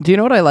Do you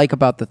know what I like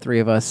about the three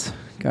of us,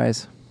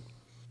 guys?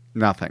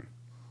 Nothing.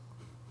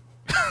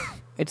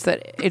 It's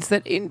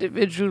that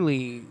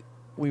individually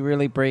we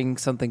really bring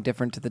something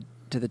different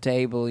to the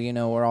table. You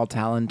know, we're all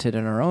talented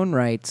in our own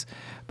rights,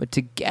 but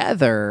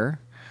together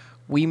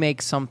we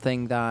make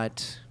something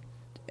that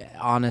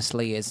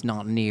honestly is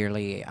not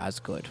nearly as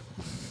good.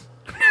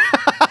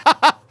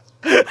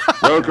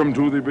 Welcome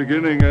to the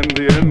beginning and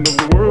the end of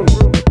the world.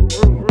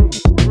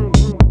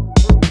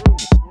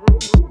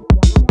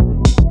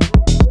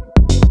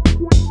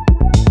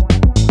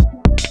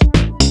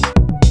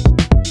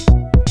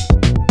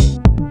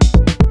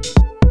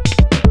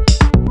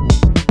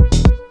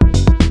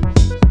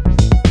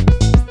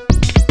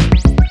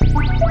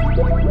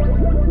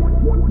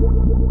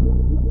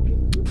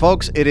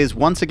 Folks, it is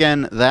once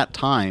again that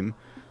time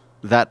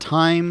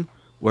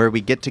where we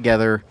get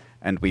together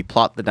and we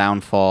plot the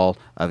downfall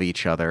of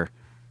each other.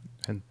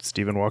 And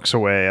Steven walks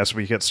away as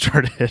we get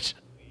started.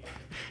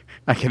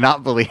 I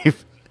cannot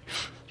believe,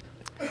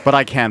 but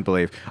I can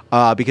believe,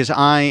 because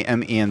I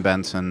am Ian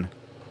Benson.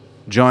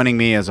 Joining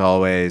me, as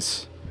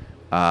always,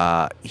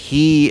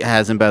 he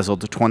has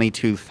embezzled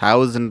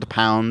 22,000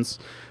 pounds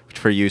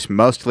for use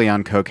mostly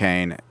on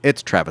cocaine.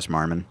 It's Travis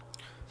Marmon.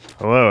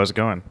 Hello, how's it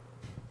going?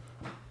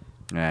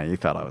 Yeah, you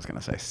thought I was going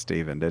to say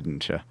Steven,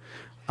 didn't you?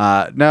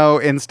 No,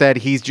 instead,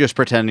 he's just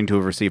pretending to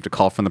have received a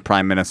call from the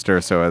Prime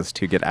Minister so as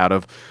to get out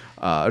of,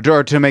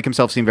 or to make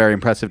himself seem very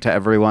impressive to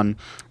everyone.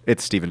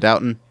 It's Stephen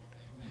Doughton.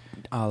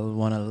 I'll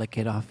want to lick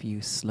it off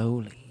you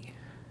slowly.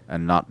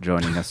 And not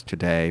joining us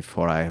today,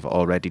 for I have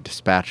already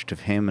dispatched of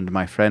him, and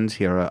my friends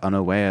here are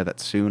unaware that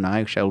soon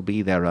I shall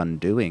be their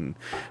undoing.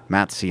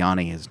 Matt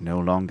Ciani is no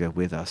longer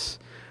with us,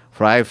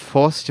 for I have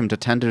forced him to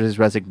tender his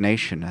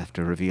resignation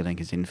after revealing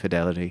his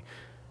infidelity.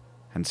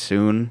 And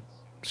soon,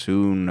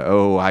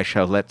 oh, I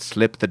shall let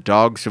slip the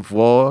dogs of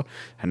war,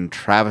 and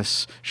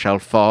Travis shall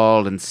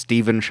fall, and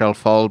Stephen shall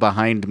fall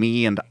behind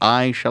me, and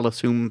I shall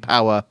assume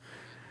power.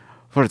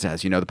 For it's,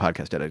 as you know, the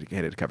podcast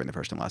dedicated to covering the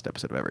first and last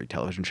episode of every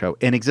television show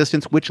in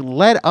existence, which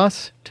led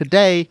us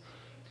today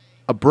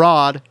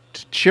abroad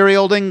to cheery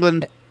old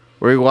England,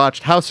 where we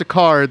watched House of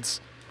Cards,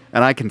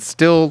 and I can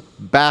still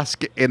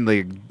bask in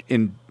the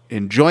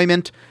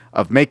enjoyment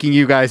of making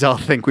you guys all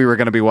think we were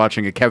going to be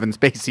watching a Kevin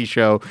Spacey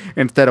show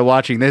instead of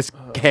watching this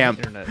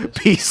camp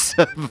piece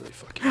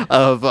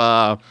of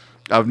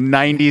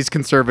 90s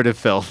conservative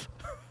filth.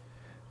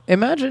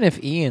 Imagine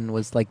if Ian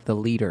was like the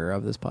leader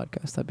of this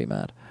podcast. That'd be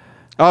mad.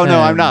 Oh,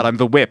 no, I'm not. I'm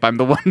the whip. I'm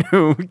the one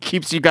who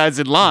keeps you guys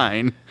in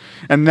line.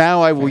 And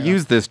now I will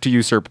use this to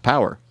usurp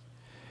power.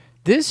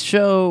 This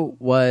show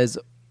was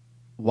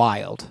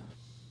wild.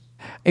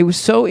 It was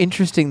so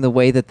interesting the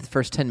way that the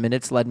first 10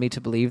 minutes led me to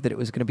believe that it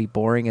was going to be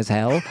boring as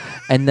hell.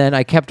 And then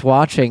I kept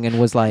watching and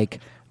was like,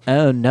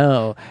 oh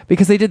no.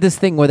 Because they did this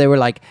thing where they were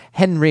like,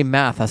 Henry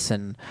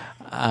Matheson,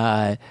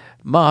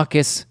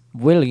 Marcus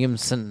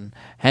Williamson,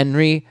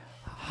 Henry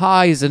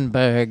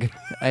Heisenberg.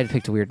 I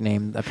picked a weird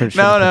name. I'm pretty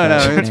sure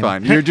No, it's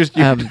fine. You're just...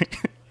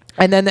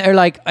 And then they're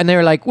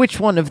like, which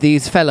one of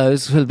these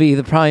fellows will be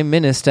the prime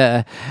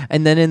minister?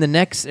 And then in the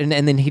next, and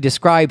then he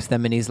describes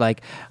them, and he's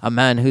like, a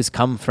man who's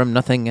come from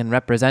nothing and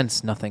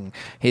represents nothing.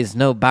 He's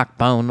no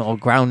backbone or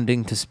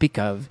grounding to speak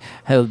of.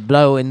 He'll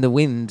blow in the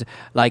wind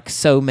like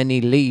so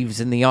many leaves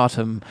in the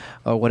autumn,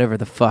 or whatever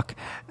the fuck.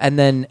 And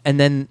then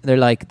they're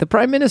like, the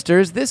prime minister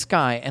is this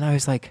guy, and I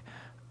was like,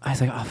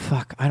 oh,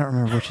 fuck, I don't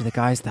remember which of the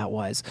guys that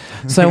was.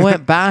 So I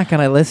went back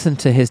and I listened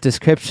to his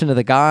description of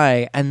the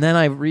guy, and then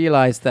I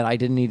realized that I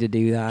didn't need to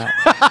do that.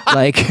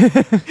 Like,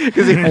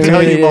 because he can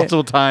tell you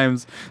multiple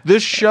times.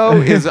 This show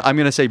is, I'm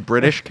going to say,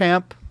 British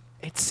camp.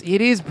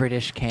 It is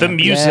British camp. The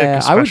music,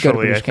 especially, I would go to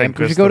British camp.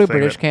 Would you go to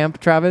British camp,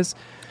 Travis?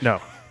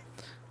 No.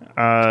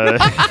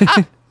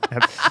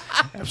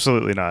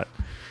 Absolutely not.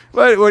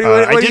 What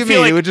do you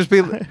mean? Like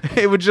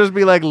it would just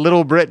be like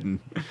Little Britain.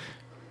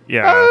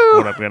 Yeah, Oh.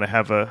 what, I'm going to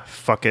have a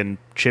fucking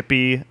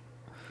chippy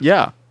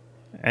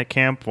at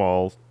camp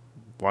while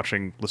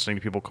listening to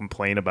people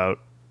complain about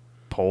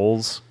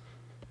polls,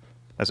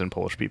 as in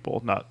Polish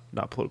people, not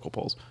political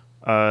polls.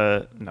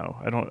 No,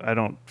 I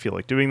don't feel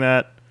like doing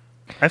that.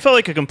 I felt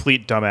like a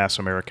complete dumbass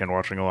American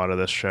watching a lot of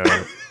this show,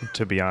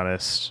 to be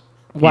honest.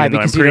 Why?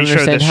 Because you don't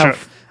understand how...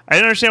 I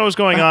didn't understand what was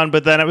going on,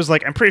 but then I was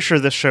like, I'm pretty sure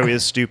this show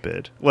is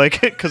stupid.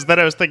 Like, because then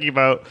I was thinking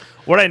about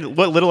what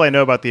little I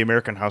know about the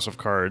American House of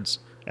Cards,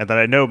 and that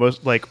I know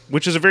most, like,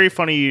 which is a very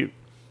funny,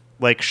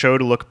 like, show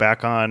to look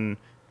back on,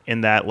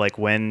 in that, like,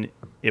 when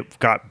it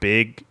got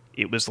big,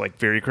 it was, like,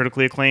 very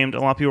critically acclaimed. A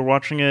lot of people were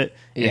watching it.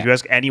 And if you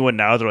ask anyone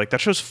now, they're like, that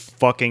show's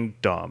fucking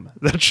dumb.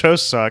 That show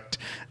sucked.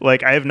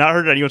 Like, I have not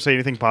heard anyone say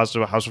anything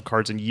positive about House of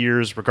Cards in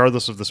years,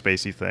 regardless of the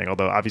Spacey thing,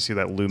 although obviously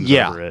that looms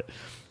over it.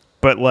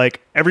 But,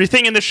 like,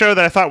 everything in the show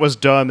that I thought was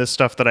dumb is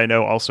stuff that I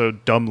know also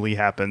dumbly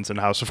happens in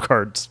House of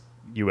Cards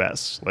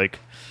US. Like,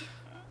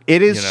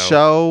 it is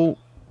so...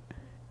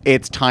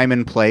 It's time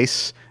and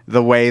place,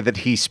 the way that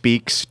he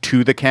speaks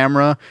to the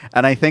camera.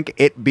 And I think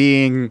it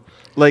being,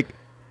 like,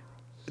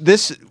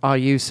 Are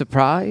you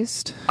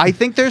surprised? I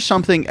think there's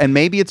something, and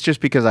maybe it's just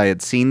because I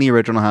had seen the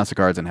original House of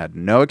Cards and had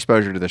no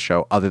exposure to the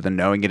show other than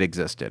knowing it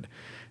existed,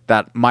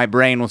 that my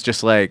brain was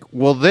just like,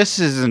 well, this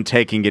isn't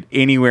taking it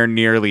anywhere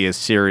nearly as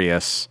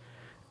serious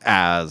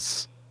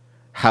as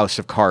House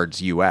of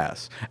Cards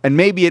US. And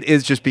maybe it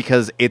is just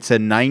because it's a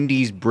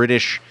 90s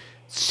British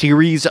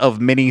series of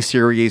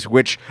miniseries,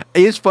 which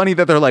is funny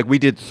that they're like, we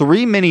did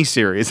 3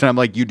 miniseries, and I'm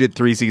like, you did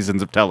 3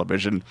 seasons of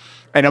television,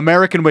 and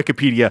American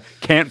Wikipedia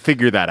can't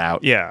figure that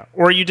out. Yeah,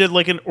 or you did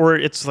or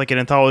it's like an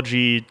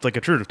anthology, like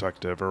a True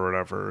Detective or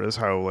whatever is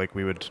how like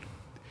we would.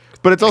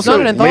 But it's It's also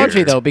not an anthology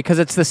weird. though, because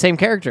it's the same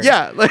character.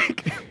 Yeah,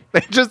 like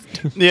they just.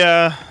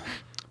 Yeah,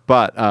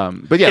 But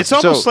yeah, it's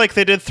almost like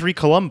they did 3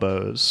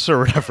 Columbos or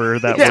whatever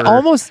that It's were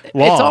almost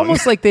long. it's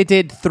almost like they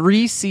did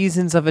 3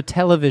 seasons of a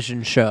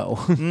television show.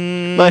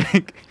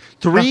 like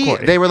 3.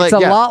 quite. They were like,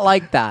 It's a yeah, lot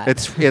like that.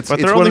 It's but it's they're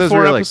one of only those 4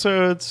 where you're like,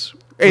 episodes.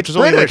 It's Which is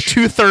only like British.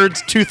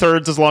 two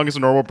thirds as long as a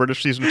normal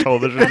British season of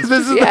television. This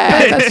is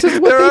Yeah, that's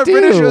just what there they are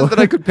British do. shows that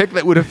I could pick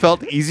that would have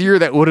felt easier.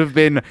 That would have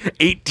been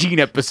 18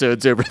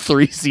 episodes over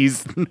 3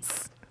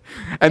 seasons.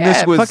 And Yeah,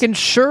 this was fucking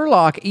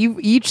Sherlock.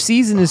 Each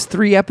season is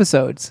 3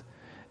 episodes.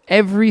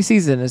 Every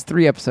season is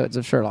 3 episodes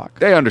of Sherlock.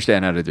 They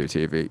understand how to do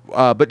TV.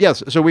 But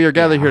yes, so we are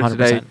gathered here 100%.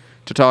 today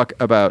to talk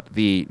about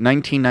the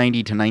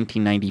 1990 to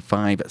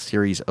 1995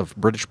 series of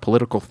British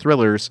political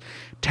thrillers,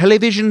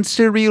 television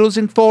serials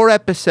in 4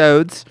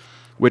 episodes,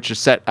 which is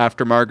set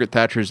after Margaret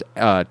Thatcher's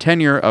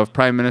tenure of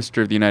Prime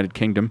Minister of the United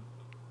Kingdom.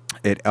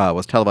 It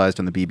was televised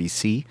on the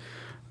BBC.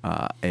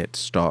 It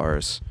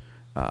stars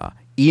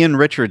Ian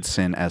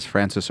Richardson as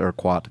Francis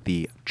Urquhart,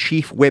 the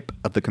chief whip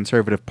of the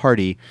Conservative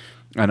Party,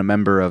 and a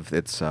member of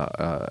its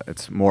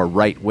more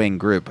right-wing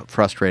group,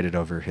 frustrated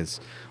over his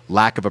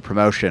lack of a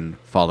promotion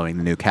following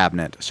the new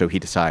cabinet, so he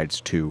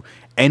decides to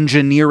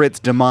engineer its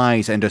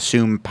demise and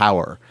assume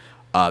power.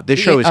 This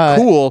show is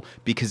cool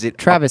because it...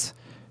 Travis,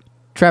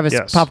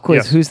 Yes, pop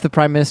quiz. yes. Who's the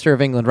Prime Minister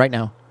of England right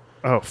now?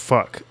 Oh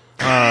fuck.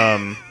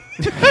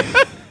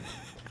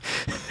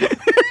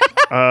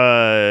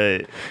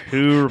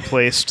 Who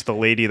replaced the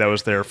lady that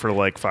was there for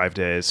like 5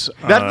 days?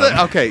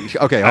 okay,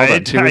 hold on.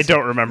 I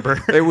don't remember.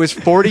 It was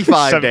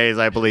 45 Seven- days,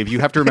 I believe. You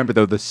have to remember,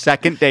 though, the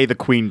second day the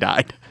Queen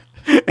died.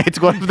 It's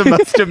one of the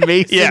most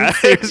amazing Yeah,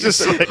 things. it's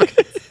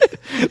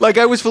just like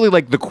I was fully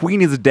like, the Queen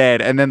is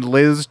dead, and then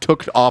Liz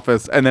took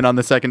office, and then on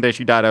the second day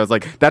she died, I was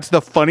like, that's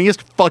the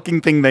funniest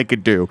fucking thing they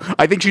could do.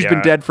 I think she's been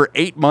Yeah. dead for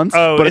 8 months,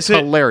 Oh, but is it's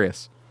it-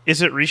 hilarious.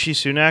 Is it Rishi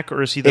Sunak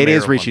or is he the It mayor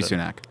is of Rishi London?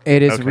 Sunak.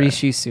 It is Okay.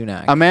 Rishi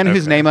Sunak. A man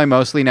whose Okay. name I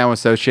mostly now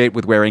associate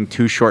with wearing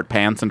too short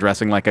pants and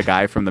dressing like a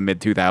guy from the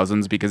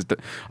mid-2000s because the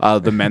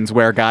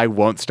menswear guy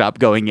won't stop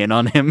going in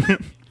on him.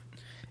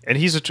 And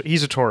he's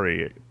a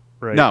Tory,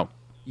 right? No.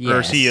 Or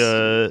is he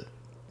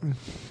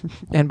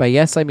And by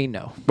yes, I mean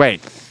no.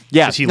 Wait.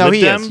 Yes. Is he no, Lib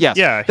he Dem? is. Yes.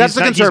 Yeah, That's he's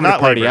the not- he's Conservative not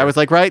Party. Labour. I was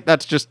like, right?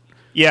 That's just...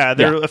 Yeah,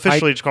 they're Yeah.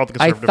 officially just called the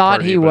I Conservative thought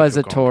Party. he but was a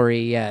people call him-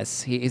 Tory.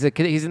 Yes, he's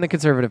in the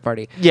Conservative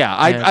Party. Yeah.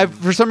 I And-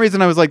 for some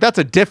reason, I was like, that's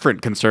a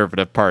different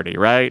Conservative Party,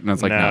 right? And I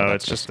was like, no, no,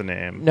 that's it's just a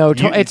name. No,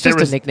 You- it's there just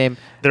was- a nickname.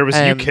 There was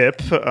Um,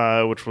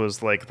 UKIP, which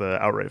was like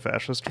the outright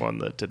fascist one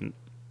that didn't.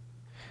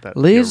 That,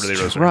 Liz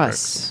really rose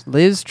Truss.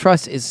 Liz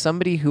Truss is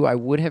somebody who I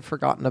would have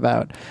forgotten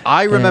about.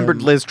 I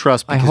remembered Liz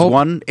Truss I because hope-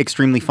 1,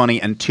 extremely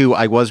funny, and 2,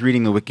 I was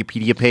reading the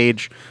Wikipedia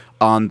page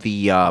on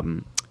the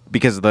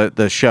because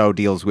the show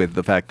deals with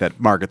the fact that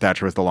Margaret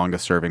Thatcher was the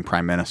longest serving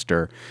prime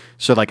minister.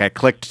 So like I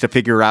clicked to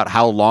figure out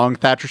how long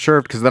Thatcher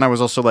served, because then I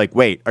was also like,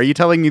 wait, are you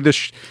telling me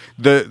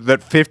that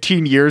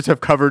 15 years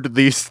have covered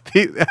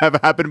have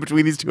happened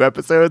between these 2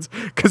 episodes?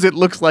 Because it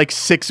looks like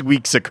 6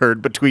 weeks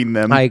occurred between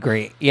them. I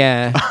agree.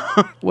 Yeah.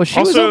 Well, she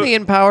was Also- only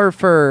in power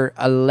for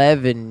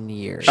 11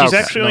 years. She's Okay.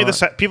 actually only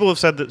Not- people have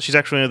said that she's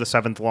actually only the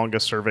 7th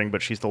longest serving,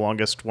 but she's the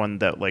longest one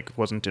that like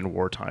wasn't in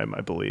wartime,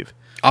 I believe.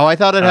 Oh, I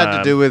thought it had to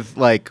Um, do with,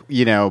 like,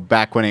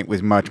 back when it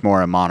was much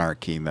more a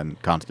monarchy than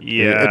constant. It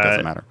Yeah.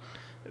 doesn't matter.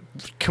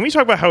 Can we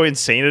talk about how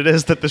insane it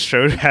is that the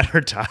show had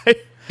her die?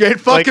 It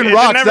fucking it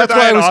rocks. never That's why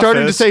died I was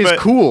starting to office, say it's but-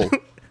 cool.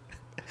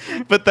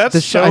 But that's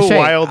The so show,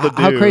 wild to do.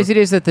 How crazy it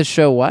is that the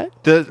show what?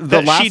 The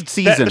that last that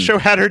season, the show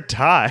had her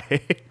die.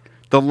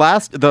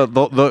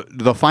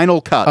 the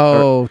final cut.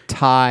 Oh,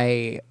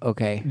 Ty.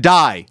 Okay.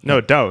 Die.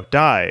 No,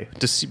 die. Be The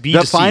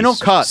deceased. final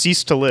cut.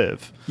 Cease to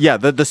live. Yeah,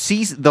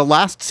 the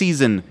last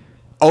season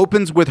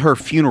opens with her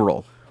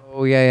funeral.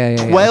 Oh, yeah.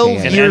 12 okay,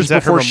 yeah. And years ends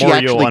at her before she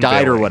memorial actually died or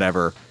unveiling.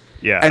 whatever.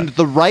 Yeah. And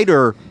the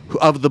writer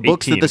of the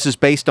books 18. that this is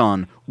based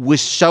on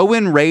was so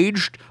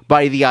enraged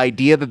by the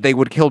idea that they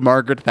would kill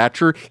Margaret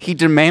Thatcher, he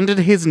demanded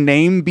his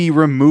name be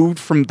removed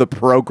from the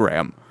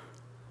program.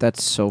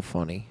 That's so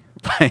funny.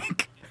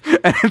 Like,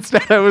 and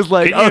instead I was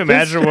like, Can you oh,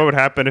 imagine what would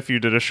happen if you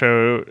did a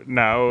show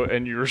now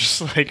and you were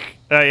just like,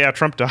 yeah,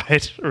 Trump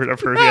died or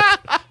whatever.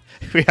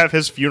 We have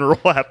his funeral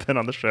happen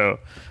on the show.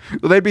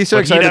 Well, they'd be so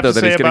What he'd excited have though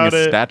to that he's say getting about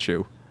a it-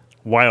 statue.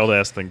 Wild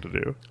ass thing to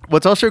do.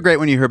 What's also great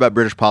when you hear about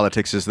British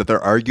politics is that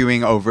they're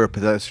arguing over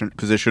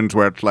positions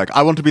where it's like,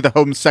 I want to be the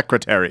Home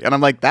Secretary. And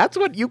I'm like, that's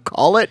what you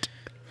call it?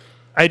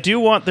 I do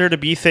want there to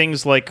be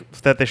things like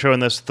that they show in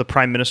the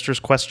Prime Minister's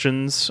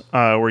questions,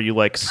 where you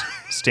like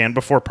stand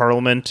before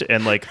Parliament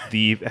and like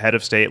the head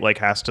of state like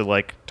has to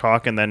like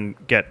talk and then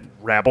get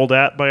rabbled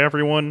at by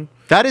everyone.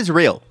 That is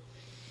real.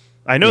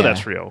 I know Yeah.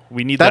 that's real.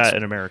 We need that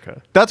in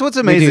America. That's what's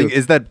amazing do.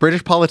 is that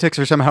British politics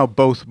are somehow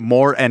both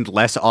more and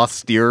less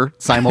austere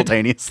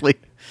simultaneously.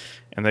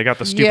 And they got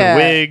the stupid Yeah.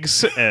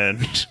 wigs,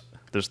 and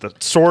there's the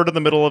sword in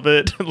the middle of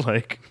it.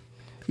 Like,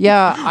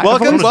 Yeah. I've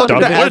Welcome always welcome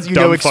wondered- to dumb- As You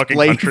dumb Know fucking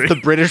Explains country. the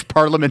British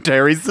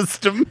parliamentary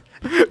system.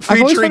 always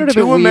Featuring found it a bit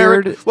two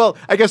Americans. weird. Well,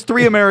 I guess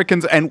 3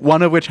 Americans, and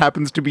one of which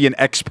happens to be an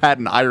expat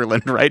in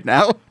Ireland right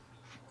now.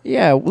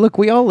 Yeah, look,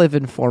 we all live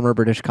in former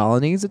British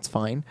colonies. It's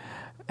fine.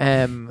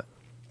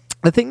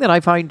 The thing that I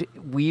find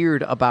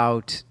weird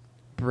about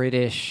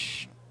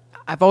British,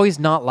 I've always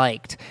not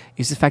liked,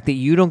 is the fact that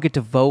you don't get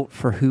to vote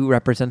for who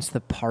represents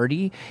the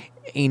party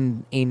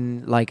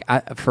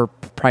for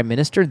prime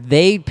minister.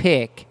 They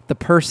pick the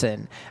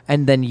person,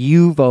 and then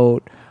you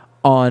vote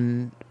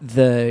on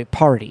the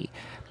party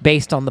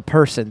based on the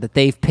person that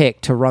they've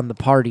picked to run the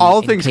party. All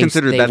in things case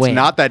considered, they that's win.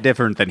 not that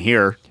different than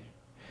here.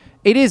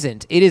 It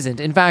isn't. It isn't.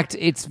 In fact,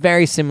 it's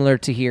very similar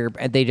to here,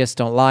 and they just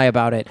don't lie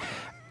about it.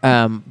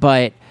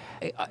 But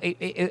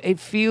it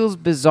feels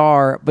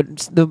bizarre.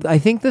 But I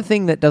think the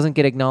thing that doesn't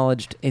get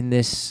acknowledged in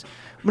this,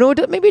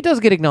 maybe it does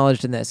get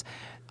acknowledged in this.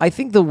 I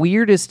think the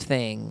weirdest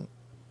thing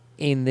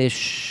in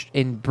this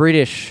in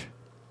British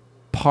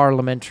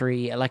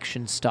parliamentary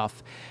election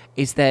stuff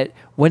is that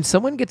when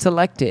someone gets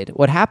elected,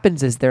 what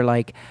happens is they're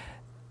like,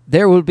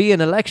 there will be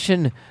an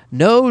election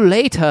no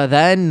later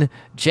than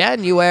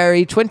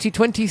January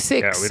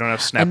 2026. yeah, we don't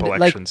have snap And, like,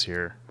 elections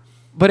here.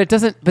 but it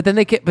doesn't. But then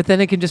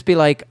they can just be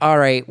like, all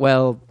right,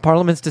 well,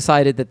 Parliament's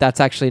decided that that's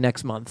actually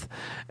next month,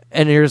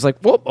 and you're just like,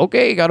 well,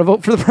 okay, got to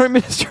vote for the Prime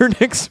Minister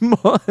next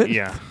month.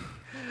 Yeah.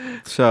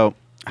 So,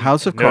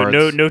 House of Cards.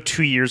 No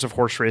 2 years of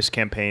horse race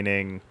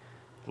campaigning.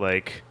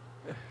 Like,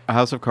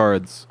 House of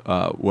Cards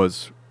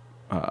was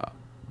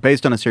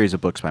based on a series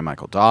of books by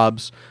Michael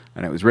Dobbs,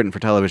 and it was written for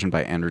television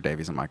by Andrew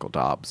Davies and Michael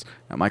Dobbs.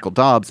 Now, Michael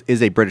Dobbs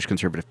is a British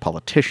Conservative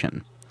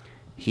politician.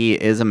 He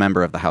is a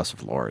member of the House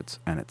of Lords,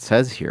 and it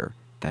says here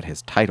that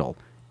his title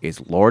is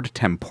Lord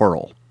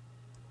Temporal,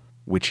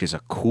 which is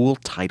a cool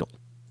title.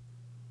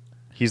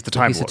 he's the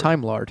Time He's Lord. the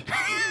Time Lord.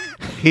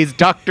 He's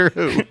Doctor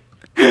Who.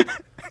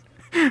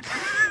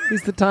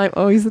 He's the time.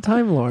 Oh, he's the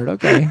Time Lord.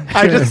 Okay.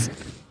 I just...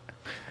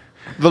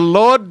 The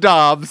Lord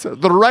Dobbs,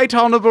 the Right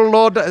Honourable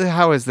Lord...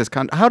 How is this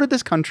How did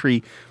this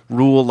country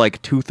rule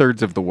like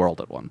 2/3 of the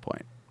world at one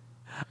point?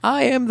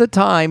 I am the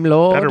Time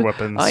Lord. Better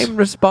weapons. I'm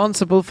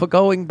responsible for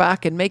going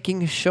back and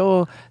making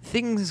sure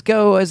things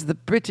go as the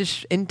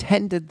British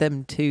intended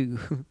them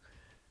to.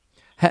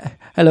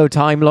 Hello,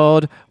 Time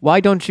Lord. Why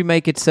don't you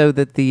make it so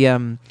that the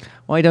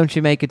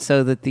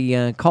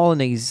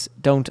colonies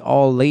don't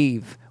all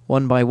leave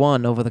one by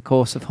one over the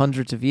course of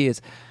hundreds of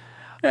years?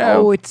 Yeah.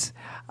 Oh,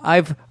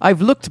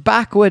 I've looked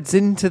backwards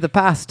into the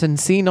past and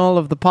seen all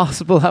of the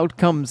possible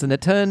outcomes, and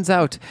it turns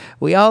out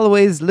we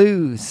always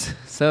lose.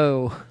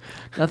 So,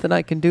 nothing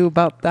I can do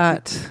about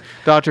that.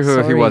 Doctor Who,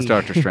 if he was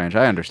Sorry. Doctor Strange,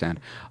 I understand.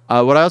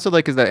 What I also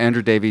like is that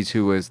Andrew Davies,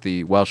 who was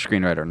the Welsh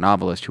screenwriter and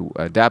novelist who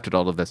adapted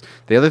all of this,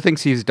 the other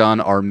things he's done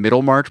are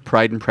Middlemarch,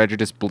 Pride and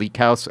Prejudice, Bleak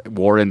House,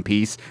 War and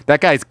Peace. That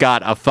guy's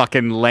got a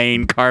fucking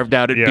lane carved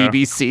out at Yeah.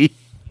 BBC.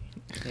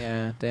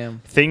 Yeah, damn.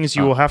 Things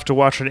you will have to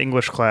watch in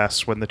English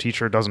class when the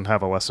teacher doesn't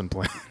have a lesson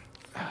plan.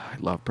 I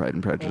love Pride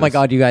and Prejudice. Oh my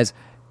God, you guys.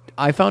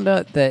 I found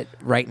out that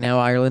right now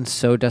Ireland's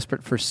so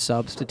desperate for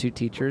substitute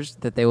teachers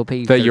that they will pay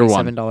you That you're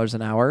one. $37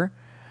 an hour.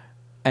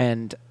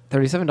 And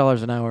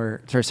 $37 an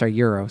hour, sorry,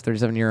 euro,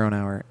 37 euro an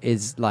hour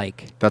is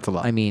like... That's a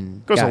lot. I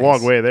mean, Goes a guys,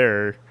 long way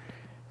there.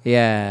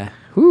 Yeah.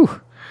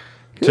 Whew.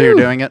 So you're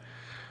Whew. doing it?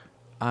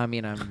 I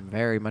mean, I'm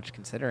very much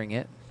considering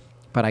it.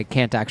 But I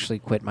can't actually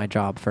quit my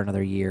job for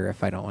another year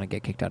if I don't want to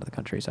get kicked out of the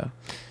country, so...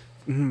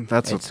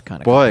 That's It's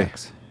kind of boy.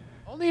 complex.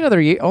 Only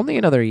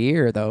another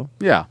year, though.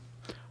 Yeah.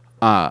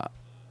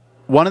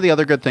 One of the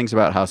other good things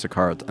about House of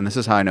Cards, and this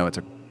is how I know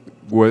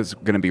was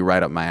going to be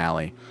right up my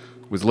alley,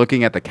 was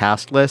looking at the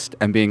cast list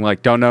and being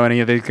like, don't know any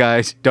of these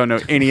guys, don't know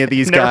any of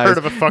these Never guys, heard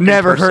of a fucking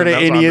never person heard of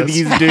that's any on of this.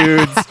 these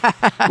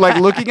dudes. Like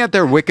looking at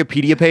their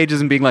Wikipedia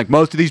pages and being like,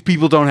 most of these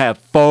people don't have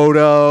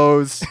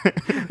photos.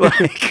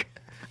 Like,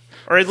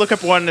 Or I'd look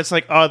up one and it's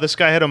like, oh, this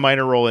guy had a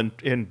minor role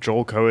in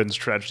Joel Cohen's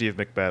Tragedy of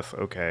Macbeth.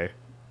 Okay.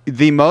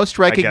 the most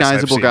guess I've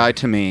recognizable seen guy it.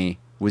 to me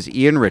was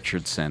Ian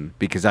Richardson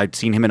because I'd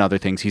seen him in other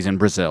things. He's in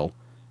Brazil.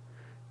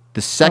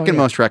 The second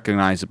yeah. most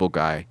recognizable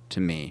guy to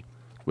me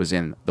was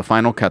in the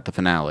final cut, the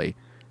finale.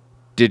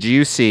 Did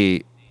you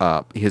see?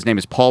 His name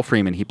is Paul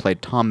Freeman. He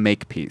played Tom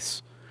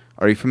Makepeace.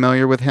 Are you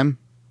familiar with him?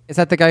 Is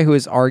that the guy who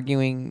is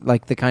arguing,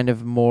 like the kind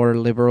of more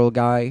liberal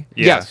guy?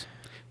 Yeah. Yes.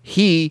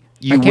 He.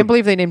 I can't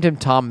believe they named him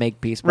Tom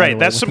Makepeace. by the Right, way.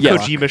 that's What some the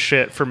fuck? Kojima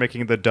shit for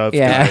making the dove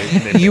Yeah.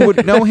 guy. name. you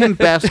would know him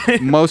best,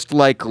 most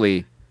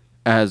likely,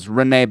 as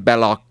Rene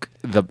Belloc,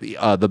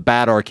 the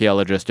bad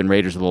archaeologist in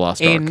Raiders of the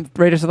Lost Ark. In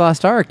Raiders of the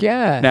Lost Ark,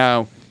 yeah.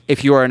 Now,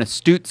 if you are an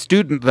astute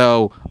student,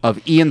 though, of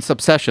Ian's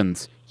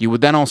obsessions, You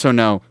would then also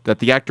know that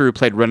the actor who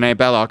played Rene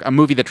Belloc, a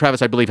movie that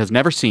Travis, I believe, has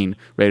never seen,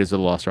 Raiders of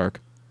the Lost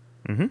Ark.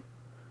 Mm-hmm.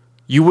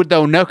 You would,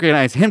 though,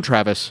 recognize him,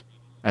 Travis,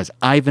 as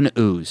Ivan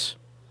Ooze.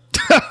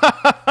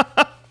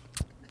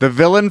 The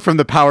villain from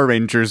the Power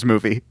Rangers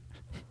movie.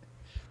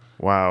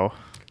 Wow.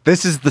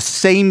 This is the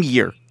same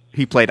year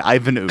he played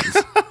Ivan Ooze.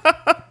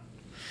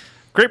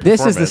 Great performance.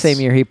 This is the same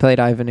year he played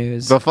Ivan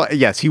Ooze.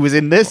 Yes, he was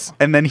in this,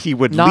 and then he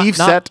would leave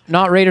set.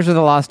 Not Raiders of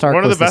the Lost Ark.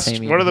 One of was the best.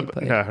 same year One of he the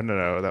played.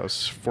 no, that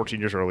was 14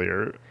 years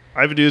earlier.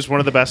 Ivan Ooze, one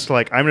of the best.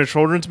 Like, I'm in a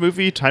children's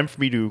movie. Time for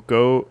me to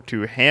go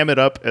to ham it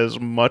up as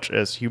much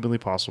as humanly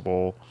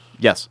possible.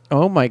 Yes.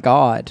 Oh my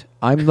God!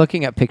 I'm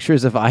looking at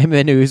pictures of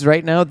Ivan Ooze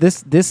right now.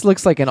 This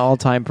looks like an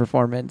all-time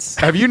performance.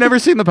 Have you never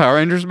seen the Power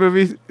Rangers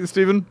movie,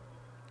 Stephen?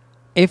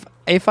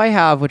 If I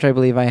have, which I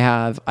believe I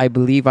have, I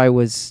believe I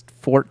was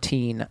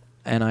 14,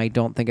 and I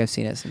don't think I've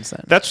seen it since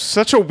then. That's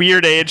such a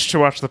weird age to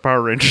watch the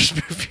Power Rangers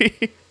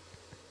movie.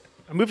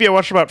 A movie I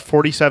watched about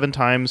 47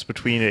 times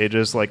between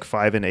ages like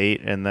 5 and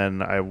 8, and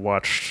then I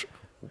watched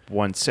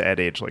once at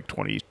age like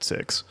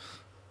 26.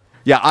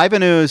 Yeah,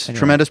 Ivan Ooze, Anyway.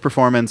 tremendous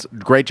performance.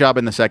 Great job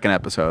in the second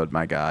episode,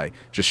 my guy.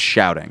 Just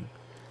shouting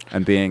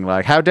and being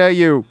like, "How dare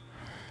you?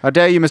 How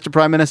dare you, Mr.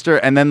 Prime Minister?"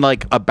 And then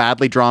like a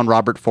badly drawn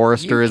Robert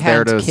Forrester is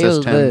there to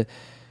assist him.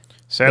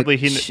 Sadly,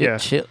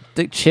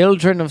 the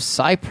children of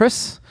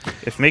Cyprus.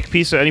 If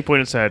Makepeace at any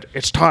point had said,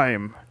 "It's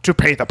time to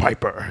pay the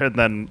piper," and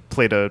then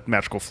played a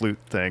magical flute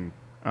thing,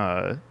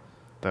 that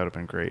would have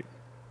been great.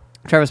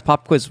 Travis,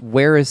 pop quiz.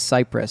 Where is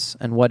Cyprus,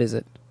 and what is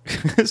it?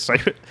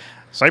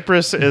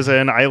 Cyprus is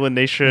an island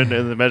nation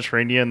in the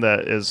Mediterranean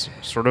that is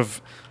sort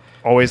of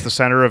always the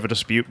center of a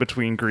dispute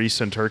between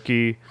Greece and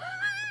Turkey.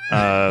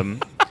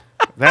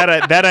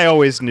 That I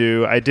always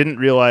knew. I didn't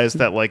realize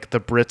that like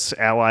the Brits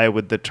ally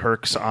with the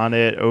Turks on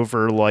it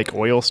over like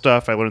oil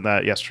stuff. I learned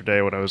that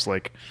yesterday when I was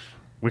like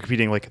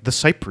Wikipediaing like the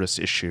Cyprus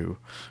issue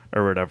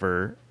or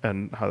whatever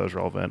and how that was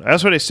relevant. I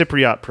also had a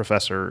Cypriot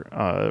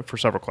professor for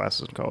several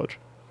classes in college.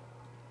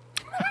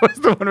 That was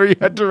the one where you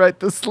had to write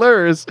the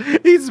slurs.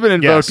 He's been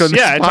invoked on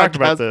this I podcast talked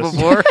about this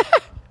before.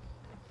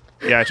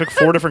 Yeah, I took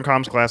 4 different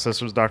comms classes.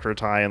 It was Dr.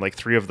 Atai, and like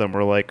 3 of them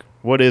were like,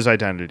 "What is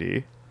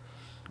identity?"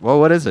 Well,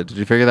 what is it? Did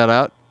you figure that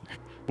out?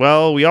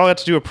 Well, we all had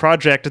to do a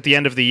project at the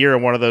end of the year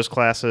in one of those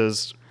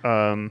classes.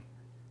 That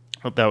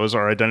was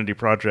our identity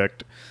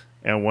project.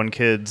 And one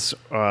kid's,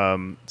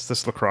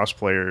 this lacrosse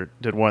player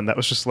did one that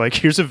was just like,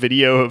 here's a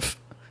video of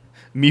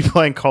me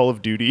playing Call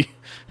of Duty.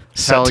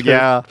 That dude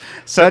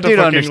fucking,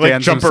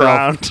 understands jump himself.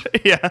 around.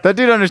 Yeah. That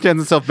dude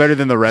understands himself better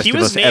than the rest He of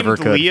was us named ever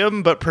could.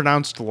 Liam, but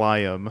pronounced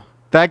Liam.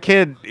 That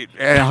kid,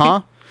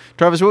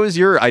 Travis, what was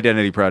your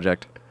identity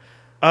project?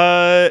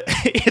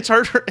 It's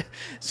hard to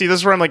see. This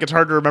is where I'm like, it's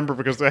hard to remember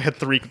because I had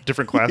 3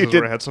 different classes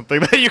where I had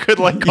something that you could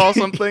like call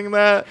something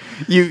that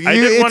I did one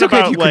it's okay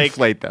about if you like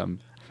conflate them.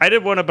 I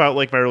did one about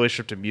like my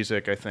relationship to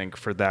music. I think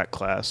for that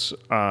class,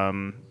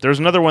 there's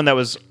another one that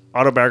was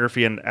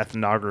autobiography and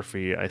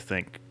ethnography. I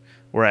think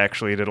where I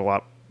actually did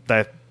a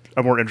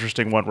more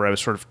interesting one where I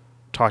was sort of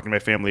talking to my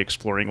family,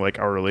 exploring like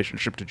our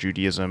relationship to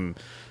Judaism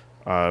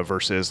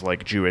versus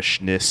like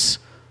Jewishness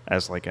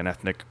as like an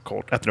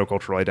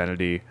ethnocultural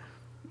identity.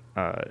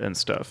 And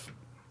stuff.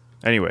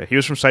 Anyway, he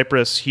was from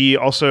Cyprus. He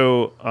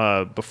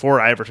also, before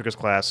I ever took his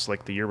class,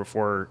 like the year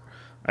before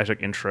I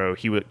took intro,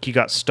 he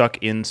got stuck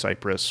in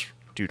Cyprus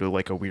due to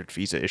like a weird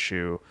visa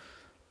issue,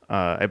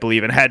 I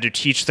believe, and had to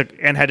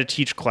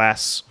teach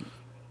class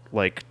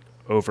like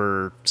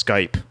over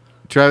Skype.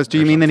 Travis, do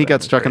you mean that he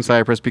got stuck in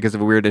Cyprus because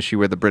of a weird issue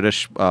where the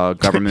British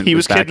government He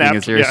was backing kidnapped,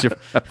 a series yeah.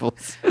 of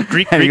rebels?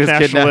 Greek And he was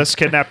nationalists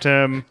kidnapped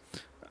him.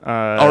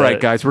 All right,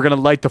 guys, we're going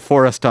to light the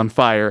forest on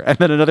fire. And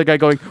then another guy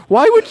going,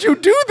 "Why would you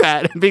do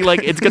that?" And being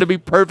like, "It's going to be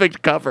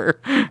perfect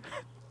cover."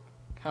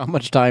 How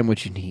much time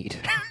would you need?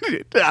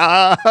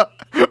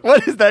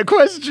 What is that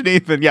question,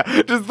 Ethan?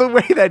 Yeah, just the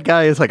way that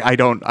guy is like, I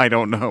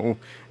don't know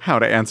how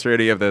to answer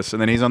any of this.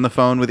 And then he's on the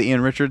phone with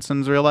Ian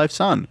Richardson's real life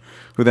son,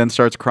 who then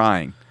starts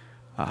crying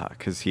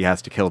because he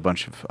has to kill a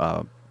bunch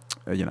of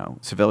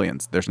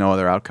civilians. There's no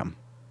other outcome.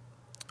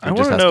 He I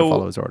just wanna has to know-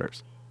 follow his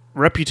orders.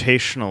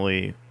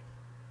 Reputationally,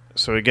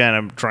 so again,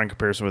 I'm drawing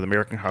comparison with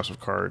American House of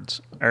Cards.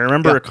 I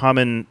remember a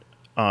common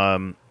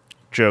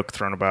joke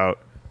thrown about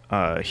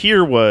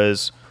here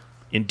was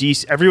in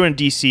DC. Everyone in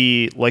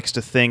DC likes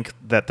to think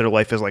that their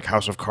life is like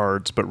House of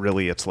Cards, but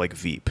really it's like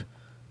Veep.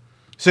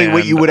 So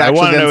what you would I actually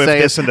wanna know then if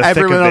say this is and the thick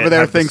everyone of it over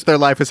there have thinks this- their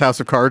life is House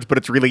of Cards, but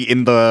it's really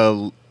in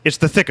the It's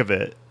the thick of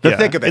it. The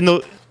thick of it.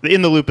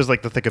 In the loop is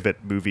like the thick of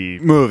it movie.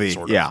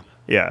 Sort of.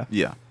 Yeah.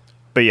 Yeah.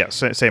 But yeah,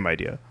 same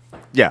idea.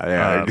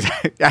 Yeah.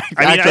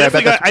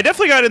 I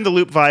definitely got in the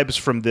loop vibes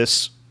from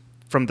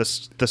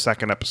the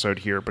second episode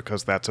here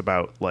because that's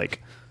about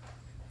like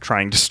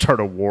trying to start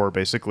a war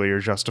basically or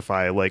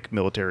justify like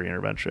military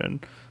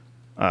intervention.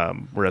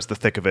 Whereas the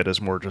thick of it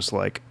is more just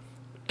like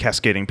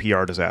cascading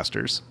PR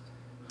disasters.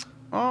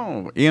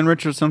 Oh, Ian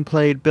Richardson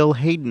played Bill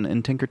Hayden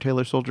in Tinker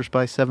Tailor Soldier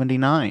Spy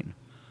 79.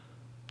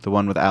 The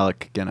one with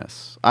Alec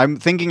Guinness. I'm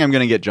thinking I'm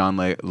going to get John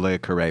Le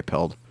Carre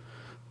pilled,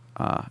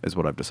 is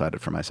what I've decided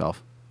for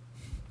myself.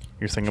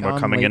 You're thinking John about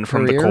coming Wayne in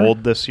from the Career?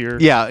 cold this year?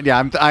 Yeah,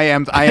 I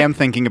am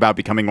thinking about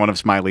becoming one of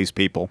Smiley's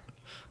people.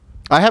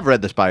 I have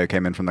read The Spy Who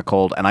Came In From the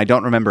Cold, and I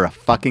don't remember a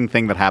fucking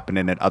thing that happened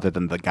in it other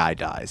than the guy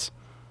dies.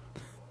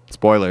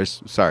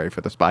 Spoilers. Sorry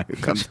for The Spy Who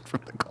Comes In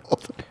From the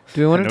Cold.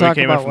 Do we want I to know he talk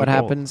came in about from what the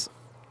cold. happens?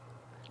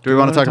 Do we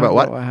want to talk about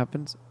what? What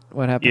happens?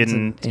 What happens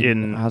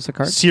in House of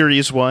Cards?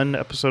 Series 1,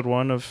 Episode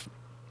 1 of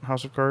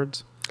House of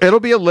Cards?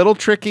 It'll be a little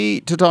tricky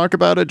to talk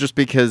about it just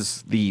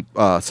because the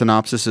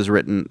synopsis is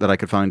written that I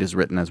could find is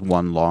written as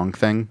one long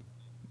thing.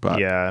 But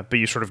Yeah, but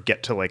you sort of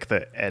get to like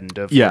the end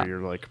of Yeah. where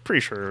you're like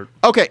pretty sure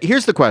Okay,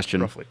 here's the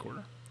question. roughly a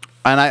quarter.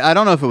 And I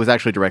don't know if it was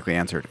actually directly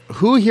answered.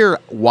 Who here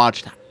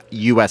watched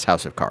U.S.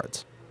 House of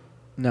Cards?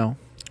 No.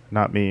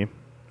 Not me.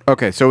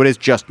 Okay, so it is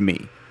just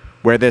me,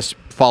 where this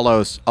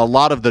follows a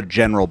lot of the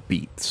general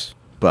beats,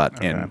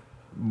 but in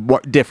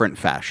different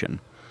fashion.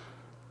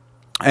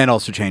 And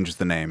also changes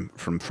the name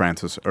from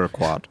Francis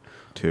Urquhart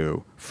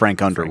to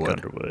Frank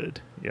Underwood. Frank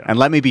Underwood. Yeah. And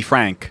let me be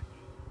Frank.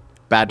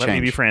 Bad Let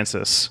change. me be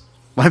Francis.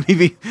 Let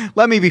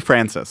me be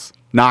Francis.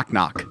 Knock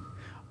knock.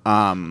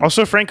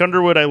 Also, Frank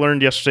Underwood, I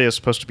learned yesterday, is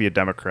supposed to be a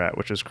Democrat,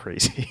 which is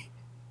crazy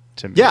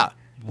to me. Yeah.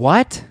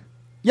 What?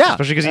 Yeah.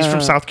 Especially because he's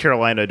from South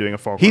Carolina doing a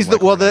folk. He's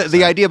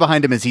the idea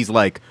behind him is he's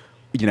like,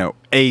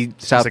 a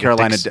South like a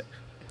Carolina.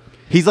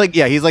 He's like a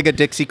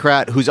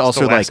Dixiecrat who's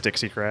also like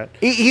Dixiecrat.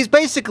 He's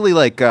basically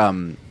like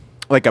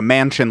a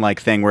mansion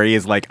like thing where he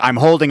is like, I'm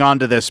holding on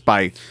to this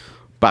by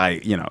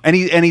and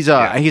he's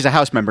a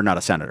House member, not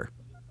a senator.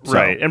 So-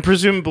 Right, and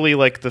presumably,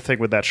 like, the thing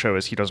with that show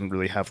is he doesn't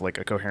really have, like,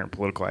 a coherent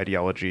political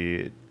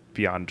ideology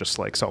beyond just,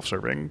 like,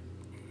 self-serving.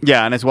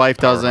 Yeah, and his wife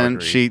Power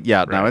doesn't. hungry.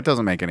 No, Right. it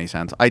doesn't make any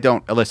sense. I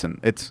don't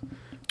listen.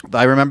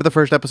 I remember the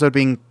first episode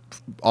being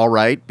all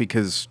right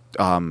because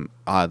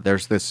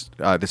there's this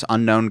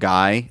unknown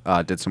guy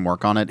did some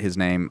work on it. His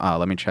name,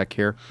 let me check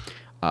here.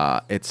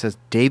 It says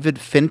David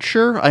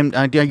Fincher.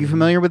 Are you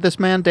familiar with this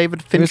man,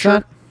 David Fincher?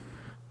 that?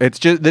 It's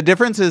just the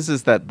difference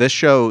is that this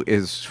show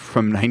is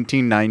from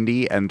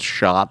 1990 and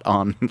shot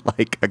on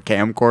like a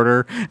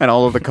camcorder, and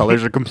all of the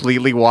colors are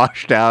completely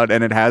washed out,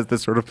 and it has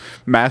this sort of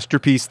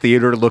masterpiece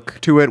theater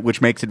look to it, which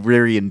makes it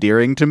very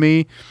endearing to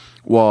me.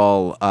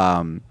 While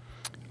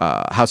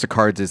House of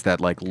Cards is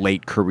that like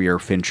late career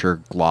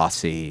Fincher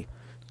glossy,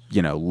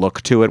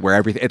 look to it, where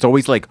everything it's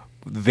always like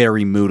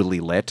very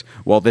moodily lit.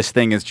 While this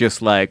thing is just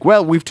like,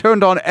 well, we've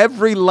turned on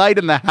every light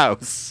in the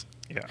house.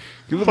 Yeah.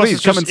 Please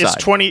Plus, come inside.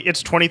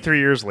 it's 23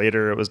 years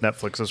later. It was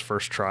Netflix's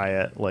first try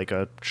at, like,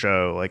 a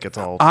show. Like, it's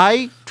all...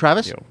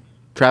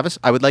 Travis,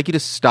 I would like you to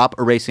stop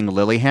erasing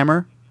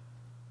Lilyhammer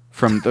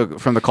from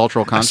the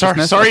cultural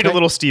consciousness. Sorry okay? to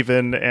Little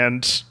Steven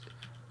and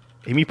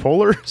Amy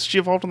Poehler. Is she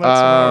involved in that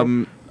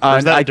somehow? Or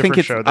is that I a think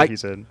different show that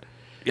he's in?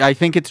 I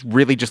think it's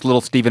really just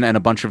Little Steven and a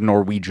bunch of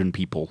Norwegian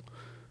people,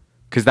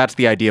 because that's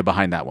the idea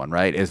behind that one,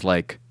 right? Is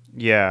like,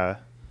 Yeah.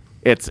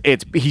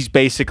 he's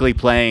basically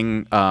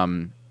playing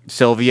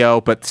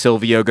Silvio, but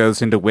Silvio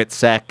goes into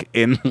Witsec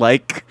in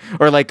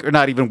or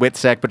not even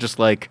Witsec, but just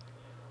like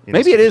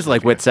maybe it is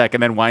like Witsec,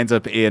 and then winds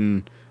up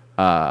in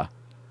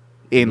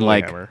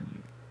Lilyhammer.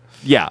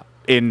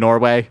 in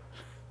Norway.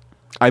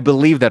 I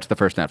believe that's the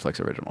first Netflix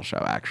original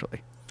show,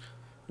 actually.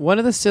 One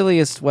of the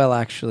silliest,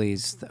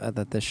 actuallys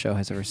that this show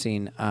has ever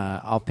seen.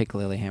 I'll pick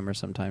Lilyhammer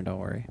sometime. Don't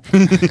worry.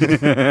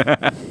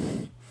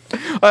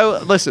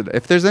 Oh, listen,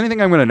 if there's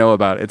anything I'm going to know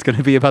about, it's going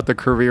to be about the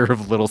career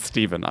of Little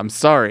Steven. I'm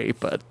sorry,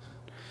 but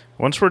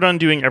Once we're done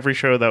doing every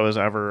show that was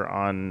ever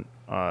on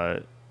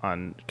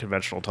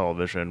conventional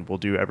television, we'll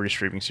do every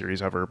streaming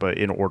series ever, but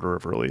in order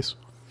of release.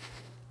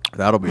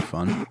 that'll be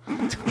fun.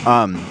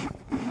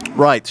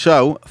 Right,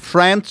 so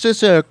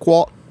Francis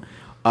Urquhart,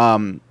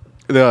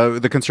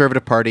 the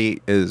Conservative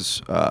Party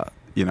is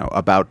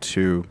about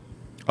to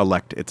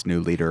elect its new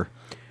leader,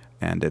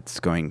 and it's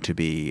going to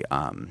be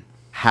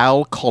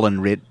Hal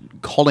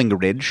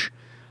Collingridge,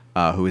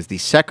 who is the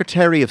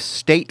Secretary of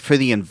State for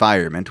the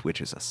Environment,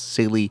 which is a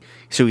silly...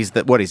 So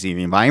what is he,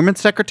 the Environment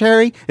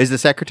Secretary? Is the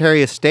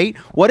Secretary of State?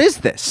 What is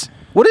this?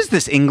 What is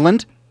this,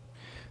 England?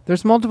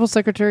 There's multiple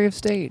Secretary of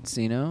States.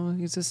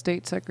 He's a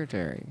state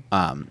secretary.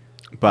 But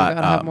You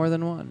gotta have more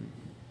than one.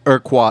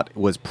 Urquhart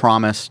was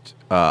promised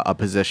a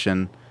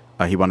position.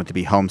 He wanted to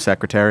be Home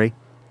Secretary,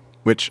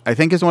 which I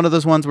think is one of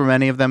those ones where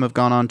many of them have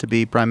gone on to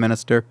be Prime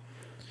Minister.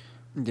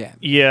 Yeah.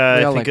 Yeah,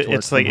 They I all think like to work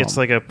it's from like it's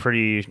home. like a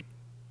pretty...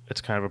 It's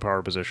kind of a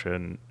power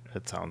position,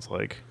 it sounds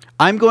like.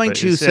 I'm going But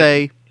to is it-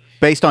 say,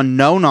 based on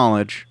no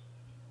knowledge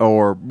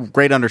or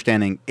great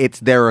understanding, it's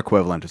their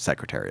equivalent of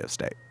Secretary of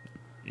State.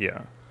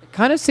 Yeah.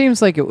 Kind of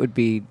seems like it would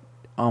be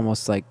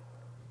almost like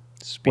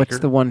Speaker? what's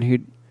the one who?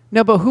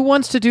 No, but who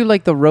wants to do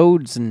like the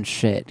roads and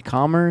shit?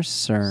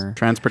 Commerce or?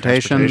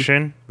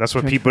 Transportation. That's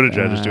what Pete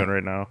Buttigieg is doing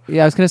right now.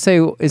 Yeah, I was gonna say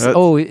is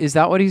That's- is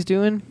that what he's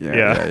doing?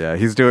 Yeah.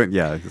 He's doing.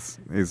 Yeah,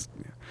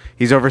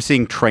 he's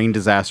overseeing train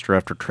disaster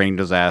after train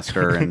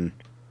disaster and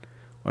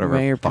Whatever.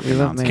 Mayor, fucking we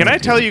love nonsense. Can I Mayor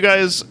tell you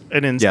guys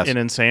Yes. an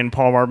insane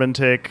Paul Marmon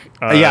take?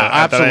 Yeah,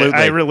 that absolutely.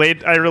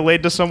 I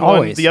relayed to someone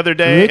Always. the other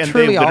day,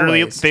 Literally and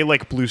always. they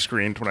like blue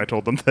screened when I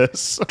told them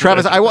this.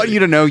 Travis, I want you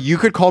to know you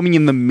could call me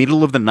in the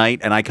middle of the night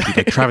and I could be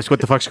like, Travis,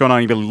 what the fuck's going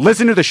on? You'd be like,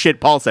 listen to the shit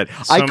Paul said.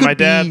 I So could my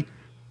dad- be...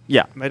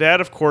 Yeah. My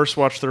dad, of course,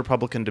 watched the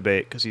Republican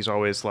debate because he's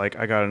always like,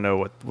 I gotta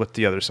know what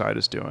the other side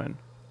is doing.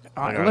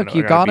 Look,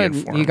 you gotta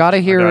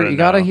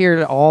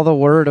hear all the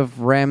word of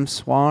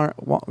Ramswar.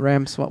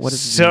 What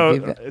is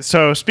it?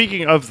 So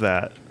speaking of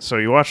that, so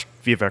you watched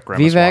Vivek Vivek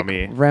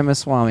Ramaswamy,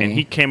 Ramaswamy. and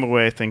he came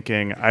away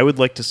thinking, I would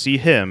like to see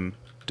him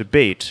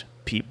debate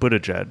Pete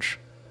Buttigieg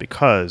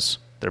because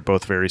they're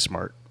both very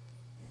smart.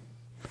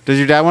 Does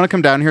your dad want to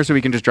come down here so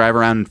we can just drive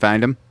around and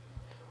find him?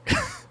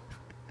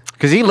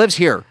 Because he lives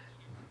here.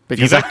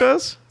 Because Vivek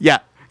does? Yeah.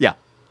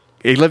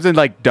 He lives in,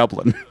 like,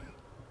 Dublin.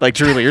 Like,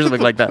 truly, or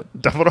something like that.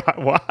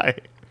 Why?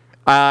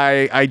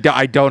 I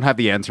don't have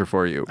the answer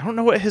for you. I don't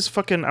know what his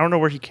fucking. I don't know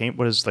where he came.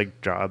 What his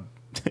like job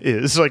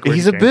is. Like where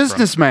He's he a came from.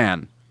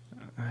 businessman.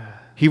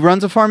 He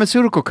runs a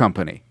pharmaceutical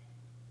company.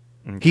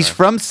 Okay. He's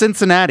from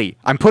Cincinnati.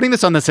 I'm putting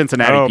this on the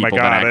Cincinnati Oh people. my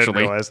god! then, I didn't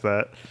actually, realize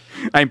that.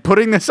 I'm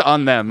putting this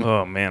on them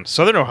Oh man,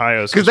 Southern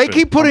Ohio's because they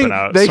keep putting.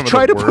 They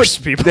try to put.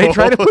 People They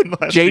try to put in the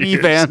last few JD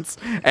years. Vance,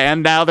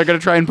 and now they're gonna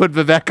try and put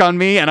Vivek on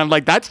me, and I'm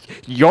like, that's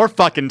your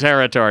fucking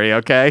territory,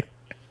 okay?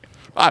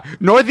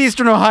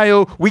 Northeastern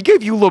Ohio, we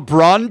give you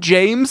LeBron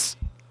James.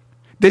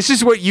 This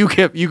is what you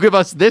give. You give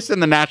us this in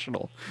the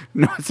national.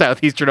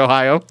 Southeastern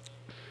Ohio.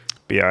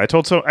 But yeah, I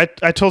told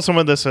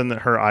someone this, and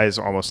her eyes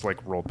almost like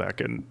rolled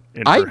back in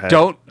her I head.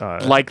 don't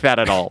like that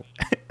at all.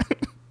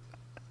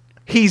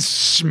 He's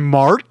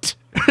smart.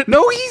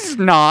 No, he's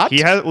not.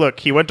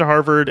 He went to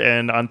Harvard,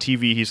 and on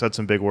TV he said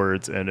some big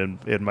words, and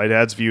in my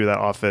dad's view, that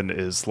often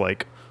is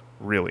like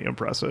really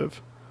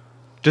impressive.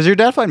 Does your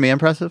dad find me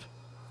impressive?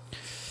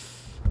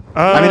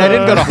 I mean, I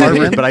didn't go to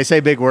Harvard, but I say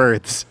big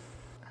words.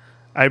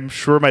 I'm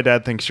sure my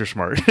dad thinks you're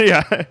smart.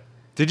 Yeah.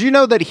 Did you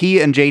know that he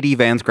and JD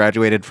Vance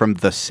graduated from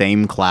the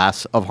same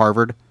class of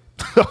Harvard?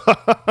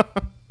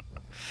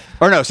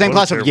 Or no, same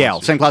class of Yale.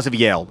 Same class of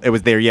Yale. It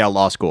was their Yale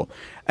Law School.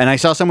 And I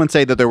saw someone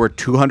say that there were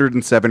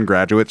 207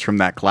 graduates from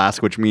that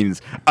class, which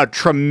means a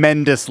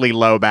tremendously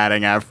low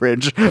batting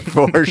average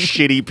for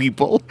shitty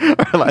people.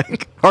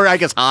 Or I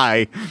guess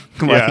high.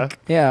 Yeah.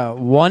 Yeah,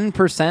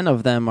 1%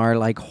 of them are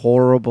like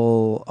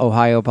horrible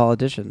Ohio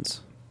politicians.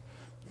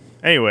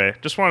 Anyway,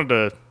 just wanted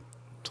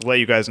to let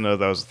you guys know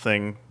that was a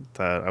thing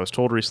that I was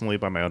told recently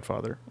by my own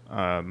father.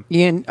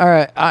 Ian, all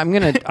right, I'm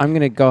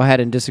gonna go ahead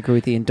and disagree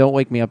with Ian. Don't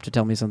wake me up to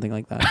tell me something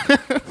like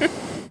that.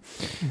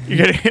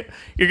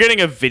 You're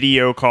getting a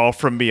video call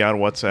from me on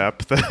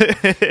WhatsApp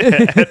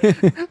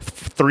at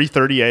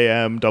 3:30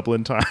 a.m.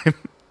 Dublin time.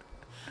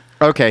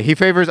 Okay,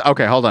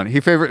 hold on.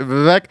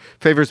 Vivek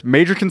favors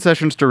major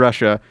concessions to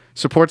Russia,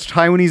 supports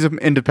Taiwanese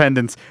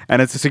independence,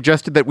 and it's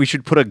suggested that we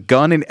should put a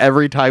gun in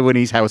every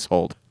Taiwanese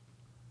household.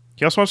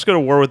 He also wants to go to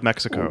war with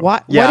Mexico.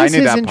 What? Yeah, what I is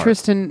knew his that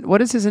interest in?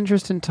 What is his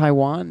interest in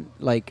Taiwan?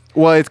 Like,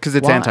 Well, it's because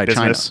it's Why?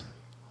 anti-China. Business.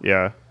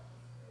 Yeah.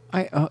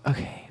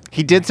 okay.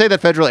 He did say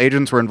that federal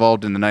agents were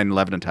involved in the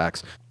 9/11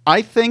 attacks.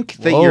 I think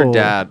that your Whoa.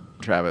 dad,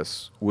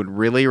 Travis, would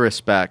really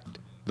respect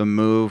the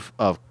move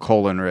of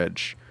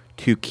Coleridge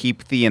to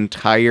keep the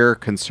entire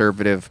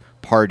conservative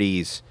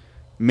party's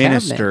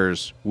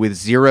ministers with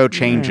zero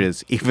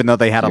changes, even though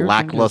they had a Zero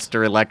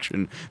lackluster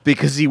election,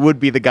 because he would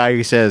be the guy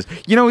who says,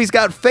 he's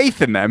got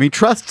faith in them. He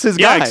trusts his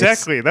Yeah, guys.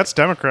 exactly. That's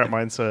Democrat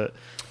mindset.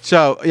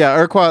 So, yeah,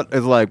 Urquhart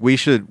is like, we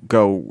should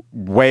go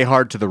way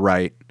hard to the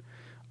right.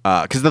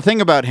 Because the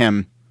thing about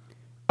him,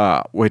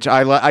 which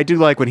I do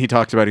like when he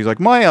talks about it, he's like,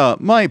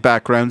 my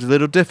background's a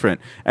little different.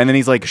 And then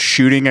he's like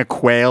shooting a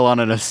quail on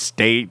an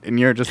estate. And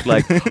you're just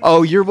like,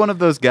 oh, you're one of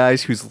those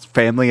guys whose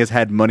family has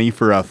had money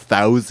for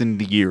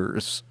 1,000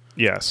 years.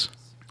 Yes.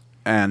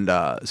 And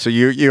so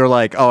you're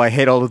like, oh, I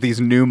hate all of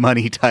these new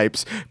money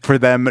types. For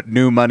them,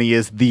 new money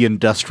is the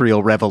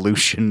Industrial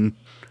Revolution.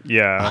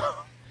 Yeah.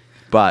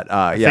 But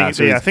I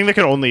think they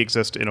could only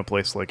exist in a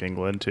place like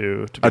England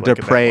to be like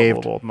depraved-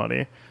 at that level of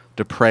money.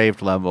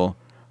 Depraved level.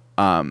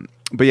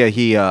 But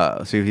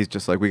yeah, so he's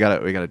just like, we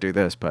gotta do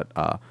this. But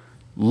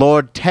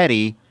Lord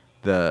Teddy,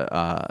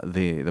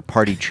 the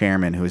party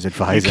chairman who is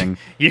advising,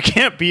 You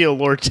can't be a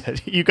Lord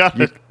Teddy. You gotta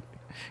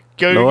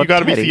be Lord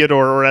Teddy.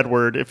 Theodore or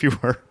Edward if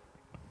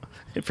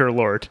you're a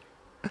Lord.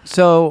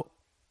 So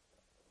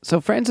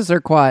Francis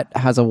Urquhart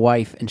has a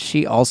wife, and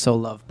she also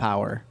loves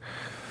power.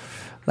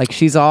 Like,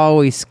 she's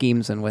always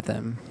scheming with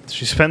him.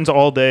 She spends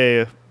all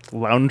day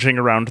lounging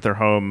around their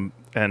home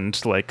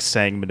and like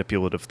saying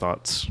manipulative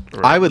thoughts.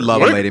 I would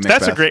love a Lady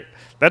Macbeth.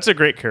 That's a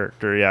great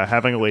character. Yeah,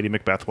 having a Lady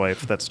Macbeth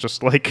wife that's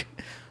just like,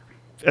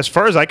 as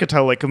far as I could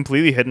tell, like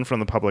completely hidden from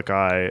the public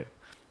eye.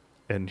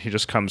 And he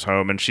just comes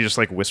home and she just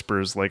like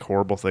whispers like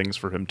horrible things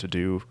for him to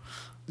do.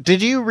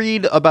 Did you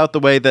read about the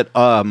way that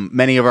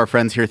many of our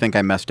friends here think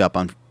I messed up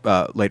on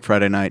late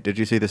Friday night? Did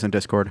you see this in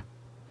Discord?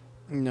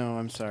 No,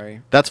 I'm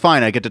sorry. That's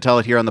fine. I get to tell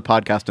it here on the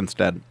podcast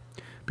instead.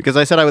 Because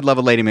I said I would love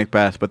a Lady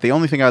Macbeth, but the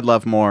only thing I'd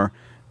love more,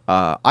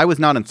 I was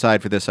not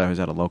inside for this. I was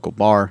at a local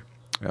bar.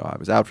 I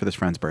was out for this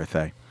friend's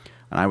birthday,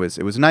 and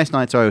it was a nice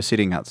night, so I was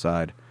sitting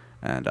outside,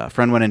 and a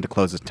friend went in to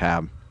close his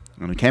tab,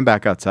 and he came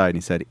back outside, and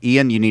he said,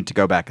 "Ian, you need to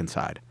go back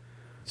inside."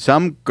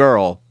 Some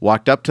girl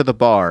walked up to the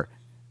bar,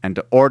 and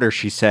to order,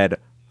 she said,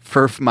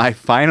 "For my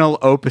final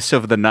opus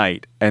of the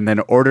night," and then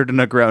ordered a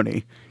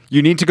Negroni.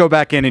 "You need to go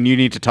back in, and you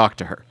need to talk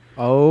to her."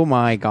 Oh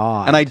my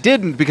God. And I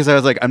didn't, because I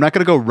was like, I'm not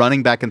going to go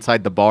running back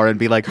inside the bar and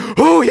be like,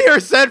 "Who here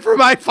said for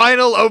my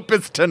final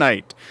opus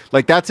tonight?"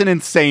 Like, that's an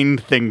insane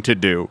thing to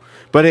do.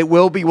 But it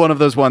will be one of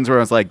those ones where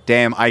I was like,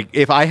 damn,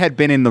 if I had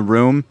been in the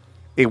room,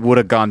 it would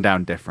have gone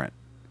down different.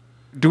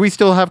 Do we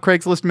still have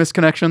Craigslist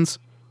misconnections?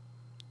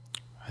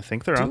 I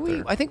think they're out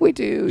there. I think we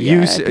do.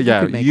 You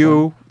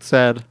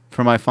said,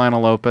 "For my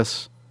final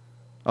opus,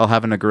 I'll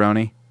have a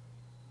Negroni,"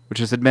 which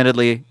is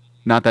admittedly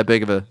not that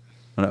big of an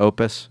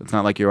opus. It's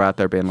not like you're out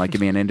there being like,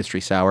 "Give me an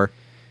industry sour,"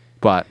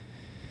 but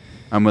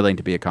I'm willing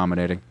to be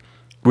accommodating.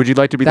 Would you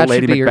like to be the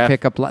Lady Macbeth? Your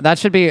pickup line. That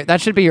should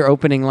be your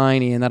opening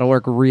line, Ian. That'll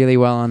work really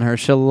well on her.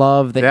 She'll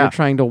love that you're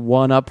trying to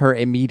one up her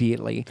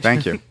immediately.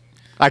 Thank you.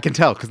 I can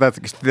tell, because that's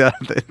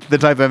the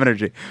type of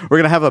energy. We're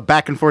going to have a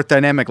back and forth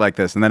dynamic like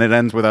this, and then it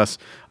ends with us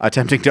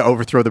attempting to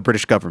overthrow the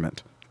British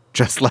government,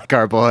 just like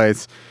our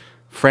boys,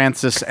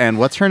 Francis and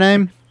what's her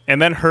name?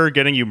 And then her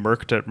getting you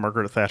murked at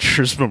Margaret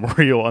Thatcher's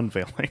memorial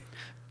unveiling.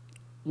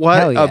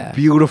 What a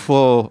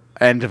beautiful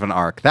end of an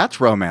arc.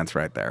 That's romance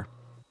right there.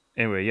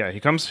 Anyway, yeah, he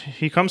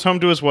comes home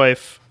to his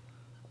wife,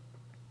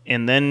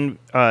 and then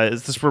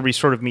is this where we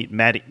sort of meet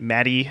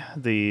Maddie,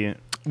 the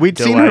we'd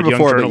seen her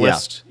before,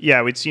 journalist. But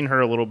yeah, we'd seen her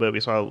a little bit. We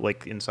saw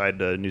like inside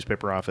the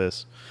newspaper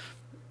office,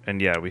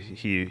 and yeah,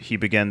 he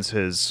begins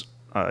his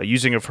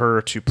using of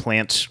her to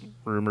plant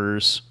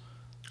rumors.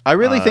 I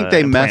really think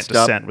they messed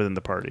up dissent within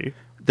the party.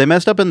 They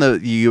messed up in the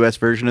U.S.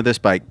 version of this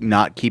by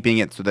not keeping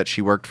it so that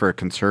she worked for a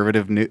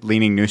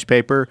conservative-leaning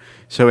newspaper.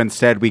 So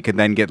instead, we could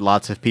then get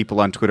lots of people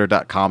on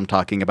Twitter.com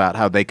talking about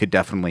how they could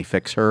definitely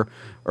fix her,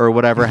 or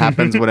whatever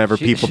happens whenever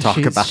people talk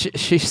about.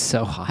 She's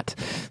so hot.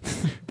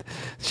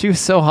 She was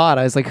so hot.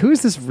 I was like,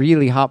 "Who's this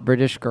really hot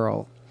British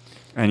girl?"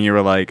 And you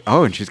were like,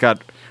 "Oh, and she's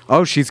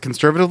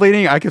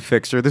conservative-leaning. I could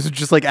fix her. This is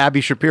just like Abby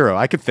Shapiro.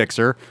 I could fix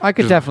her. I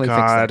could definitely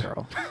fix that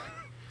girl."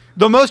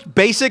 The most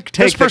basic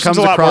take this person's that comes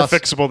a lot more across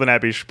fixable than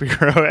Abby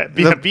Shapiro.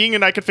 Being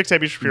an I could fix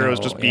Abby Shapiro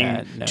is just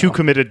being too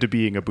committed to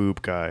being a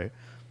boob guy.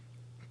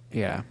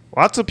 Yeah,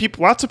 lots of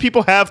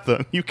people have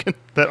them.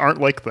 That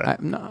aren't like that.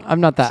 I'm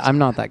not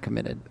that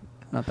committed.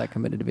 Not that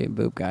committed to being a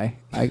boob guy.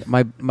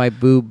 My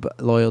boob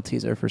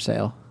loyalties are for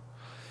sale.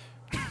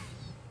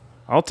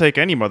 I'll take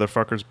any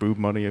motherfucker's boob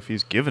money if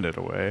he's giving it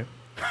away.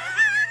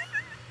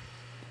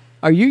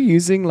 Are you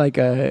using like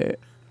a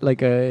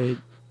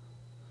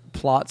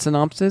plot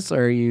synopsis,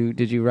 or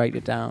did you write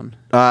it down?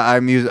 I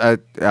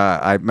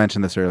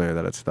mentioned this earlier,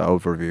 that it's the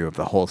overview of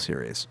the whole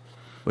series,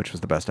 which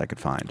was the best I could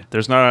find.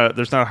 There's not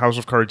a House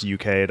of Cards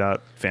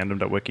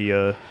UK.fandom.wiki.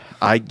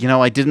 I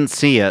didn't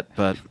see it,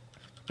 but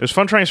it was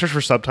fun trying to search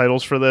for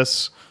subtitles for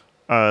this.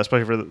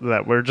 Especially for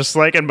that, we're just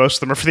like, and most of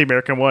them are for the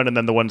American one, and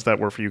then the ones that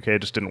were for UK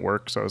just didn't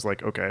work. So I was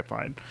like, okay,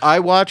 fine.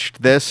 I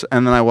watched this,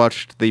 and then I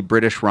watched the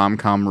British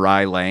rom-com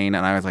Rye Lane,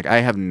 and I was like,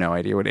 I have no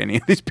idea what any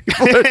of these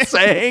people are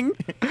saying.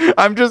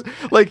 I'm just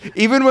like,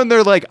 even when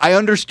they're like, I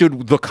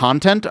understood the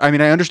content. I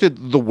mean, I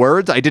understood the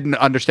words. I didn't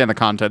understand the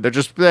content. They're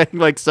just saying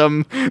like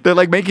they're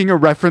like making a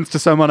reference to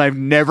someone I've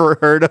never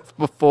heard of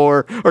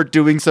before, or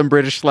doing some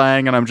British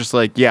slang, and I'm just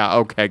like, yeah,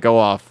 okay, go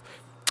off.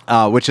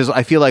 Which is,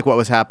 I feel like, what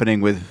was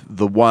happening with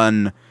the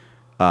one.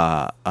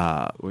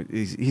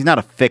 He's not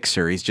a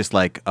fixer. He's just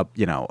like a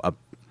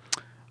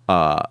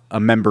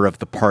member of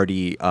the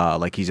party.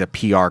 Like he's a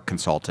PR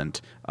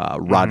consultant,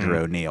 Roger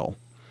O'Neill,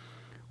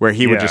 where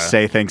he would just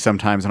say things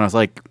sometimes, and I was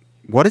like,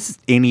 what does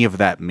any of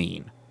that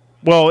mean?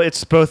 Well,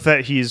 it's both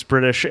that he's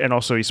British and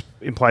also he's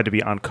implied to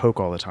be on coke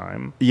all the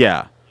time.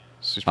 Yeah,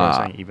 so he's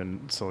probably saying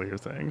even sillier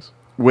things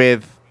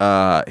with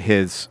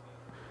his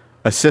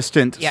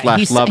assistant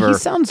 / lover. He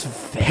sounds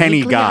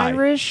vaguely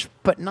Irish,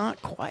 but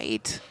not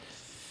quite.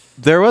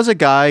 There was a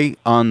guy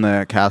on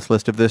the cast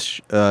list of this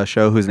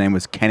show whose name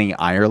was Kenny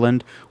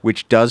Ireland,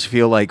 which does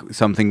feel like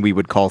something we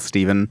would call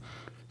Steven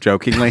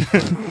jokingly.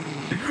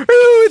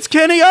 Oh, it's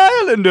Kenny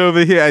Ireland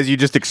over here. As you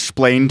just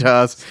explained to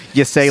us,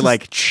 you say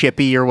like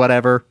Chippy or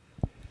whatever.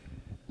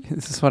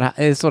 This is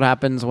what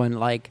happens when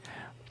like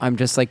I'm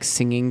just like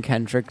singing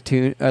Kendrick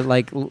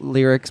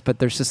lyrics, but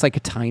there's just like a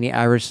tiny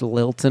Irish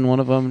lilt in one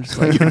of them. Just,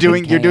 like, you're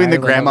doing the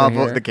grandma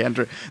voice,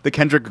 the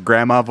Kendrick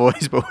grandma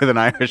voice, but with an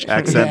Irish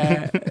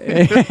accent.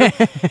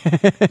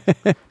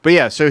 But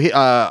yeah, so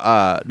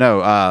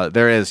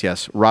there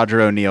is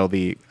Roger O'Neill,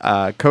 the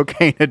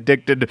cocaine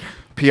addicted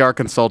PR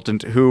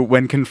consultant, who,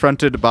 when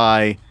confronted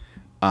by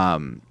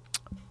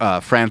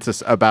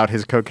Francis about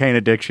his cocaine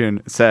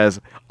addiction, says,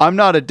 "I'm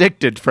not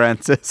addicted,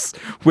 Francis,"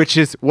 which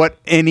is what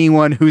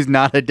anyone who's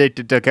not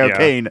addicted to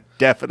cocaine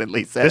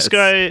definitely says. This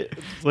guy,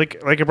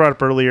 like I brought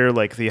up earlier,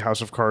 like the House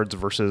of Cards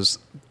versus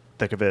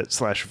Thick of It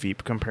 /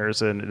 Veep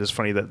comparison. It is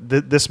funny that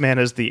this man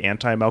is the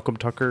anti-Malcolm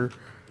Tucker.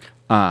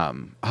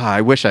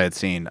 I wish I had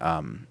seen,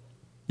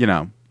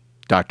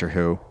 Doctor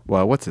Who.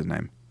 Well, what's his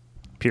name?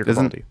 Peter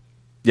Isn't- Capaldi.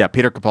 Yeah,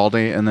 Peter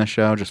Capaldi in this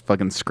show, just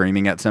fucking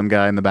screaming at some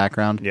guy in the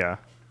background. Yeah.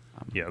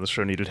 Yeah, the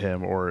show needed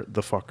him or the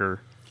fucker.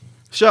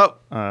 So,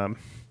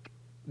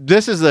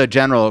 this is a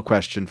general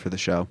question for the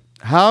show.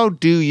 How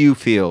do you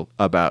feel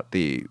about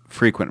the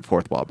frequent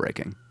fourth wall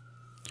breaking?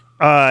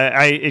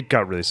 It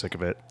got really sick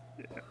of it.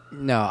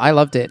 No, I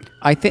loved it.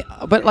 I think,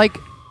 but like,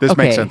 This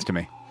okay. makes sense to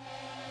me.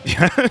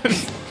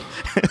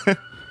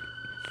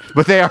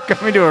 But they are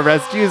coming to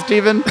arrest you,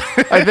 Stephen.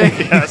 I think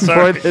Yeah,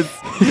 sorry. for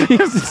this.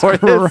 Jesus for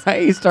this.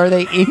 Christ, are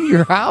they in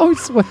your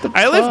house? What the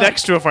I live fuck?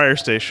 next to a fire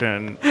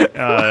station, and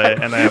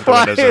I have the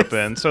Why windows is-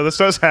 open, so this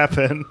does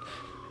happen.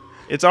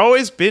 It's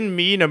always been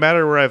me, no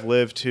matter where I've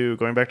lived, too.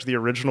 Going back to the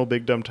original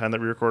Big Dumb 10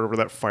 that we recorded where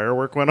that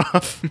firework went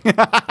off.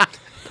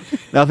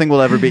 Nothing will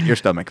ever beat your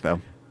stomach,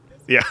 though.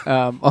 Yeah.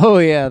 Oh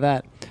yeah,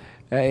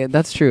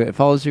 that's true. It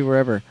follows you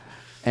wherever.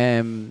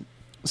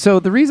 So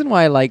the reason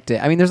why I liked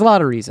it, I mean, there's a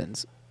lot of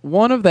reasons.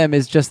 One of them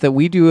is just that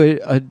we do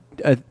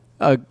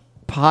a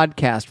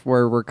podcast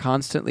where we're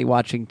constantly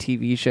watching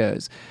TV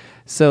shows.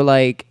 So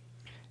like,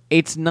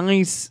 it's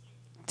nice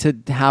to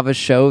have a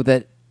show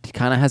that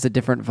kind of has a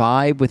different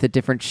vibe with a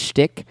different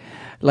shtick.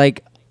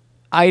 Like,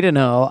 I don't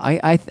know.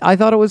 I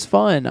thought it was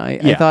fun.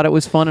 I thought it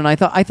was fun, and I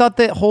thought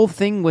the whole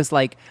thing was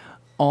like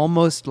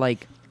almost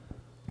like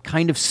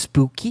kind of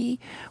spooky,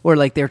 where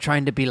like they're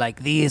trying to be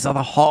like, these are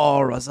the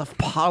horrors of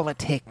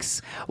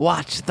politics.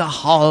 Watch the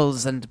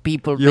halls and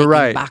people You're making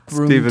right,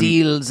 backroom Stephen.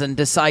 deals and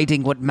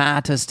deciding what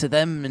matters to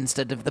them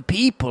instead of the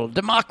people.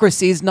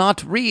 Democracy is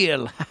not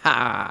real.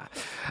 I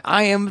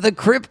am the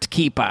crypt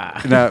keeper.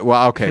 No,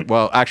 well, okay.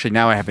 Well, actually,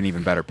 now I have an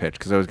even better pitch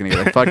because I was going to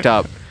get like, fucked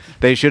up.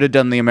 They should have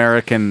done the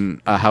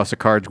American House of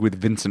Cards with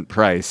Vincent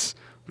Price.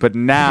 But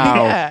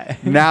now, Yeah.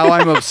 now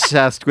I'm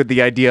obsessed with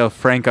the idea of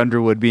Frank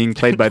Underwood being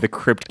played by the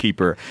Crypt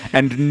Keeper,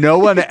 and no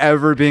one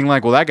ever being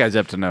like, "Well, that guy's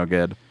up to no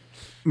good."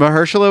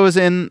 Mahershala was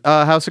in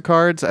House of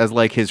Cards as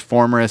like his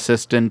former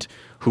assistant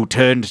who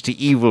turned to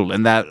evil,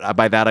 and that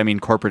by that I mean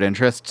corporate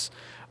interests.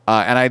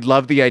 And I'd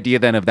love the idea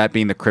then of that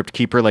being the Crypt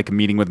Keeper, like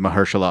meeting with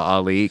Mahershala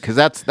Ali, because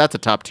that's a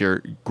top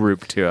tier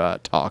group to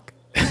talk.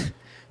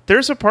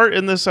 There's a part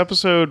in this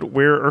episode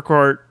where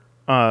Urquhart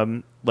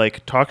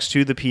like talks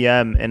to the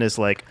PM and is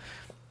like,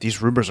 these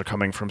rumors are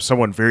coming from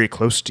someone very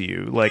close to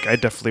you. Like, I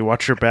definitely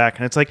watch your back.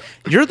 And it's like,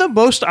 you're the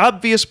most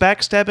obvious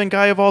backstabbing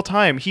guy of all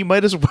time. He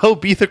might as well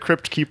be the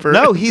Crypt Keeper.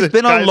 No, he's The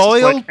been a guy's just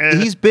loyal. like, eh.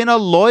 He's been a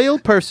loyal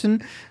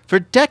person for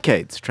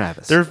decades,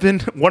 Travis. There have been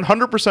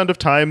 100% of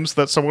times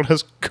that someone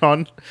has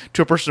gone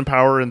to a person in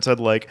power and said,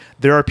 like,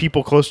 there are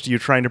people close to you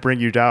trying to bring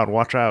you down.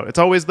 Watch out. It's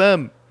always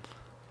them.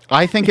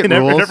 I think it In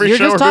every- rules. every You're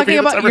show just or talking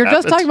movie that's about ever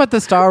happened. the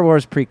Star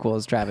Wars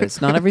prequels, Travis.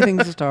 Not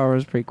everything's the Star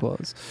Wars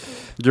prequels.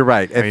 You're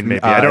right. I mean,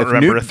 maybe. I don't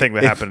remember a thing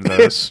that happened in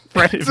those.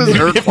 Francis If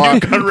Urquhart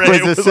Newt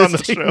Gunray was was on the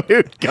assisting show.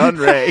 Newt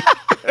Gunray.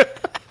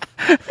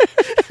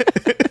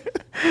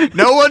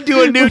 No one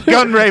do a Newt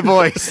Gunray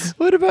voice.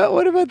 What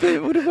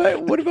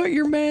about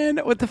your man?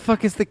 What the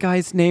fuck is the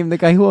guy's name? The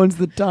guy who owns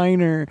the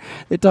diner.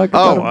 They talk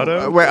about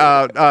him.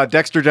 Otto?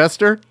 Dexter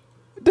Jester.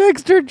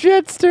 Dexter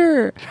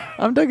Jetster.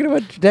 I'm talking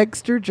about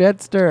Dexter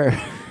Jetster.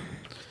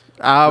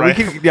 We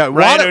can, yeah,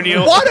 Ryan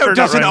O'Neal- or Watto not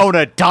doesn't Ryan. own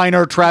a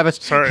diner, Travis.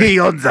 Sorry. He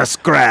owns a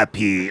scrap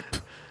heap.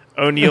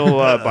 O'Neill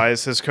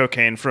buys his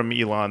cocaine from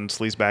Elon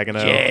Sleazebagano.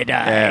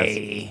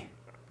 Jedi.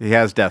 He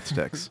has death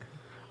sticks.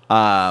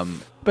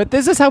 But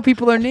this is how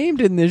people are named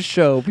in this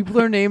show. People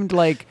are named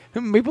like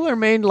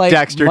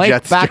Dexter Mike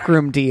Jetster.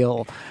 Backroom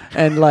Deal,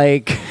 and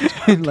like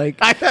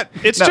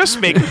It's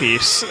just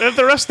Makepeace. And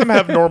the rest of them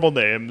have normal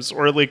names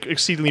or like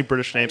exceedingly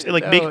British names. And,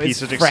 like No,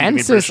 Makepeace it's is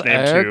exceedingly Francis British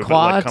name too. But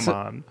like, Urquhart. come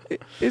on.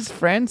 Is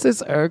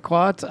Francis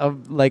Urquhart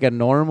like a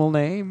normal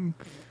name?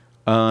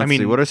 Let's mean,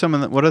 see. What are some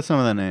of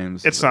the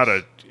names? It's not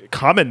a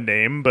common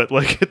name, but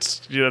like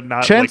it's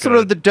not Chancellor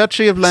like of the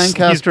Duchy of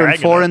Lancaster and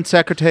bragging Foreign it.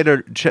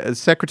 Secretary Jeffrey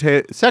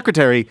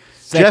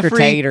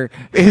Secretator.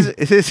 is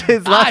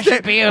his I last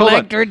should be name. Hold on.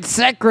 elected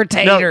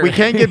secretary. No, we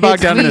can't get bogged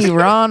It's down in me, this.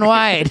 Ron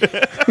White.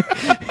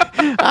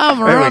 I'm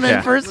we running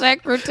can. for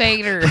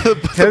secretary.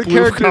 That blue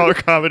character- collar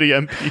comedy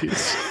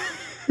MPs.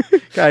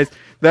 Guys,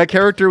 that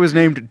character was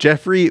named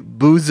Jeffrey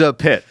Booza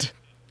Pitt.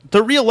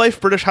 The real life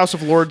British House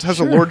of Lords has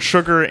a Lord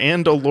Sugar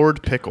and a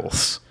Lord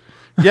Pickles.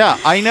 Yeah,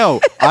 I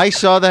know. I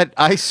saw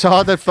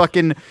that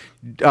fucking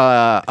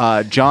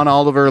John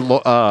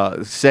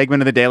Oliver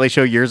segment of the Daily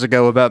Show years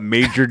ago about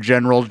Major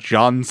General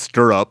John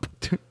Stirrup.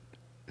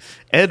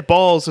 Ed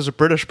Balls is a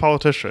British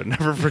politician.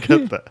 Never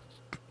forget that.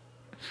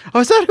 Oh,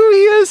 is that who he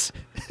is?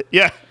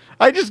 Yeah.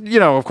 I just,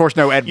 of course,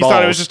 know Ed You Balls.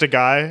 thought it was just a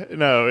guy?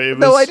 No, it was.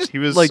 No, I just, he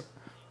was like-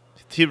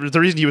 the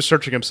reason he was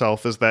searching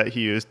himself is that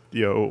he is,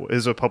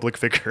 is a public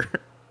figure.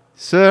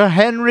 Sir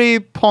Henry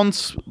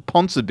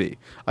Ponsonby.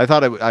 I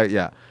thought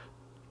yeah.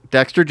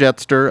 Dexter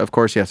Jetster, of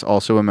course, yes,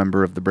 also a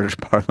member of the British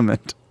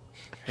Parliament.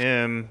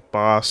 Him,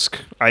 Bosk,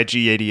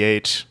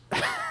 IG-88,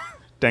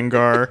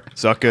 Dengar,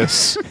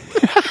 Zuckus.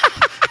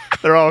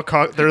 they're all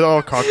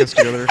caucus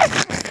together.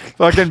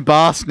 Fucking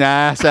Boss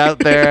Nass out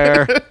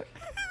there.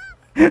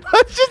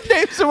 Let's just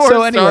name some more.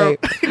 So anyway.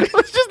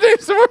 Let's just name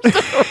some more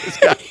Star Wars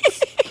guys.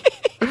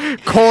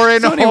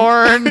 Corin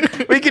Horn.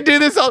 We could do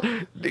this all.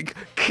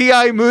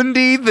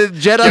 Ki-Mundi, the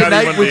Jedi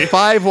Knight with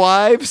 5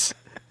 wives.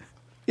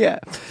 Yeah.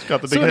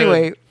 Got the big So head.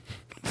 anyway,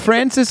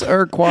 Francis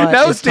Urquhart.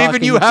 Now, is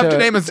Stephen, you talking have to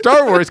name a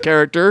Star Wars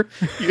character.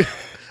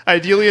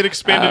 Ideally an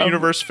expanded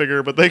universe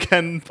figure, but they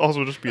can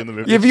also just be in the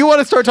movie. If you want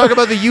to start talking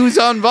about the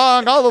Yuzhan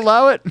Vong, I'll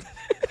allow it.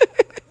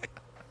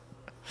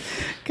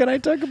 Can I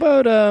talk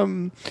about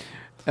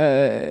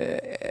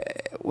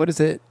what is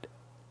it?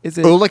 Is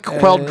it Ulick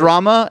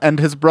Queldrama and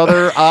his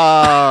brother,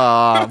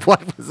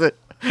 what was it?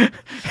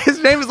 His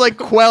name is like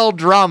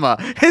Queldrama.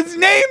 His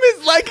name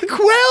is like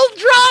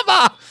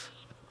Queldrama.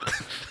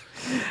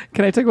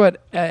 Can I talk about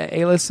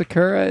Ayla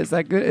Sakura? Is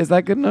that good? Is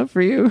that good enough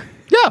for you?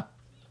 Yeah.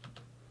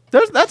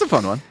 That's a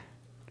fun one.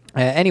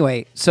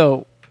 Anyway,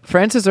 so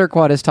Francis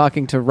Urquhart is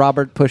talking to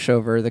Robert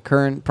Pushover, the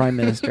current prime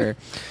minister,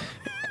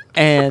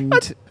 and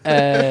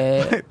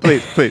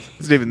Please,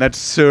 Stephen, that's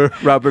Sir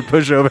Robert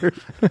Pushover.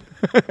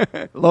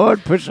 Lord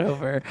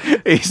Pushover.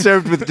 He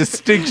served with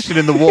distinction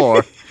in the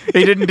war.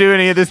 He didn't do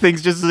any of these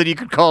things just so that you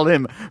could call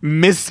him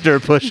Mr.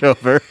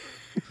 Pushover.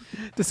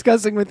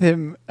 Discussing with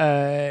him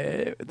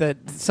that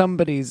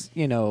somebody's,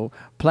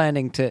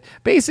 planning to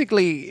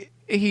basically.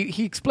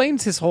 He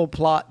explains his whole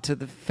plot to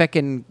the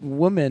feckin'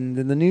 woman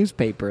in the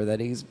newspaper that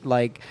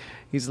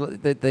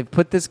that they've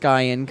put this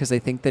guy in because they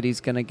think that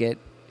he's gonna get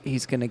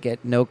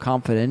no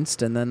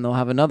confidence, and then they'll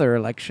have another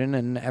election,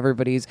 and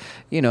everybody's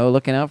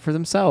looking out for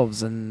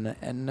themselves, and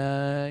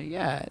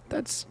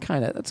that's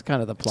kind of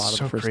the plot of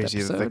the first crazy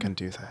episode. that they can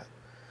do that.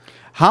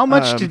 How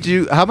much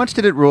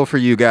did it rule for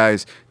you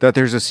guys that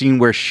there's a scene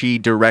where she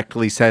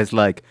directly says,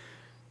 like,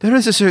 there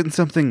is a certain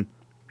something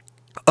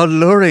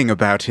alluring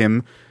about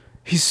him.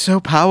 He's so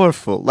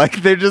powerful.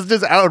 Like, they're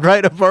just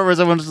outright apart where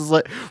someone's just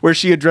like, where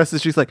she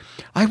addresses, she's like,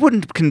 I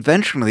wouldn't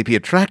conventionally be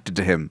attracted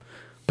to him,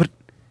 but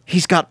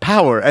he's got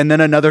power. And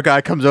then another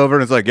guy comes over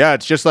and is like, yeah,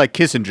 it's just like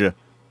Kissinger.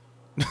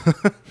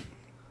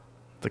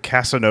 The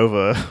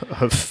Casanova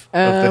of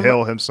the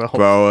hill himself.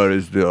 Power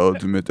is the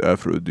ultimate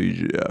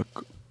aphrodisiac.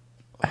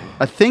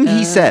 A thing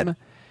he said.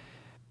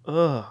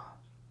 What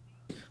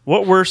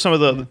were some of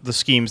the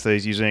schemes that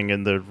he's using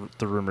and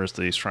the rumors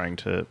that he's trying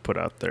to put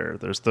out there?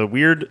 There's the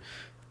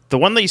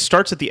one that he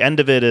starts at the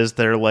end of it is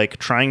they're like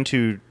trying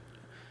to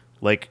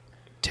like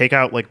take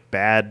out like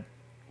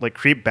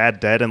create bad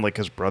dead in like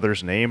his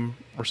brother's name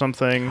or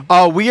something.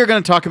 Oh, we are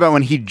going to talk about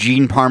when he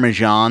Gene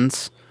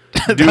Parmesans.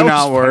 Do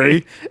not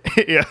worry.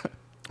 Yeah.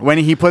 When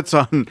he puts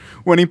on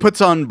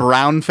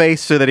brown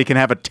face so that he can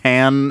have a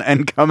tan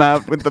and come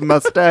out with the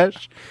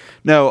mustache.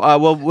 No,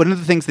 well, one of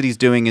the things that he's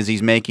doing is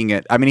he's making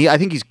it. I mean, I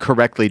think he's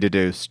correctly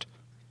deduced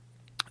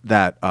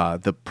that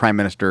the Prime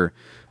Minister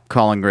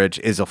Collingridge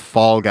is a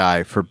fall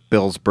guy for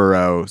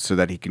Billsborough so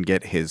that he can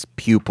get his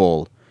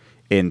pupil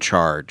in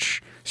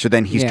charge. So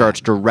then he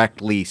starts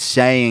directly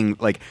saying,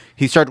 like,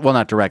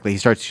 not directly, he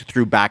starts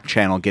through back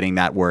channel getting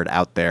that word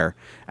out there.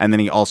 And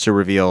then he also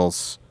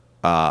reveals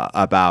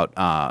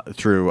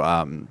through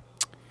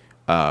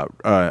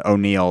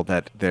O'Neill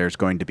that there's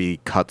going to be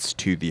cuts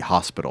to the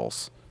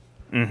hospitals.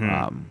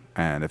 Mm-hmm.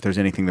 And if there's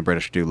anything the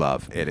British do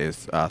love, it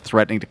is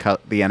threatening to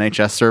cut the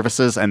NHS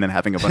services and then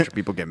having a bunch of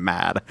people get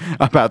mad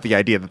about the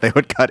idea that they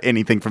would cut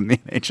anything from the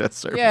NHS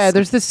services. Yeah,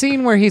 there's this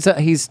scene where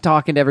he's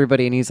talking to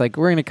everybody and he's like,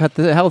 we're going to cut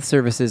the health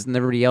services, and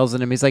everybody yells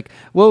at him. He's like,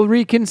 we'll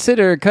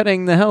reconsider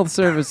cutting the health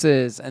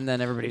services, and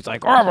then everybody's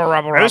like, I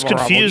was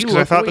confused because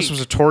I thought this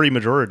was a Tory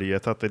majority. I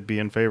thought they'd be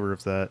in favor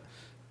of that.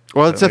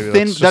 Well, it's a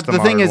thin. That's the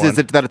thing is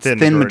that it's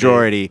thin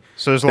majority.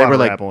 So there's a lot of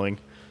rattling.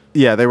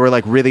 Yeah, they were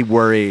like really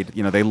worried.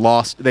 They've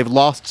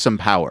lost some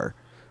power.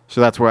 So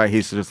that's why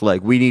he's just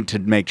like, we need to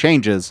make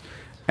changes.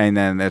 And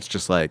then it's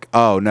just like,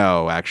 oh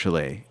no,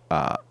 actually,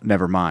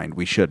 never mind.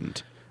 We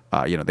shouldn't.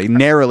 They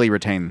narrowly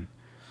retain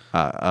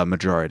a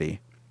majority,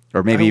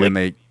 or maybe even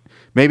they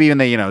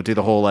do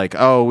the whole like,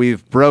 oh,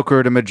 we've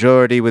brokered a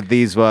majority with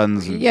these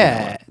ones.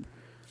 Yeah.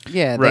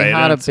 Yeah, they Right,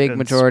 had a and big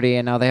majority,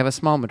 and now they have a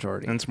small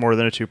majority. And it's more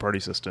than a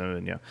two-party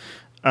system,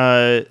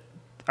 and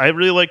I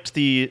really liked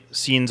the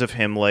scenes of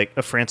him,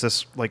 of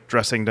Francis,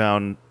 dressing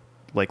down,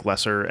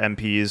 lesser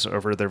MPs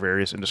over their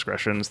various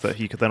indiscretions that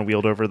he could then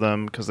wield over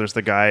them. Because there's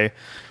the guy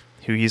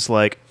who he's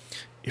like,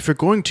 if you're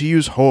going to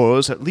use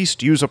whores, at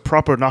least use a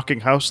proper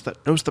knocking house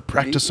that knows the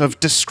practice of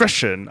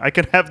discretion. I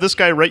can have this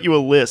guy write you a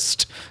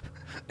list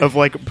of,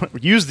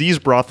 use these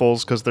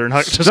brothels because they're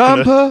not just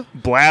going to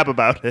blab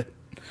about it.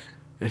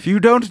 If you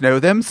don't know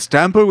them,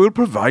 Stamper will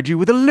provide you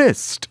with a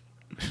list.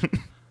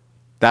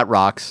 That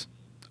rocks.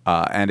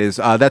 And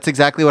that's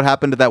exactly what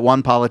happened to that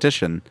one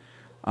politician,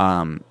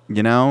 and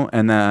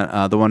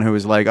the one who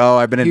was like, "Oh,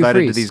 I've been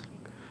invited to these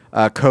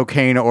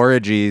cocaine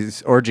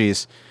orgies."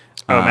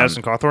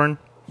 Madison Cawthorn.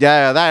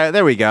 Yeah,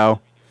 there we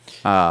go.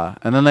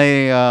 And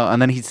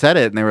then he said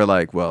it, and they were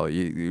like, "Well,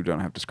 you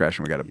don't have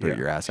discretion. We got to put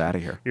your ass out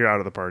of here. You're out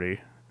of the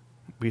party.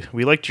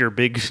 We liked your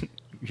big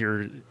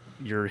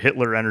your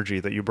Hitler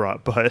energy that you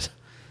brought, but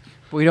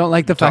We don't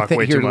like the Talk fact that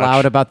way you're too much.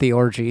 loud about the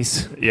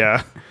orgies.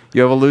 Yeah.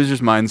 You have a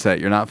loser's mindset.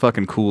 You're not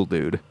fucking cool,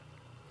 dude.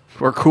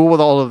 We're cool with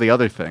all of the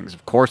other things.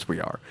 Of course we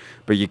are.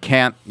 But you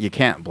can't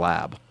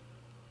blab.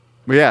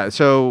 But yeah,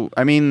 so,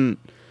 I mean,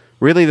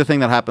 really the thing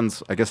that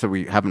happens, I guess that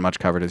we haven't much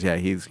covered is,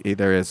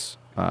 there is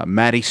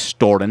Maddie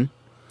Storton,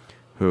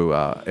 who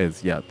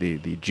is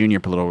the junior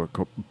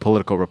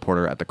political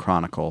reporter at the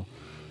Chronicle.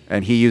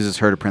 And he uses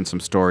her to print some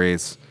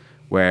stories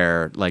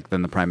where, like,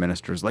 then the Prime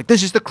Minister is like,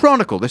 this is the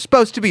Chronicle. They're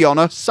supposed to be on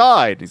our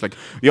side. He's like,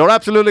 you're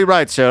absolutely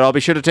right, sir. I'll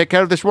be sure to take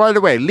care of this right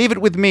away. Leave it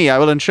with me. I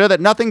will ensure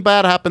that nothing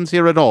bad happens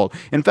here at all.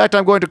 In fact,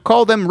 I'm going to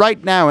call them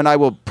right now, and I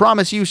will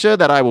promise you, sir,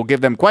 that I will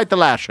give them quite the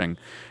lashing.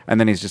 And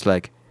then he's just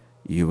like,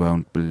 you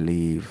won't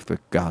believe the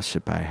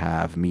gossip I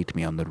have. Meet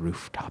me on the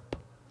rooftop.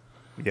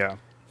 Yeah.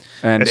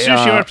 And As soon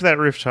as she went up to that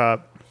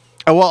rooftop.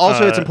 Oh, well,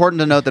 also, it's important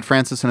to note that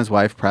Francis and his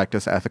wife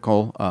practice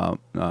ethical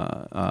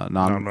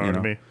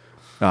non-monogamy.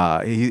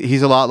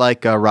 He's a lot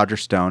like Roger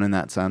Stone in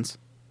that sense.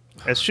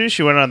 As soon as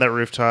she went on that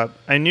rooftop,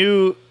 I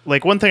knew,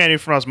 like, one thing I knew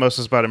from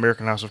osmosis about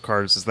American House of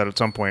Cards is that at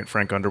some point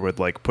Frank Underwood,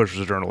 like, pushes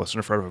a journalist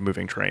in front of a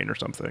moving train or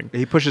something.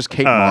 He pushes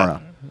Kate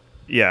Mara.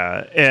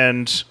 Yeah,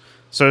 and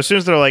so as soon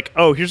as they're like,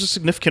 oh, here's a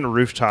significant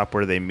rooftop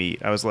where they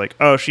meet, I was like,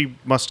 oh, she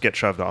must get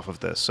shoved off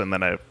of this. And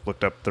then I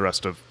looked up the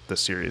rest of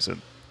this series,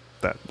 and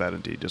that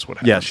indeed is what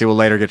happens. Yeah, she will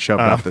later get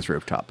shoved off this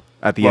rooftop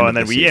at the end. And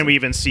then the season. we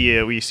even see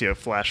a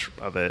flash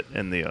of it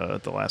in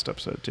the last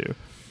episode too.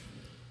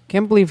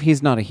 Can't believe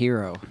he's not a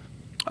hero.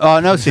 Oh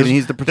no, Steven,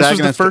 he's the protagonist.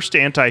 This was the first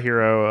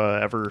anti-hero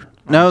ever.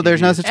 No,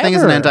 there's no such thing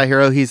as an Ever.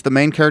 anti-hero. He's the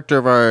main character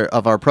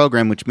of our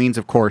program, which means,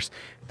 of course,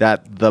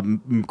 that the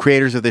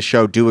creators of this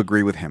show do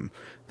agree with him.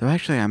 Though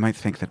actually, I might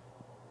think that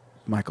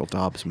Michael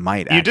Dobbs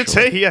might. You did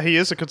say, yeah, he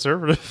is a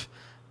conservative.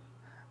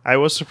 I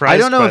was surprised. I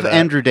don't know by if that.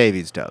 Andrew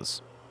Davies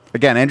does.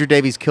 Again, Andrew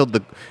Davies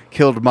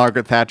killed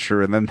Margaret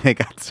Thatcher, and then they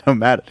got so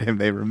mad at him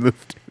they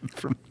removed him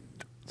from.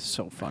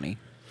 So funny.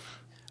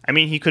 I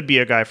mean, he could be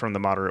a guy from the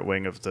moderate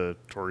wing of the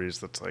Tories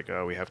that's like,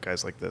 oh, we have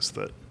guys like this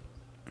that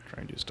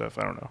try and do stuff.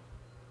 I don't know.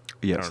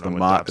 Yes, I don't know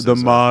what Dobbs the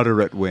is,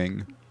 moderate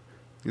wing.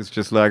 It's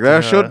just like,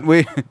 shouldn't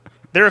we?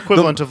 They're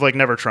equivalent of like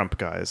never Trump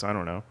guys. I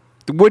don't know.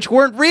 Which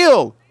weren't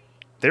real.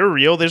 They were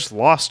real. They just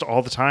lost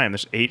all the time. They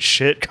just ate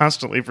shit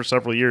constantly for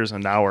several years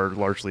and now are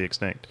largely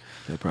extinct.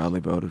 They probably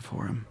voted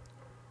for him.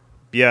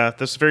 Yeah,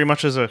 this very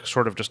much is a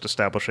sort of just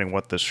establishing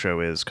what this show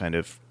is kind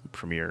of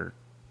premiere,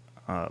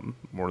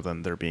 more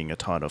than there being a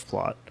ton of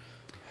plot.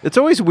 It's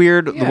always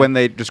weird Yeah. when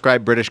they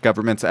describe British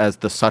governments as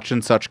the such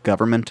and such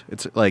government.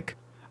 It's like,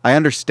 I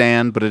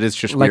understand, but it is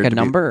just Like weird a to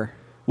number.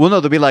 Well, no,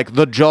 they'll be like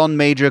the John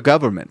Major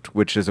government,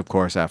 which is, of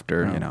course,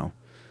 after,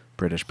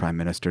 British Prime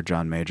Minister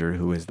John Major,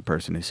 who is the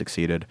person who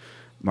succeeded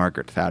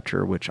Margaret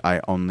Thatcher, which I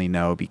only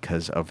know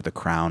because of The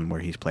Crown, where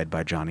he's played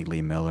by Johnny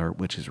Lee Miller,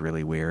 which is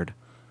really weird.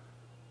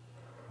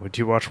 Would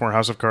you watch more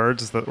House of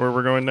Cards? Is that where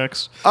we're going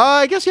next?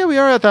 I guess, yeah, we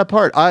are at that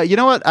part. You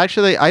know what?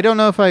 Actually, I don't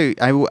know if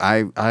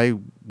I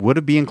would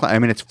have been inclined. I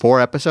mean, it's 4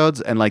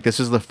 episodes, and, like,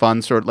 this is the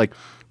fun sort. Like,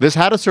 this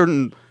had a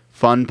certain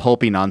fun,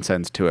 pulpy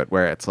nonsense to it,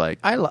 where it's like...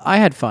 I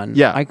had fun.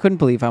 Yeah. I couldn't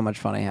believe how much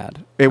fun I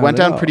had. It I went was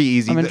down like, pretty oh,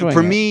 easy. I'm enjoying For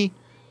it. me,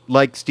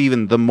 like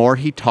Steven, the more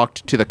he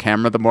talked to the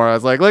camera, the more I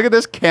was like, look at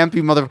this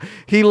campy mother...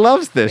 He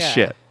loves this Yeah.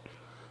 shit.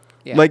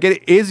 Yeah. Like,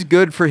 it is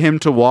good for him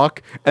to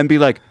walk and be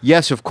like,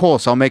 yes, of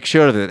course, I'll make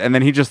sure of it. And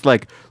then he just,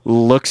 like,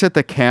 looks at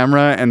the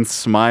camera and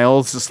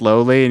smiles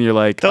slowly, and you're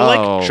like,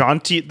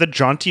 The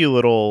jaunty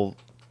little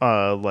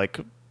like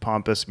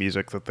pompous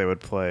music that they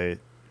would play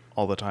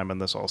all the time in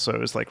this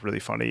also is like really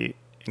funny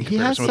in He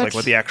has comparison with like such-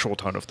 what the actual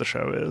tone of the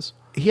show is.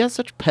 He has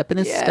such pep in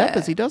his step Yeah.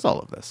 as he does all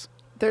of this.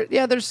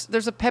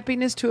 There's a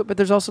peppiness to it, but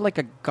there's also like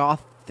a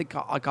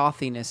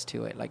gothiness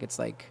to it. Like it's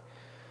like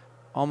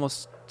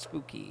almost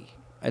spooky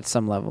at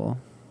some level.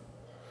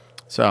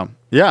 So,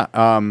 yeah.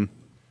 And,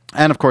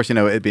 of course,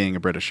 it being a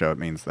British show, it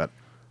means that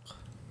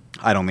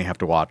I'd only have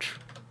to watch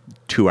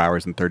 2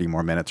 hours and 30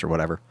 more minutes or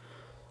whatever.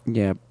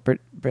 Yeah,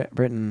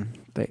 Britain.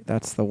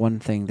 That's the one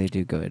thing they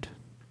do good.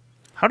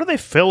 How do they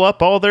fill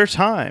up all their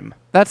time?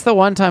 That's the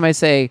one time I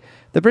say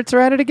the Brits are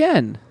at it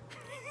again,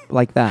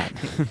 like that.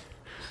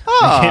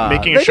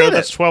 Making a they show did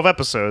that's it. 12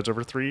 episodes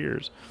over 3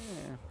 years.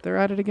 They're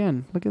at it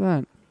again. Look at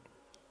that.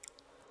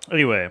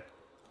 Anyway,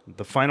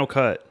 the final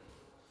cut.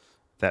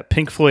 That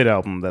Pink Floyd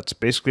album that's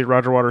basically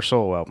Roger Waters'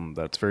 solo album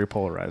that's very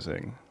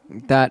polarizing.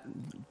 That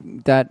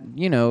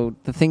the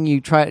thing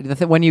you try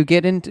when you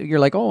get into,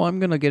 you're like, oh, I'm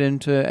gonna get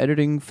into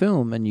editing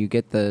film, and you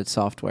get the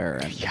software.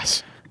 And,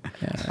 Yes.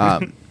 yeah.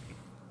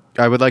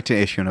 I would like to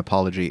issue an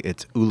apology.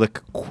 It's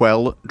Ulick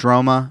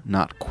Queldrama,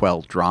 not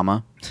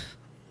Queldrama.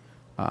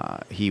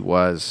 He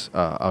was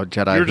a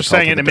Jedi. You were who just fell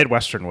saying to it in a the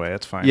Midwestern way.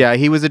 It's fine. Yeah,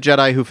 he was a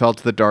Jedi who fell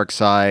to the dark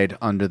side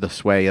under the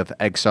sway of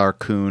Exar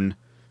Kun,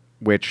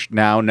 which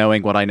now,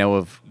 knowing what I know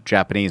of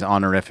Japanese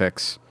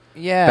honorifics,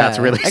 Yeah, that's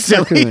really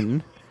silly.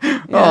 Exar-kun.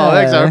 Oh,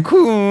 Exar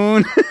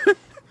Kun.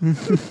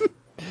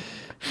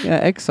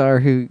 Yeah,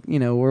 Exar, who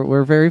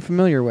we're very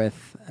familiar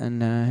with,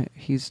 and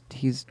he's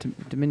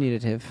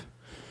diminutive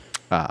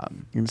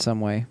in some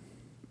way.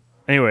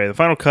 Anyway, the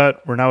final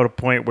cut. We're now at a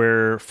point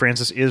where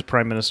Francis is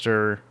prime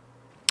minister.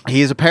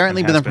 He's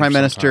apparently And been has the prime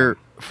been for some minister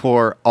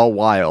for a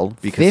while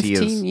because he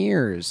 15 is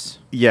years.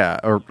 Yeah,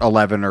 or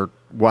 11 or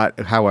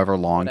however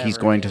long. Whatever He's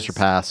going it to is.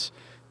 surpass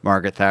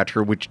Margaret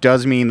Thatcher, which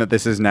does mean that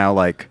this is now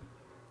like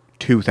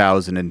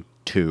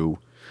 2002.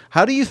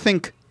 How do you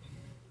think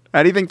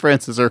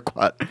Francis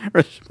Urquhart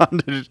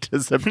responded to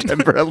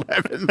September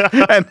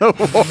 11th and the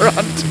War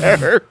on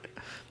Terror?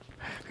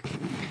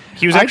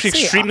 He was I'd actually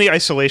say- extremely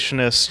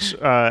isolationist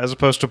as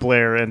opposed to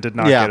Blair and did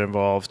not Yeah. get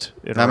involved.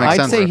 In That makes I'd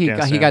sense. say he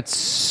Afghanistan. got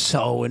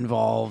so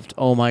involved.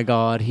 Oh my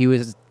God. He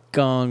was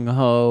gung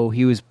ho.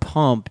 He was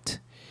pumped.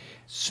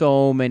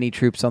 So many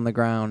troops on the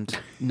ground.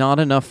 Not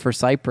enough for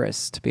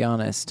Cyprus, to be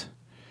honest.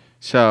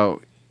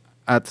 So,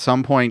 at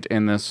some point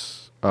in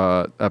this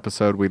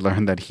episode, we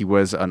learned that he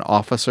was an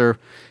officer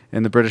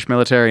in the British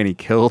military and he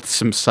killed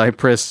some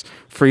Cyprus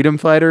freedom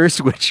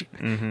fighters, which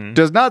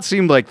does not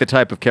seem like the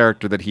type of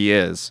character that he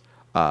is.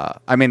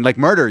 I mean, like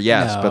murder,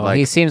 yes, No, but like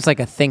he seems like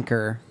a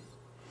thinker.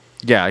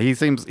 yeah, he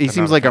seems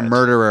not like a bad.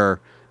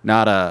 murderer,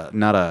 not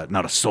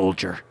a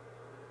soldier.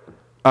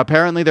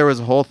 Apparently, there was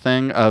a whole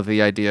thing of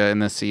the idea in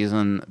this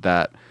season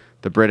that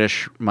the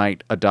British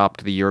might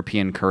adopt the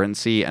European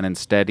currency, and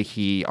instead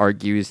he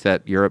argues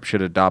that Europe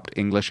should adopt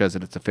English as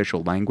its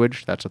official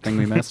language. That's a thing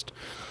we missed.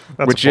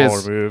 That's which a baller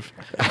is move.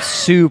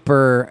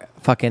 Super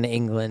fucking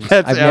England.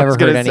 That's- I've I was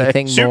never heard gonna say.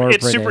 anything more It's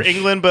British. super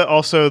England, but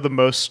also the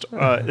most.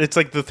 It's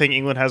like the thing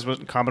England has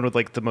in common with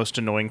like the most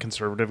annoying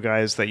conservative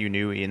guys that you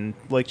knew in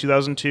like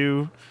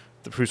 2002,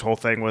 whose whole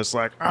thing was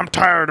like, "I'm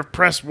tired of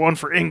press one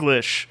for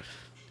English.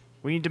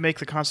 We need to make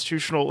the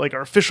constitutional like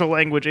our official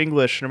language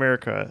English in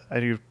America." I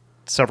knew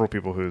several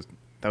people who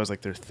that was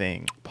like their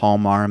thing. Paul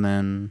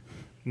Marmon.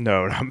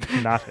 No,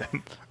 not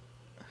him.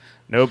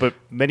 No, but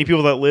many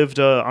people that lived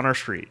on our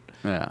street.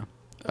 Yeah.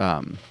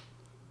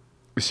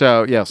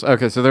 So, yes.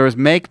 Okay, so there was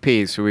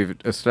Makepeace, who we've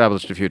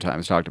established a few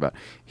times, talked about.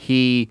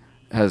 He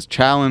has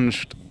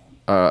challenged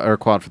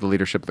Urquhart for the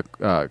leadership of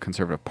the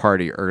Conservative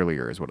Party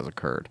earlier, is what has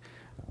occurred.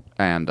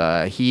 And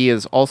he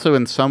is also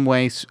in some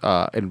ways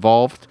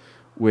involved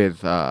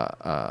with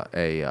an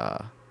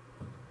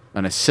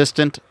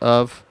assistant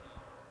of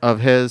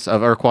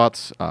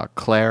Urquhart's,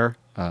 Claire,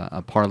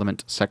 a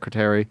parliament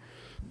secretary.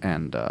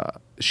 And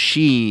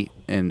she,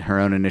 in her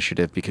own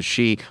initiative, because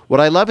what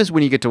I love is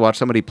when you get to watch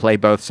somebody play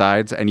both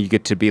sides and you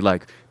get to be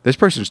like, this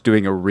person's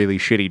doing a really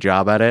shitty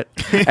job at it.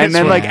 And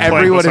then like Playing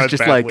everyone both is sides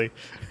just badly.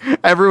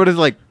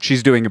 like,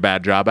 she's doing a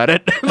bad job at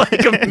it.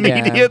 Like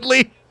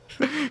immediately.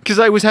 Because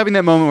I was having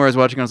that moment where I was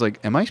watching, I was like,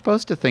 am I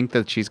supposed to think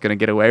that she's going to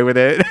get away with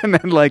it? And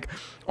then like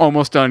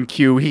almost on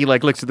cue, he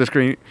like looks at the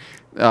screen,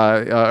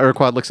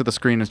 Urquhart looks at the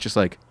screen and is just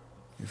like,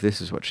 if this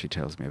is what she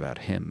tells me about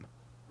him,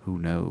 who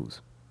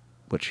knows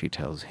what she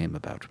tells him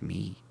about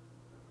me?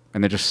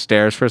 And then just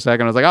stares for a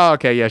second. I was like, oh,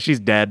 okay, yeah, she's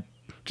dead.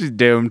 She's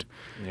doomed.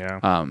 Yeah.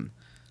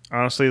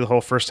 Honestly, the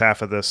whole first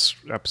half of this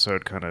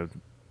episode kind of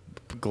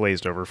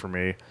glazed over for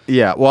me.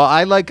 Yeah, well,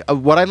 I like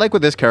what I like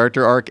with this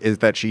character arc is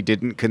that she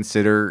didn't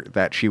consider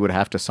that she would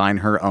have to sign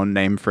her own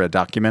name for a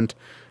document,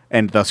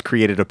 and thus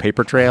created a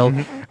paper trail.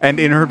 And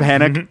in her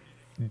panic,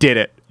 did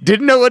it.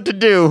 Didn't know what to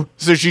do,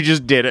 so she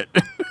just did it,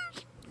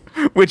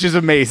 which is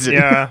amazing.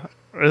 Yeah.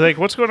 Or, like,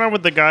 what's going on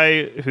with the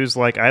guy who's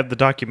like, I have the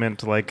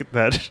document like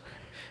that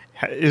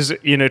is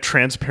in a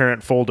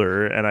transparent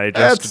folder, and I just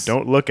That's-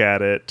 don't look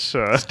at it.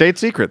 State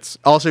secrets.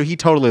 Also, he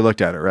totally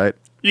looked at it, right?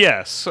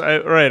 Yes,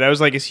 right. I was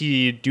like, is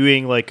he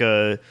doing like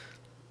is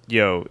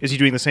he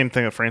doing the same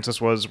thing that Francis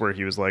was, where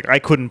he was like, I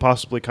couldn't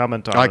possibly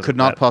comment on I it, could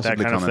not that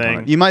possibly kind of comment on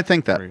thing? it. You might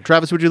think that. Or-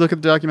 Travis, would you look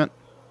at the document?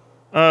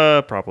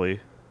 Probably.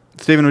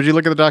 Steven, would you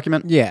look at the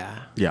document? Yeah.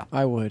 Yeah.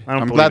 I would. I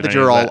don't I'm believe glad in that any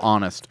you're of all that.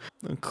 honest.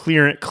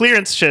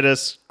 Clearance shit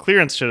is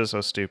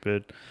so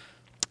stupid.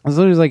 I was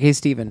literally like, hey,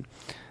 Steven,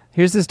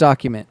 here's this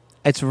document.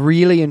 It's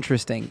really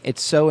interesting.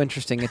 It's so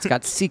interesting. It's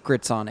got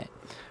secrets on it.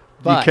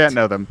 But, You can't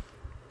know them.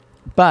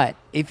 But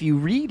if you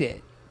read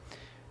it,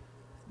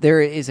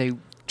 there is a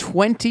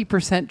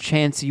 20%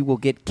 chance you will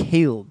get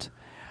killed.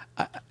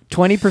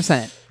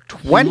 20%.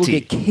 20? You will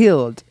get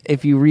killed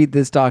if you read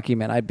this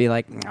document. I'd be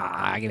like, give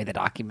me the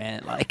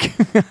document. Like,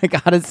 I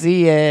gotta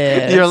see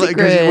it. You're like,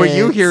 'cause what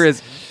you Secrets. hear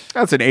is,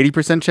 that's an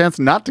 80% chance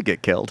not to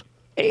get killed.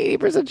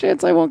 80%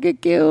 chance I won't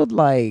get killed.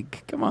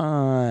 Like, come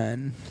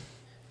on.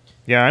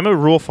 Yeah, I'm a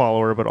rule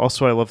follower, but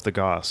also I love the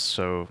goss,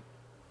 so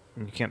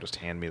you can't just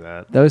hand me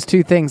that. Those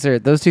two things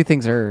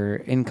are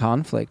in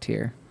conflict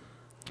here.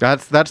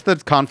 That's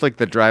the conflict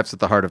that drives at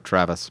the heart of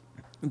Travis.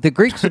 The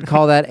Greeks would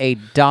call that a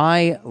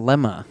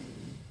dilemma.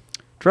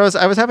 Travis,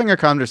 I was having a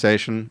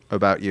conversation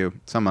about you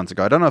some months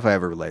ago. I don't know if I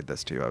ever relayed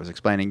this to you. I was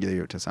explaining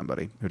you to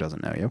somebody who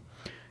doesn't know you.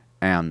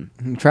 And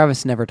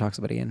Travis never talks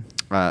about Ian.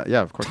 yeah,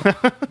 of course.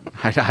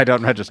 I don't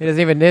He register.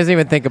 doesn't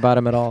even think about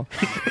him at all.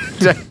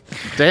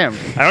 Damn.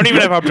 I don't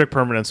even have object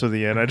permanence with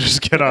Ian. I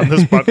just get on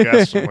this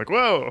podcast and I'm like,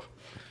 whoa,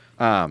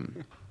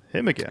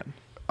 him again.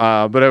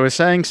 But I was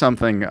saying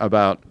something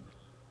about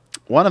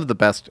one of the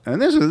best,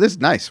 and this is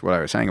nice what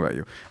I was saying about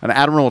you, an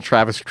Admiral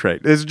Travis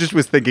trait. This just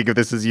was thinking of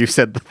this as you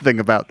said the thing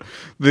about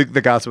the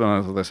gossip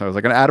on this. I was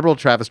like, an Admiral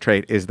Travis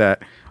trait is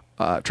that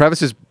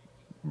Travis is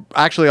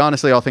actually,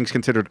 honestly, all things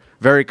considered,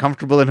 very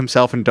comfortable in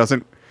himself and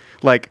doesn't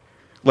like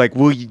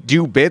will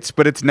do bits,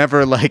 but it's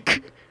never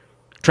like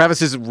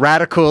Travis is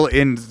radical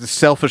in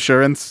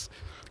self-assurance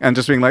and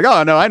just being like,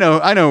 oh no, I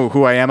know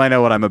who I am, I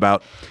know what I'm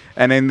about.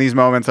 And in these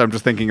moments, I'm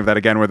just thinking of that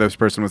again, where this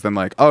person was then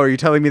like, oh, are you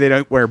telling me they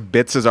don't wear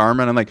bits as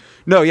armor? And I'm like,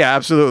 no, yeah,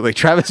 absolutely.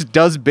 Travis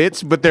does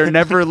bits, but they're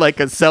never like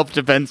a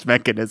self-defense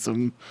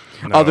mechanism.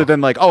 No. Other than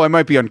like, oh, I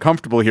might be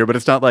uncomfortable here, but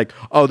it's not like,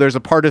 oh, there's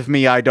a part of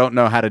me I don't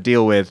know how to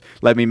deal with.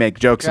 Let me make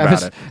jokes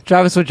about it.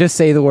 Travis would just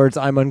say the words,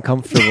 I'm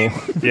uncomfortable.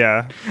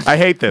 Yeah. I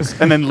hate this.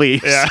 And then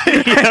leaves. Yeah.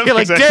 You're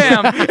like,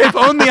 damn, if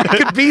only I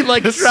could be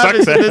like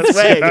Travis in this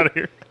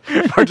way.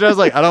 Or just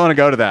like, I don't want to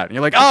go to that. And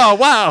you're like, oh,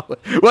 wow,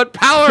 what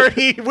power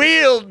he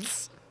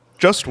wields.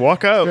 Just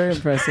walk out. Very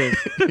impressive.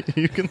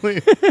 You can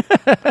leave.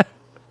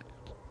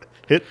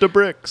 Hit the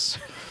bricks.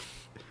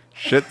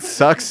 Shit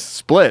sucks,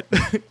 split.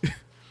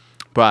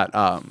 But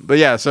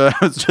yeah, so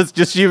that was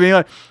just you being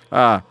like,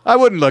 I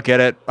wouldn't look at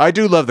it. I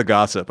do love the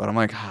gossip. But I'm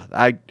like,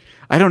 I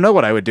don't know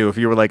what I would do if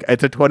you were like,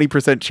 it's a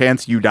 20%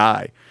 chance you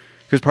die.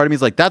 Because part of me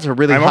is like, that's a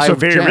really high chance. I'm also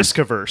very risk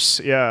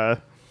averse. Yeah.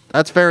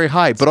 That's very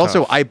high. But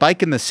also, I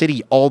bike in the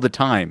city all the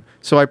time.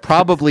 So I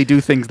probably do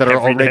things that are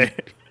already... day.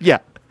 Yeah.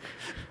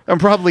 I'm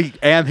probably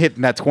am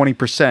hitting that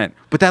 20%.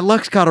 But that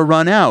luck's got to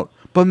run out.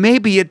 But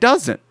maybe it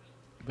doesn't.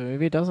 But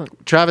maybe it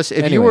doesn't. Travis,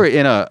 if you were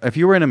in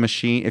a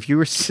machine, if you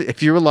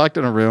were locked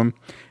in a room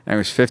and it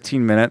was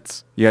 15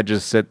 minutes, you had to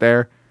just sit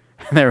there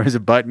and there was a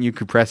button you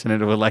could press and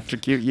it would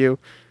electrocute you.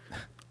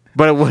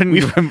 But it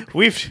wouldn't...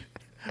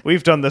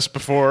 We've done this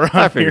before.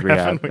 I figured we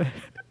have.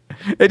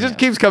 It just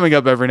keeps coming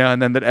up every now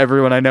and then that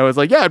everyone I know is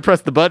like, yeah, I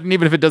press the button,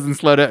 even if it doesn't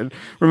slow down,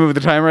 remove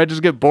the timer. I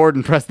just get bored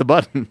and press the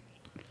button.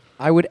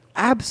 I would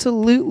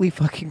absolutely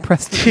fucking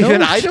press the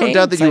button. I don't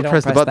doubt that you would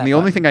press the button. The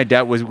only thing I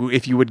doubt was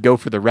if you would go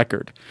for the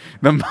record.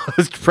 The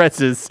most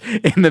presses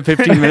in the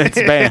 15-minute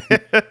span.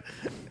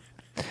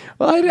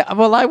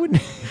 I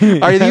wouldn't.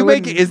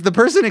 Is the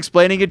person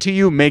explaining it to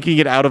you making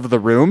it out of the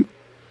room?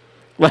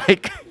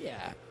 Like...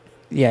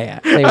 Yeah.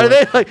 Are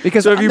they like,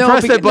 because so if you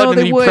press that button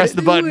and you press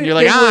the button, you're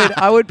like,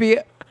 I would be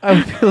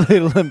a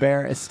little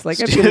embarrassed.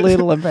 Like, I'd be a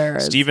little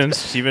embarrassed.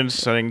 Steven's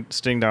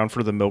sitting down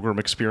for the Milgram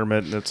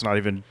experiment, and it's not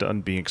even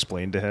done being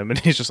explained to him, and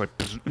he's just like,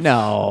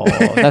 no,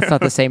 that's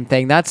not the same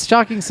thing. That's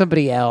shocking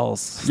somebody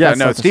else. Yeah,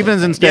 no,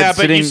 Steven's instead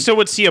but you still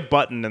would see a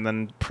button and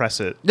then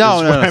press it.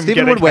 No,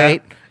 Steven would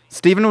wait.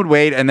 Steven would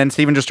wait, and then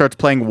Steven just starts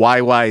playing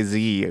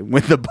YYZ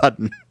with the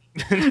button.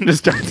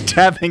 Just starts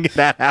tapping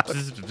that out.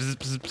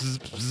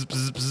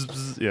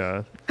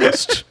 Yeah.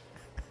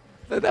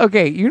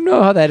 Okay, you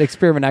know how that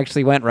experiment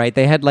actually went, right?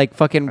 They had like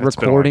fucking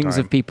recordings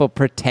of people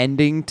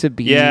pretending to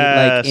be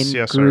like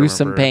in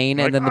gruesome pain,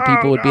 and then the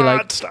people would be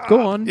like, stop.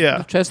 "Go on,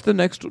 yeah. test the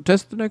next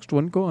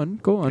one. Go on."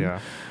 Yeah.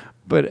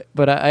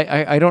 But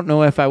I don't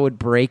know if I would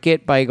break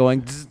it by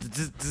going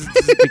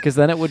because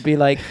then it would be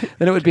like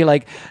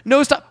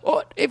no, stop.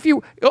 Oh, if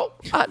you no,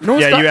 yeah, stop.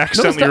 you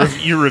accidentally No,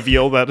 stop. you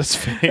reveal that it's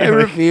fake. I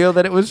reveal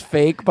that it was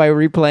fake by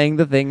replaying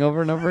the thing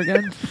over and over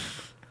again.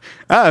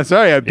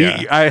 Sorry,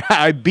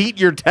 I beat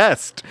your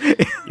test.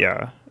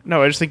 Yeah.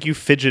 No, I just think you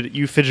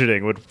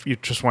fidgeting would you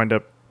just wind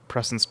up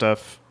pressing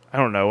stuff. I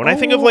don't know. When I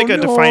think of like a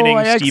defining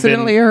I Steven,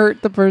 accidentally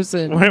hurt the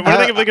person. When I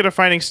think of like a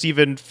defining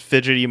Steven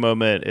fidgety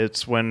moment,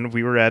 it's when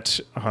we were in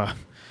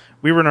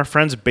our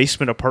friend's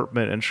basement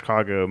apartment in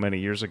Chicago many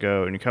years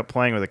ago, and you kept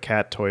playing with a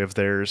cat toy of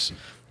theirs,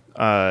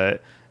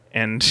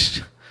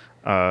 and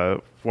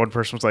one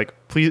person was like,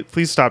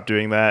 "Please stop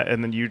doing that,"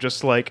 and then you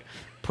just like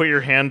put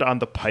your hand on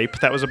the pipe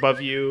that was above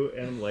you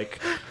and like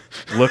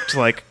looked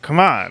like,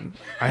 come on,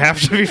 I have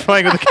to be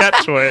playing with a cat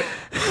toy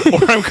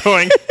or I'm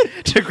going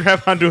to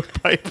grab onto a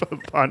pipe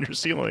on your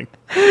ceiling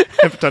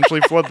and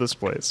potentially flood this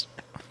place.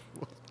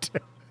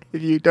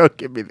 If you don't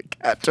give me the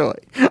cat toy,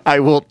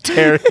 I will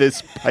tear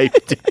this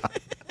pipe down.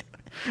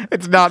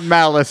 It's not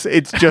malice.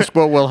 It's just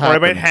what will happen.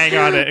 Or I might hang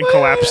on it and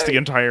collapse the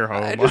entire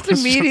home. I just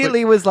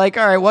immediately was like,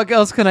 all right, what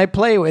else can I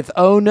play with?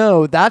 Oh,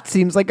 no, that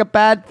seems like a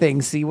bad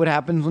thing. See what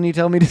happens when you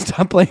tell me to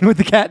stop playing with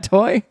the cat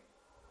toy?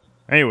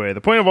 Anyway, the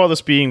point of all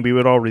this being we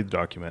would all read the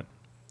document.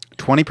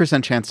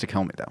 20% chance to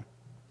kill me, though.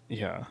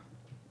 Yeah.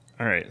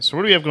 All right, so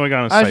what do we have going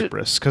on in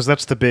Cyprus? Because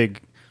that's the big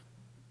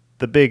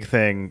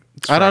thing.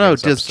 I don't know.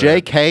 Does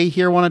J.K.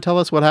 here want to tell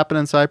us what happened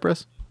in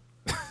Cyprus?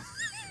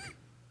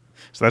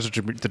 So that's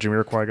the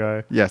Jamiroquai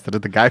guy? Yes, that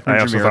is the guy from Jamiroquai.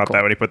 I also thought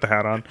that when he put the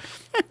hat on.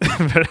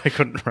 But I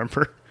couldn't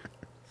remember.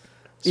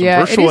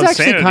 Yeah, it is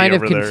actually kind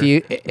of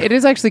It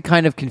is actually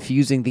kind of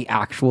confusing the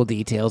actual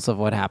details of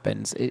what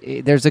happens.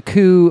 There's a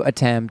coup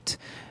attempt,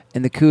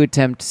 and the coup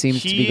attempt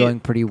seems to be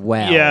going pretty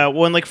well. Yeah,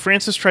 when like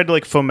Francis tried to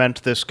like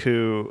foment this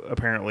coup,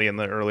 apparently in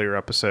the earlier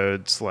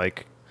episodes,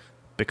 like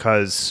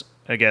because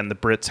again the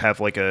Brits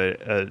have like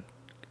a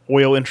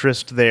oil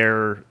interest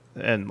there,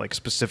 and like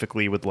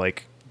specifically with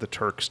like the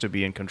Turks to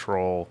be in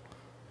control.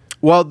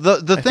 Well,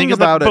 the thing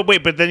about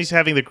it... But then he's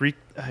having the Greek...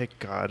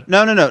 God.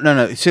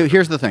 No. So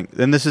here's the thing,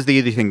 and this is the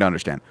easy thing to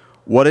understand.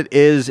 What it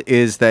is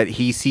that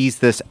he sees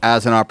this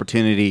as an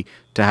opportunity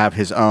to have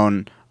his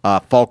own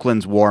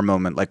Falklands War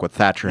moment, like what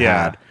Thatcher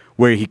had,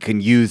 where he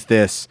can use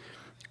this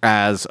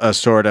as a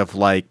sort of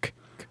like,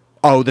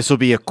 oh, this will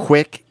be a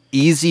quick,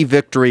 easy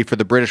victory for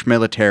the British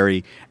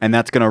military, and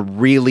that's going to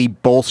really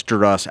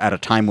bolster us at a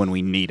time when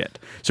we need it.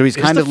 So he's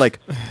kind of like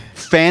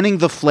fanning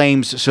the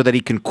flames so that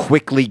he can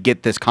quickly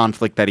get this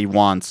conflict that he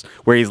wants,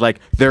 where he's like,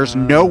 there's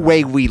no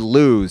way we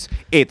lose.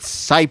 It's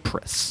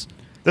Cyprus.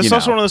 This is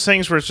also one of those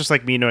things where it's just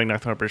like me knowing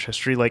nothing about British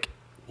history. Like,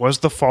 was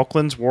the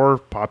Falklands War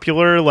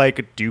popular?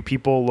 Like, do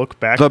people look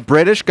back The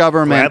British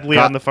government gladly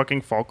on the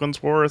fucking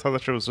Falklands War? I thought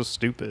that shit was so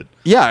stupid.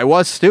 Yeah, it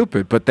was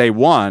stupid, but they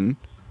won.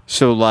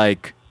 So,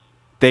 like,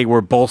 they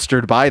were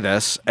bolstered by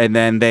this, and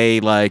then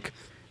they, like,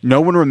 no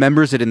one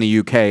remembers it in the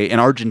UK. In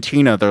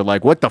Argentina, they're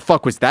like, what the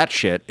fuck was that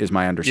shit, is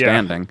my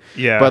understanding.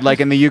 Yeah. But, like,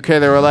 in the UK,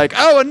 they were like,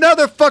 oh,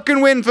 another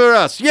fucking win for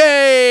us.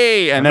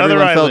 Yay! And Another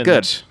everyone island.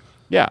 felt good.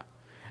 Yeah.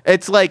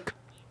 It's like,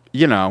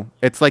 you know,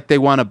 it's like they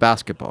won a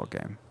basketball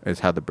game, is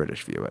how the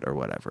British view it, or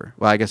whatever.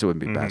 Well, I guess it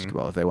wouldn't be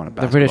basketball if they won a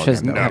basketball game. The British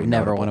that would have be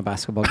never notable. won a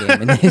basketball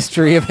game in the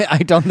history of it. I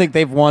don't think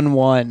they've won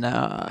one.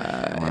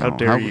 How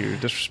dare you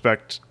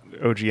disrespect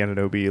OG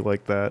Anunoby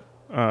like that?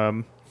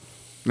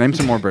 Name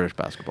some more British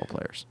basketball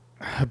players.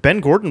 Ben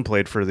Gordon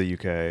played for the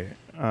UK,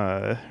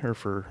 or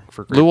for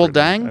Great Luol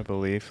Britain, Deng? I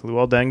believe.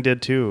 Luol Deng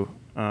did too.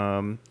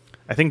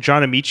 I think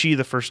John Amici,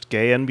 the first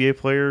gay NBA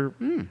player,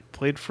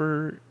 played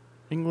for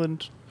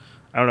England.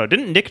 I don't know.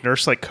 Didn't Nick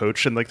Nurse like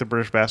coach in like the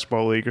British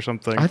Basketball League or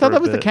something? I thought for a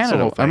that was the bit? It's a Canada.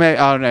 whole I thing. mean,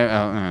 oh,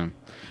 no.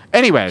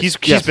 Anyways, he's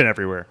yes. been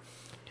everywhere.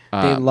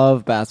 They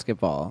love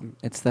basketball.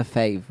 It's the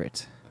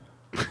favorite.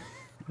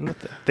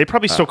 They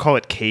probably still call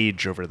it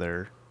cage over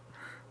there.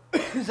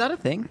 Is that a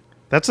thing?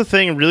 That's the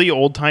thing. Really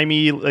old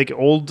timey, like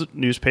old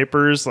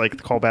newspapers,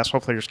 like call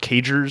basketball players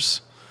cagers.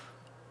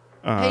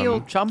 Hey,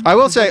 old chum. I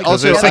will say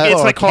also, It's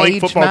like, a calling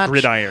cage football match.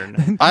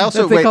 gridiron. I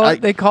also they wait. call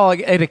they call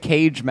it a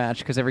cage match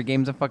because every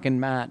game's a fucking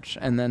match,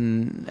 and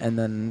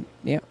then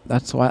yeah,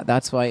 that's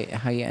why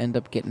how you end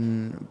up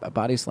getting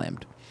body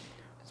slammed.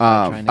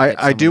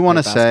 I do want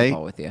to say,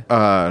 with you.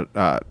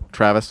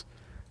 Travis,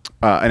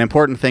 an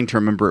important thing to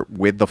remember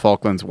with the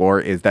Falklands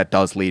War is that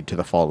does lead to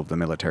the fall of the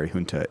military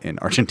junta in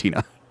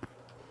Argentina.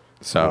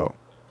 So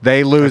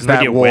they lose No that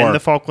idea war. when the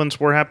Falklands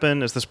War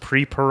happened. Is this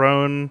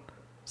pre-Perón?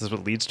 Is this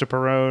what leads to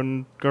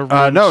Perón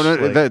government? No,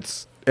 Like-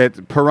 that's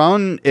it.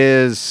 Perón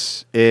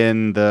is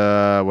in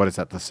the what is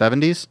that? The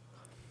 70s.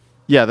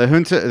 Yeah,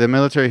 the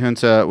military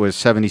junta was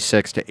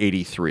 76 to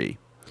 83.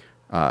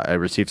 It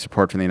received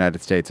support from the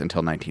United States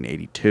until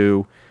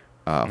 1982,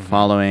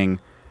 following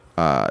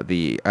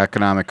the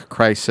economic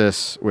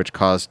crisis, which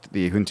caused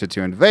the junta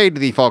to invade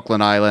the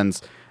Falkland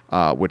Islands,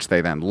 which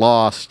they then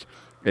lost.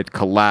 It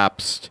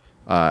collapsed,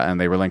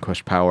 and they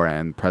relinquished power,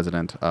 and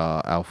President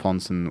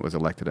Alfonso was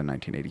elected in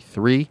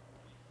 1983.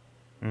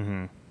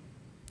 And,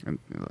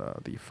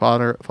 the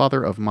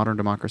father of modern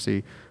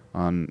democracy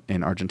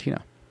in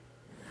Argentina.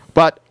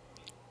 But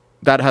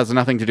that has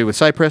nothing to do with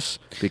Cyprus,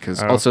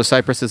 because also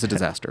Cyprus is a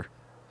disaster.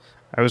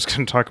 I was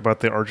going to talk about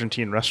the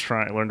Argentine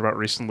restaurant I learned about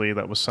recently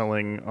that was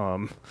selling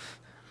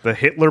the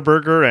Hitler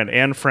burger and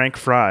Anne Frank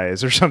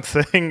fries or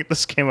something.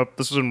 This came up.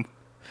 This was in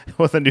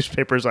one of the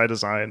newspapers I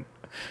designed.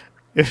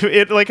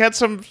 It like had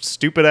some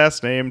stupid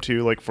ass name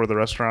too, like for the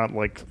restaurant,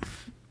 like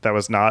that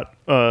was not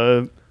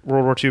World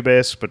War II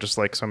based, but just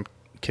like some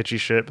kitschy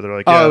shit. But they're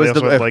like, yeah, it they was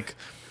also the- had like the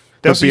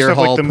they also used beer to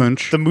have, hall like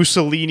punch. the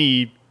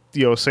Mussolini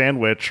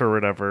sandwich or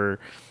whatever.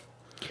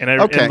 And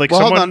Okay, and, like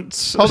well, someone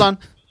hold on,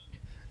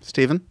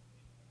 Stephen.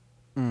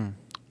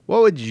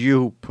 What would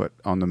you put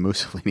on the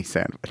Mussolini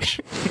sandwich?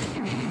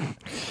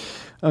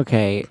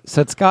 Okay,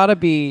 so it's got to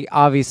be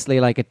obviously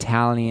like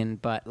Italian,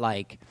 but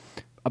like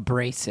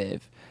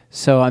abrasive.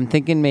 So I'm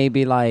thinking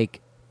maybe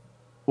like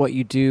what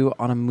you do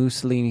on a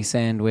Mussolini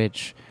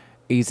sandwich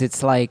is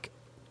it's like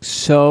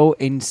so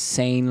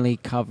insanely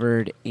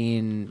covered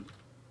in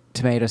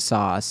tomato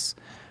sauce,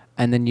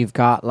 and then you've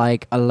got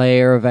like a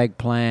layer of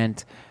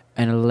eggplant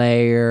and a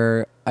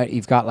layer.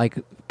 You've got like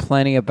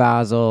plenty of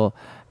basil,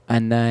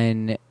 and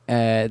then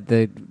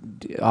the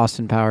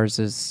Austin Powers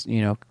is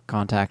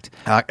contact.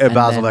 A And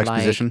Basil then,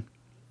 exposition.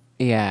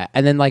 Yeah,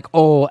 and then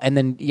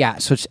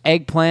so it's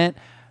eggplant,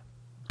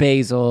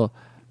 basil,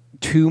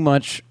 too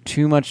much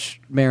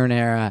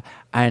marinara,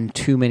 and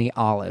too many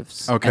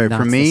olives. Okay, and for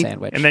that's the me-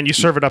 sandwich. and then you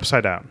serve it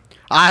upside down.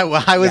 I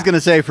was going to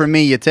say, for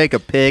me, you take a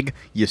pig,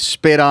 you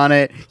spit on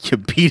it, you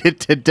beat it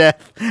to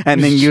death,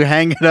 and then you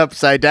hang it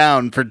upside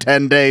down for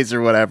 10 days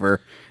or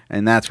whatever.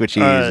 And that's what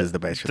you use as the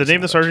base for The the name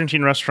of this sandwich.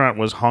 Argentine restaurant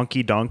was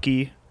Honky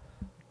Donkey.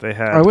 They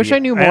had. I wish the I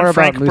knew Anne more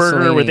Frank about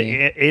burger with the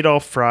Mussolini.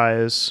 Adolf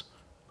fries,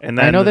 and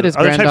then I know that his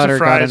other types of granddaughter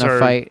got fries in a are-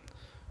 fight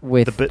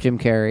with the bit- Jim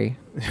Carrey.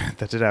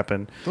 That did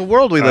happen. The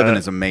world we live in Uh,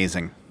 is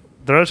amazing.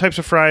 The other types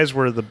of fries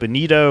were the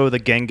Benito, the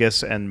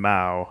Genghis, and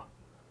Mao.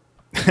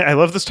 I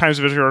love this Times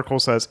of Israel article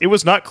says, it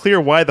was not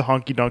clear why the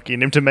Honky Donkey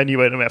named a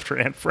menu item after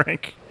Anne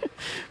Frank.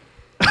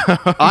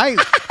 I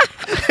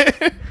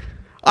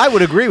I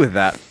would agree with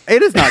that.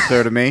 It is not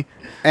clear to me.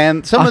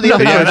 And some of the no,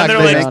 other no, Yeah, not then,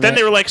 clear on then it.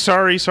 they were like,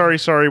 sorry,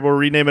 we'll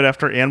rename it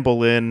after Anne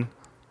Boleyn.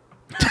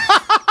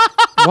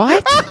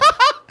 What?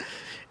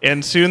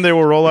 And soon they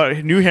will roll out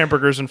new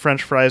hamburgers and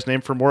French fries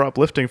named for more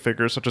uplifting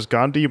figures such as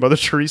Gandhi, Mother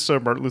Teresa,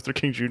 Martin Luther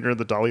King Jr., and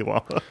the Dalai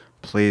Lama.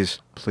 Please,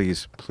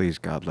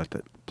 God, let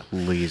the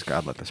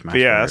smash But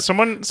yeah, burger.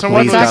 someone Please, God,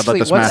 let actually-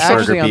 the what's smash burger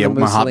actually on be a the Mahatma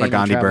Mussolini,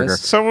 Gandhi burger.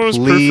 Travis? Someone was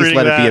Please proofreading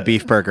let it be a that.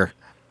 beef burger.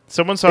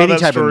 Someone saw Any that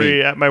type of meat.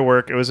 story at my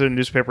work. It was in a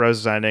newspaper I was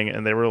designing,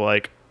 and they were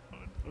like,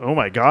 "Oh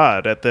my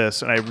god!" at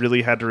this, and I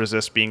really had to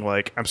resist being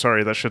like, "I'm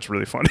sorry, that shit's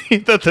really funny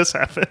that this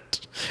happened."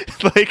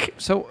 Like,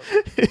 So,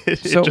 it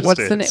so just what's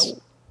the is. name?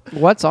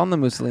 What's on the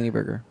Mussolini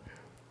burger?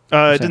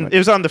 It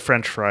was on the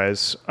French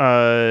fries.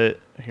 Here,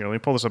 let me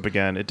pull this up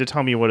again. It did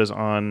tell me what is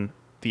on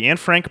the Anne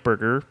Frank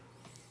burger.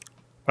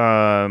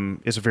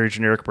 Is a very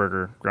generic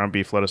burger: ground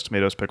beef, lettuce,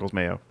 tomatoes, pickles,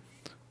 mayo.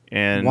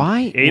 And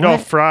Why?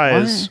 Adolf What?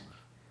 fries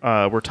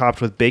were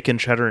topped with bacon,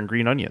 cheddar, and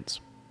green onions.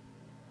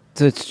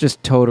 So it's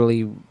just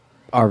totally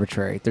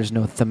arbitrary. There's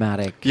no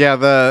thematic. Yeah,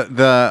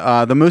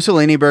 the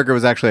Mussolini burger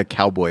was actually a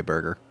cowboy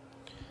burger.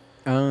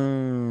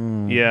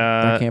 Oh,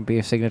 Yeah. that can't be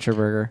a signature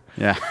burger.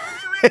 Yeah.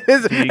 It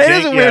is a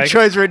yeah, weird I-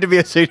 choice for it to be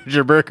a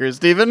signature burger,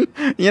 Steven.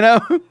 You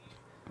know?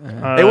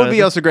 It would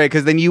be also great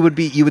because then you would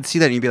see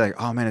that and you'd be like,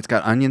 oh man, it's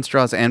got onion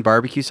straws and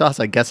barbecue sauce.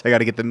 I guess I got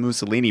to get the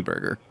Mussolini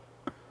burger.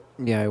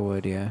 Yeah, I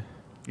would. Yeah.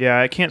 Yeah,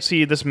 I can't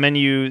see this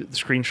menu. The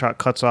screenshot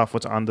cuts off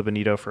what's on the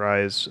Benito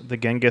fries. The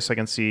Genghis, I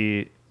can see.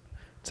 It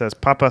says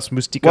papas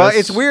musticas. Well,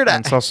 it's weird.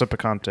 And salsa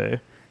picante.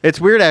 It's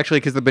weird actually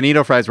because the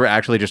Benito fries were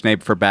actually just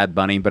named for Bad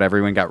Bunny, but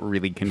everyone got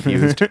really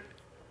confused.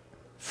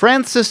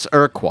 Francis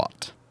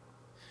Urquhart.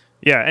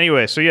 Yeah.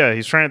 Anyway, so yeah,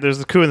 he's trying. There's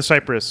the coup in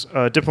Cyprus.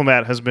 A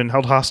diplomat has been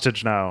held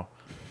hostage now,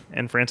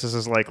 and Francis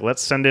is like,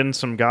 "Let's send in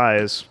some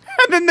guys."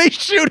 And then they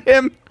shoot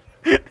him.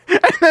 And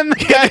then the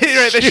guy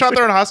Right, they shot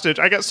their own hostage.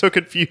 I got so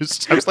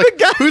confused. I was like,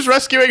 guy- "Who's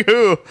rescuing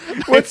who?"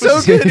 What's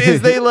so good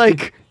is they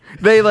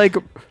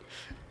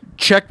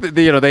check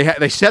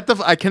they set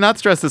the. I cannot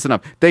stress this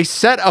enough. They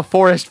set a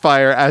forest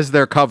fire as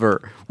their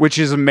cover, which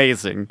is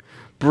amazing.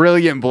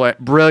 Brilliant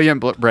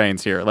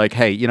brains here. Like,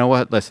 hey, you know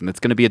what? Listen, it's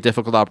going to be a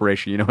difficult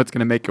operation. You know what's going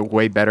to make it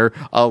way better?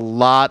 A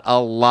lot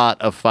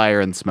of fire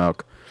and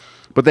smoke.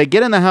 But they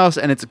get in the house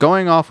and it's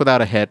going off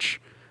without a hitch.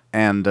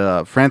 And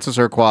Francis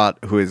Urquhart,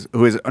 who is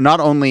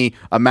not only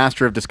a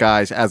master of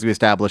disguise, as we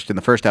established in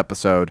the first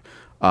episode,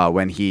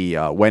 when he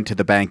went to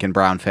the bank in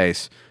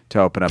brownface to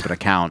open up an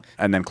account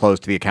and then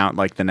closed the account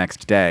like the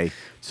next day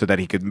so that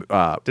he could.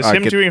 Does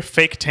him doing a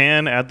fake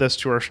tan add this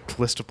to our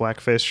list of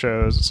blackface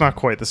shows? It's not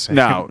quite the same.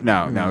 No.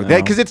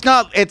 Because it's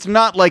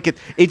not like it.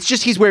 It's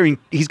just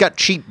he's got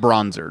cheap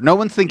bronzer. No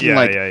one's thinking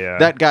Yeah.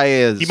 that guy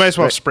is. He might as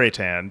well have spray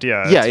tanned.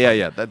 Yeah.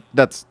 Yeah.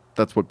 That's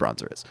what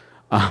bronzer is.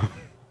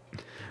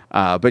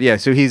 But yeah,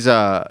 so he's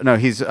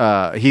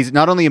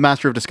not only a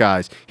master of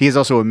disguise, he is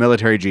also a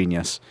military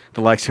genius,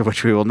 the likes of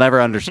which we will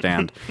never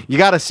understand. You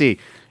got to see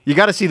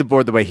the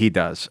board the way he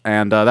does,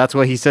 and that's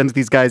why he sends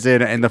these guys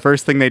in. And the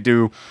first thing they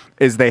do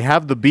is they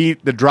have the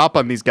drop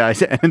on these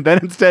guys, and then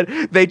instead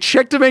they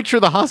check to make sure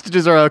the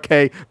hostages are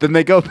okay. Then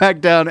they go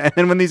back down, and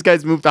then when these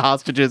guys move the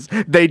hostages,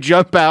 they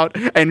jump out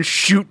and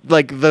shoot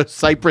like the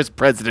Cyprus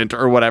president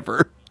or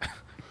whatever.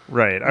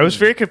 Right. I was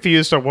very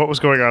confused on what was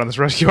going on in this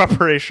rescue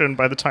operation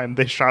by the time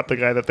they shot the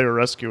guy that they were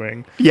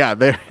rescuing. Yeah,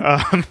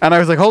 and I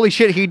was like, "Holy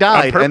shit, he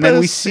died!" And then we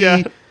purpose? see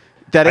Yeah.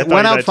 that I it thought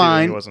went he out died too,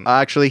 fine. he wasn't.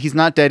 Actually, he's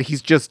not dead.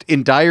 He's just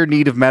in dire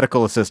need of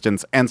medical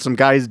assistance, and some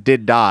guys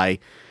did die,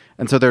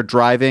 and so they're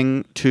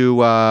driving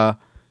to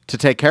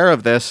take care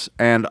of this.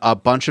 And a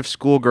bunch of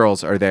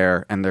schoolgirls are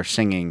there, and they're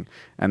singing,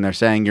 and they're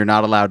saying, "You're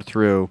not allowed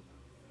through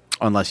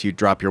unless you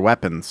drop your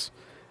weapons."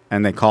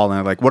 And they call and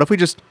they're like, "What if we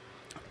just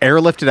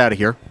airlift it out of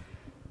here?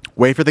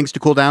 Wait for things to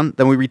cool down,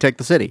 then we retake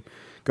the city.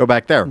 Go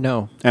back there."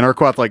 No. And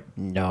Urquhart's like,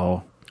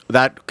 No.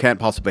 that can't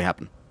possibly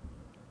happen.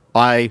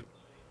 I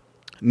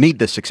need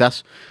this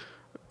success.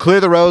 Clear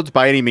the roads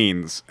by any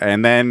means.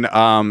 And then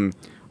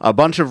a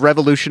bunch of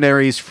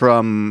revolutionaries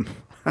from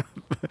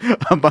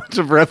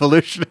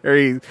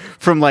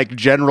like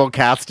general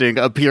casting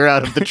appear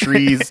out of the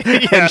trees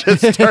and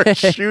just start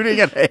shooting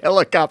at a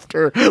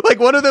helicopter. Like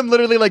one of them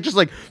literally just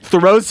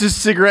throws his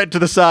cigarette to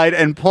the side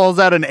and pulls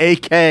out an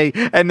AK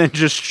and then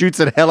just shoots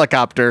at a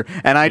helicopter,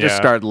 and I just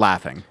Yeah. start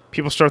laughing.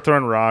 People start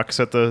throwing rocks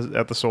at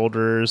the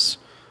soldiers.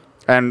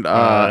 And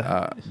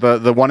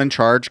the one in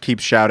charge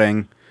keeps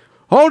shouting,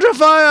 "Hold your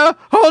fire!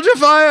 Hold your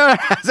fire!"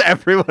 as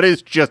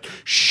everybody's just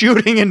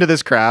shooting into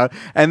this crowd.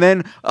 And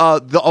then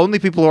the only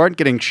people who aren't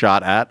getting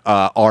shot at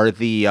are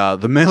the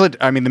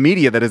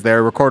media that is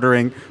there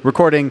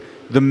recording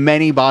the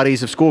many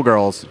bodies of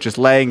schoolgirls just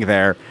laying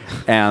there.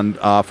 And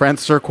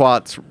Francis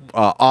Urquhart's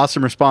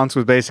awesome response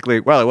was basically,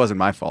 "Well, it wasn't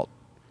my fault."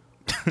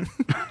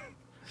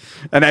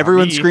 And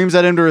everyone me. screams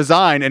at him to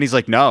resign, and he's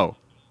like, "No,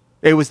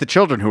 it was the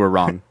children who were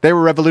wrong. They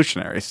were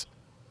revolutionaries."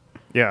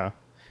 Yeah.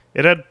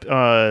 It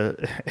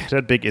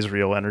had big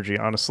Israel energy,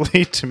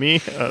 honestly, to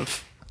me.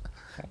 Of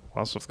what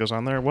else goes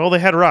on there? Well, they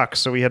had rocks,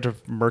 so we had to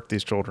murk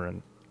these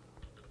children,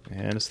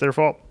 and it's their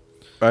fault.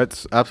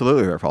 It's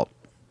absolutely their fault.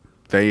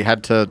 They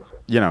had to,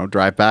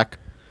 drive back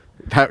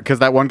because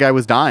that one guy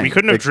was dying. We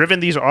couldn't have driven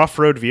these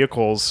off-road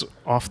vehicles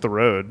off the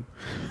road.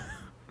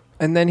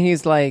 And then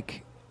he's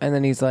like,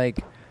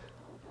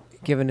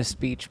 giving a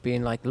speech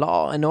being like,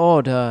 law and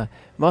order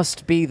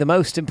must be the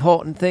most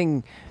important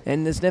thing,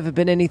 and there's never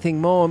been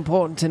anything more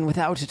important, and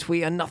without it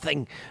we are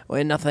nothing.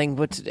 We're nothing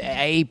but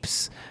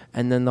apes.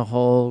 And then the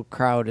whole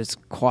crowd is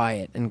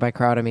quiet, and by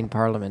crowd I mean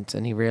Parliament,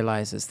 and he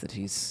realizes that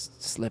he's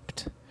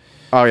slipped.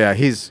 Oh yeah,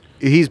 he's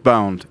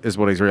boned is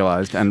what he's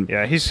realized. And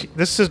Yeah, this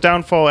is his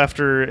downfall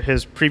after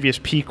his previous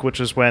peak, which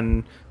is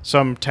when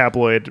some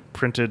tabloid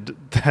printed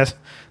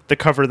the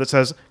cover that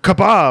says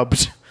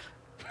 "kebabbed."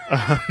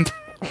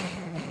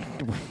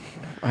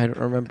 I don't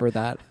remember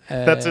that.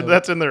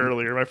 That's in there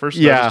earlier. My first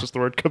note is just the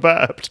word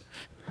 "kebabbed."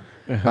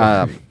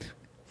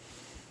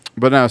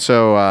 But no,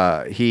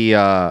 so he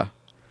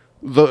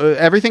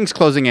everything's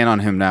closing in on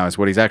him now is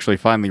what he's actually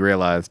finally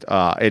realized.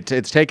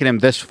 It's taken him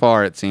this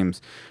far, it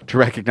seems, to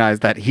recognize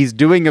that he's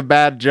doing a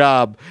bad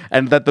job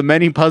and that the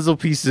many puzzle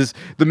pieces,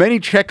 the many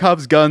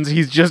Chekhov's guns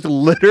he's just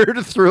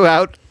littered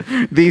throughout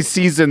these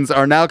seasons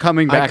are now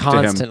coming back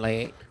to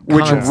him.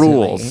 Which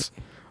rules.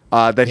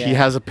 He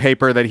has a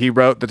paper that he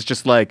wrote that's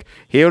just like,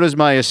 here is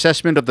my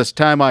assessment of this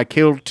time I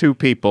killed 2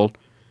 people.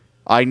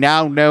 I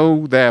now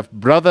know their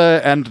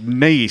brother and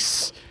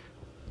niece.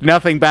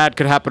 Nothing bad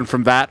could happen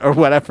from that or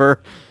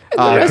whatever. And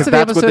the rest of the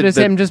episode is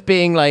him just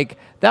being like,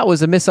 that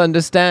was a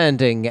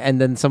misunderstanding.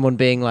 And then someone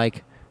being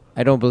like,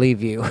 I don't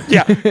believe you.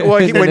 Yeah. Well,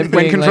 when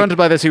confronted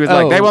by this, he was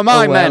like, they were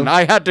my men.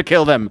 I had to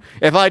kill them.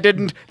 If I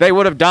didn't, they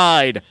would have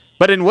died.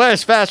 But in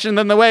worse fashion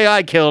than the way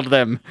I killed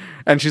them.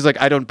 And she's like,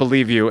 I don't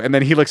believe you. And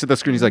then he looks at the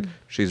screen. He's like,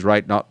 she's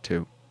right not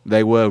to.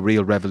 They were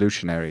real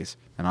revolutionaries.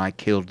 And I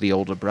killed the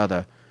older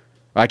brother.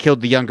 I killed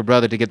the younger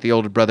brother to get the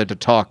older brother to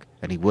talk.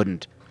 And he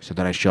wouldn't. So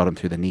then I shot him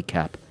through the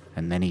kneecap.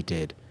 And then he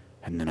did.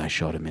 And then I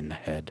shot him in the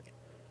head.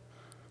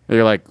 And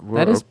you're like,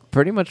 that is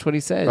pretty much what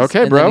he says.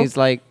 Okay, and bro. Then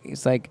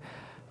he's like,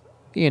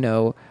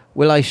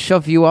 will I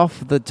shove you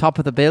off the top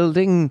of the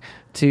building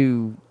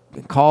to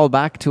call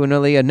back to an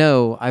earlier?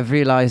 No, I've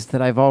realized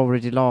that I've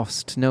already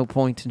lost. No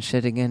point in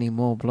shedding any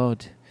more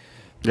blood.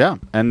 Yeah.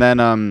 And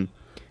then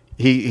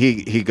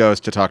he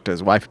goes to talk to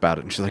his wife about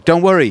it. And she's like,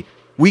 don't worry.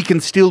 We can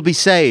still be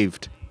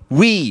saved.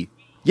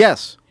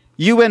 Yes.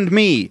 You and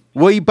me,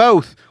 we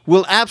both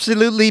will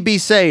absolutely be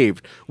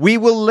saved. We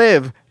will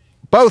live,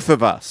 both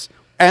of us,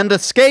 and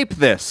escape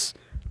this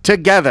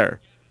together.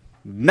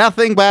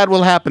 Nothing bad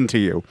will happen to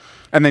you.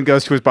 And then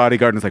goes to his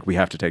bodyguard and is like, we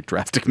have to take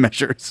drastic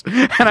measures.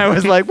 And I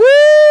was like, woo!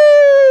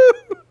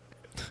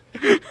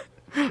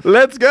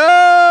 Let's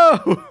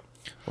go!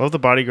 Love the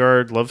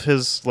bodyguard. Love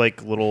his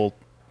little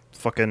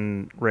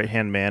fucking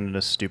right-hand man in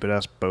a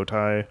stupid-ass bow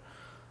tie.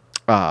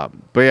 But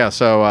yeah,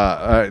 so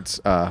it's...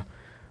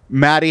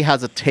 Maddie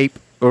has a tape,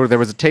 or there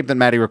was a tape that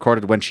Maddie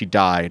recorded when she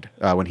died,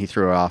 when he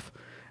threw her off,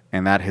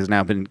 and that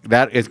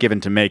is given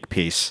to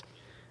Makepeace.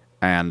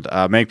 And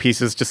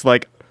Makepeace is just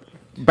like,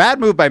 bad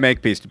move by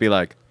Makepeace to be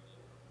like,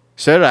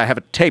 sir, I have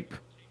a tape.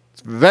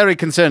 It's very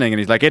concerning. And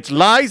he's like, it's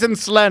lies and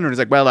slander. And he's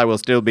like, well, I will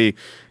still be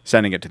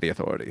sending it to the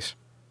authorities.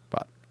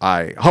 But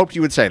I hoped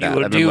you would say that.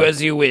 You will do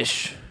as you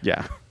wish.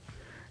 Yeah.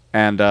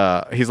 And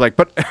he's like,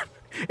 but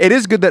it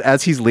is good that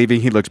as he's leaving,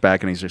 he looks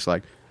back and he's just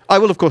like, I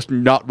will, of course,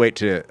 not wait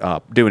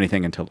to do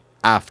anything until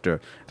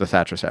after the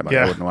Thatcher ceremony.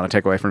 Yeah. I wouldn't want to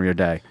take away from your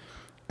day.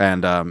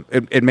 And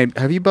it made...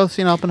 Have you both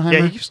seen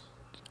Oppenheimer? Yeah,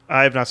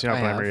 I have not seen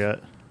Oppenheimer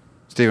yet.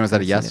 Steven, was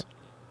that a yes?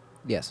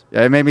 Yes.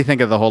 Yeah, it made me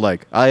think of the whole,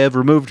 I have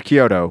removed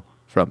Kyoto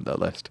from the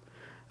list.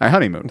 I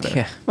honeymooned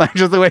there. Yeah.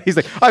 Just the way he's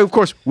like, I, of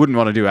course, wouldn't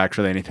want to do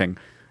actually anything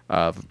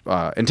of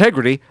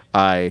integrity.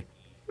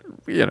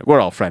 We're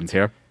all friends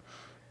here.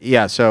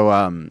 Yeah,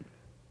 so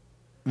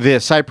the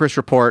Cyprus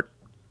report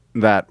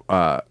that...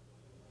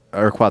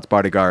 Urquhart's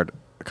bodyguard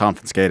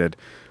confiscated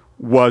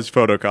was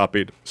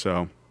photocopied.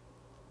 So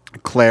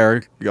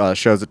Claire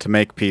shows it to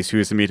Makepeace, who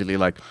is immediately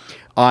like,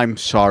 I'm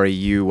sorry,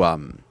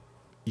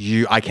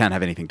 I can't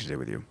have anything to do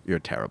with you. You're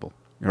terrible.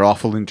 You're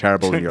awful and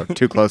terrible, and you're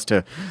too close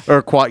to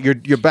Urquhart.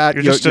 You're bad.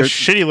 You're just a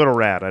shitty little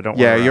rat. I don't want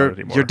to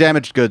anymore. You're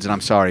damaged goods, and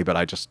I'm sorry, but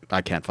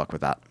I can't fuck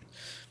with that.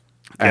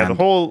 Yeah, the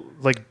whole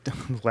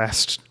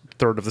last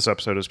third of this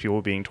episode is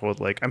people being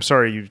told I'm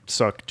sorry, you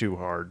suck too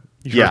hard.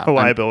 You're a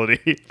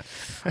liability.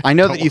 I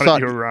know that you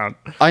thought.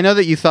 I know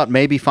that you thought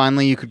maybe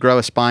finally you could grow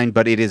a spine,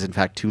 but it is in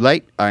fact too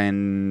late,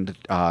 and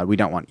we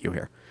don't want you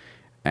here.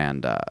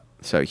 And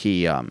so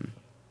he,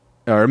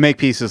 or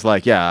Makepeace is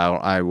like, yeah,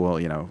 I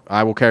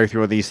will carry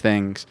through these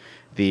things.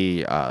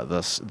 The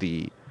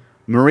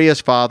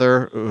Maria's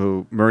father,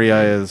 who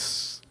Maria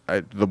is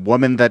the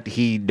woman that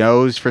he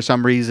knows for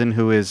some reason,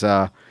 who is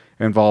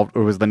involved,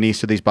 or was the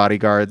niece of these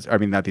bodyguards. I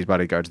mean, not these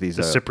bodyguards. These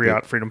the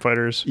Cypriot freedom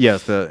fighters.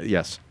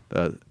 Yes.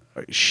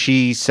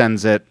 She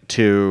sends it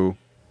to,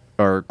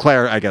 or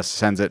Claire, I guess,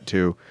 sends it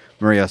to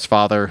Maria's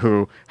father,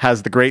 who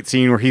has the great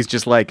scene where he's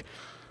just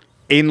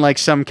in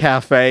some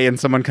cafe and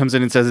someone comes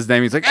in and says his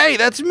name. He's like, hey,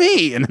 that's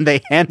me. And then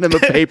they hand him a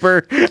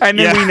paper. And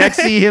then we next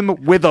see him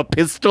with a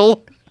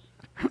pistol.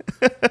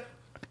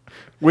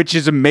 which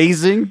is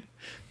amazing.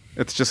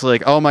 It's just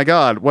like, oh my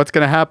God, what's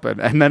going to happen?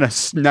 And then a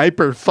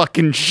sniper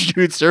fucking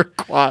shoots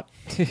Urquhart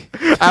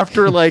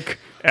after like...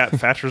 At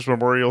Thatcher's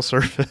memorial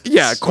service.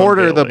 Yeah,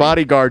 Quarter, the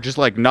bodyguard, just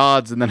like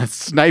nods, and then a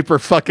sniper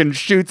fucking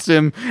shoots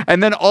him,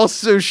 and then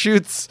also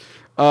shoots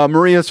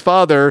Maria's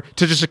father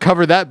to just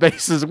cover that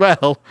base as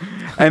well.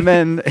 And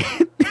then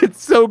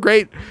it's so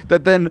great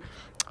that then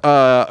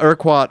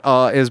Urquhart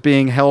is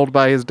being held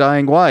by his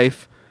dying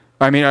wife.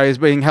 I mean, is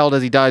being held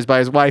as he dies by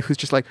his wife, who's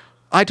just like,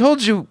 I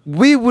told you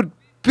we would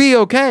be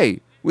okay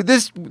with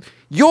this.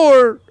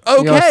 You're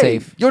okay. You're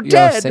safe. You're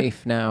dead. You're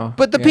safe now.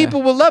 But the Yeah.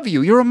 people will love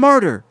you. You're a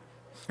martyr.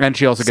 And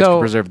she also gets to So-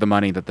 preserve the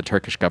money that the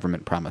Turkish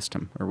government promised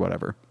him, or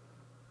whatever.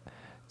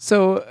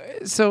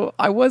 So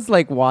I was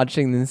like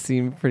watching this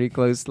scene pretty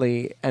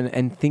closely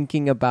and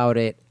thinking about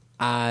it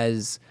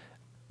as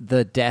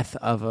the death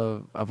of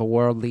a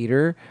world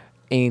leader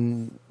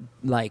in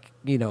like,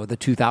 you know, the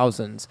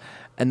 2000s,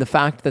 and the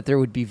fact that there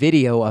would be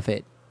video of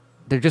it.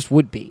 There just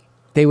would be.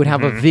 They would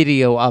have a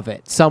video of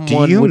it.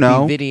 Someone you would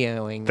know be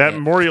videoing That it.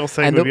 memorial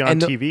thing And would the- be on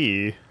and the-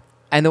 TV.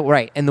 And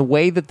the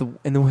way that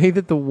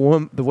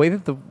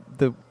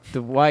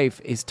the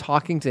wife is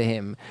talking to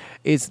him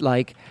is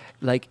like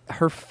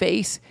her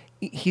face.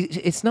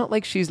 It's not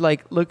like she's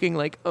like looking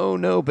like, oh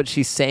no, but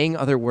she's saying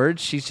other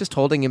words. She's just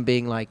holding him,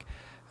 being like,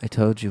 I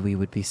told you we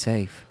would be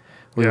safe.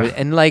 Yeah.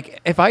 And like,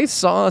 if I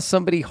saw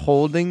somebody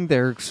holding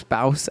their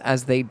spouse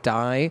as they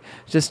die,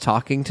 just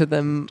talking to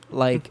them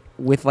like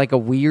with like a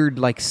weird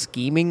like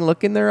scheming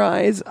look in their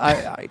eyes,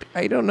 I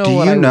don't know Do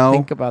what you I would know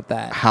think about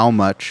that. how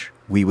much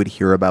we would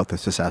hear about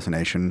this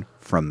assassination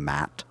from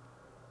Matt?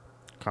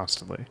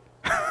 Constantly.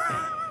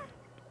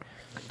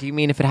 Do you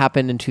mean if it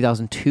happened in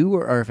 2002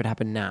 or if it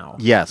happened now?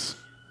 Yes.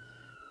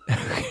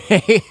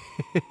 Okay.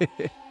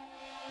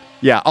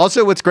 Yeah.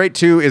 Also, what's great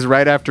too is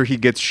right after he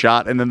gets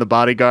shot, and then the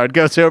bodyguard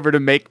goes over to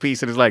make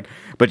peace and is like,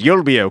 "But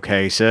you'll be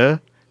okay, sir.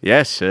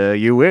 Yes, sir,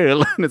 you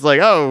will." And it's like,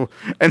 "Oh,"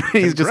 and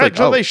he's just like,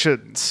 "Oh,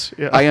 Congratulations.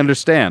 Yeah. I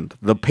understand.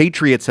 The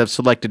Patriots have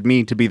selected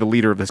me to be the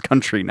leader of this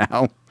country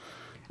now,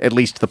 at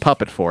least the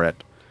puppet for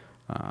it.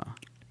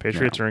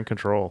 Patriots are in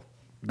control.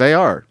 They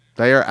are.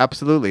 They are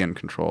absolutely in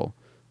control.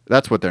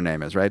 That's what their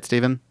name is, right,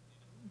 Stephen?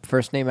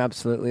 First name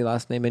absolutely,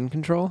 last name in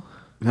control.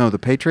 No, the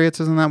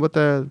Patriots, isn't that what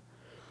the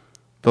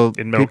In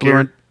people Melchior? who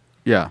are?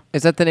 Yeah.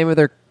 Is that the name of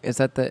their? Is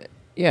that the?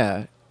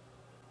 Yeah.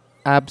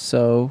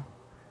 Abso.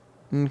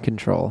 In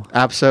control.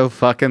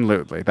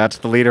 Abso-fucking-lutely. That's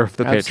the leader of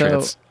the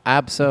Patriots.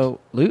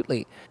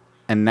 Absolutely.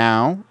 And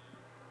now,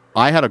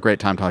 I had a great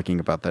time talking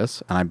about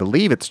this, and I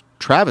believe it's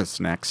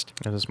Travis next,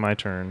 It is my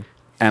turn.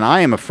 and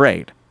I am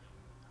afraid.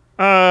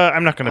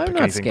 I'm not going to I'm pick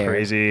not anything scared.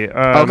 crazy.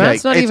 Okay.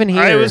 Matt's not it's- even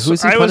here.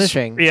 Who's he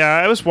punishing?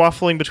 I was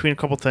waffling between a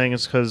couple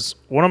things because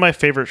one of my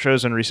favorite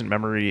shows in recent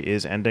memory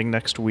is ending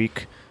next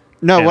week.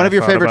 No, And one I of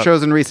your thought favorite about-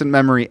 shows in recent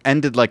memory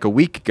ended like a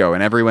week ago,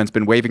 and everyone's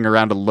been waving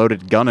around a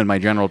loaded gun in my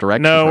general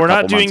direction. No, for a we're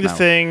not couple doing the months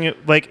now. thing.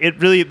 Like, it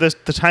really, the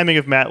timing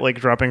of Matt, like,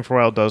 dropping for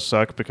a while does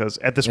suck because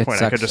at this It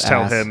point I could sucks just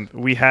tell ass. him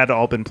we had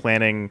all been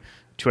planning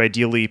to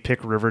ideally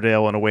pick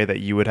Riverdale in a way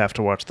that you would have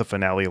to watch the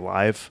finale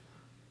live.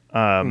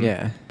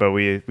 Yeah. But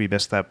we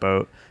missed that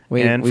boat.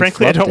 We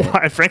frankly, I flubbed don't it.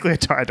 want. Frankly,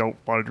 I don't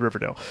want to do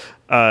Riverdale.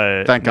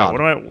 Thank God.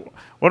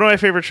 One of my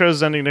favorite shows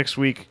is ending next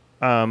week,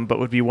 but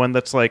would be one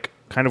that's like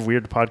kind of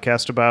weird to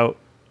podcast about,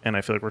 and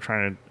I feel like we're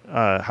trying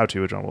to How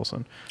to with John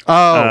Wilson.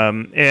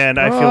 Oh, And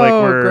I feel like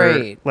Oh, we're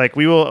great. like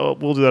we'll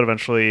do that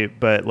eventually,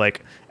 but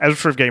like as we're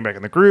sort of getting back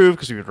in the groove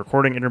because we've been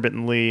recording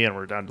intermittently and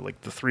we're down to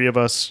like the three of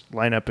us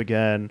line up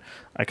again.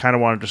 I kind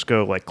of want to just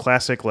go like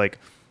classic, like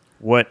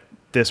what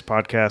this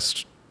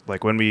podcast,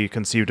 like when we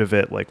conceived of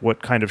it, like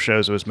what kind of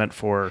shows it was meant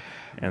for.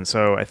 And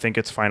so I think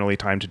it's finally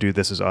time to do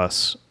This Is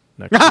Us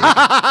next week.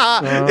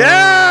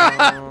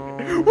 yeah!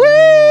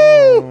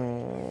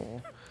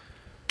 Woo!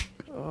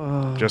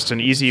 Just an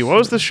easy. What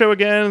was this show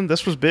again?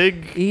 This was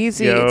big.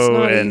 Easy. Yo, It's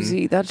not and-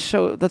 easy. That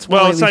show. That's one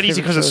Well, of it's my not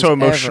easy favorite because it's shows so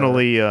ever.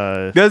 emotionally.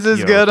 This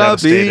is gonna be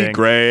devastating.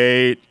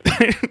 great.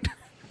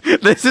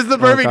 This is the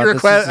perfect God, this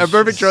request, is a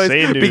perfect choice,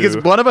 say new. because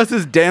one of us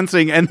is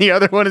dancing and the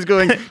other one is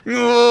going.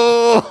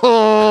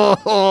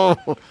 Oh.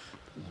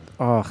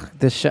 Oh,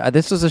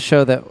 this was a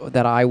show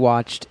that I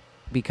watched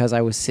because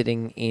I was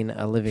sitting in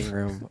a living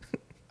room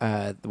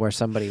where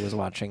somebody was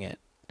watching it.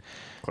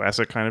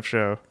 Classic kind of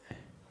show.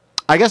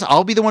 I guess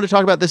I'll be the one to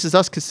talk about This Is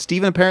Us because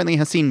Steven apparently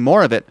has seen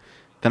more of it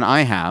than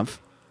I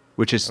have,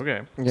 which is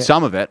Okay. Yeah.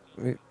 some of it.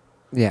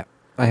 Yeah,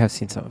 I have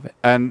seen some of it.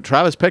 And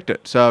Travis picked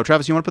it. So,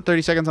 Travis, you want to put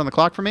 30 seconds on the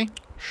clock for me?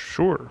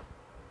 Sure.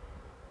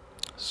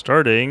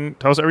 Starting.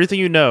 Tell us everything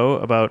you know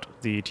about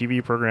the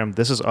TV program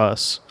This Is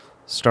Us.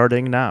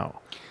 Starting now.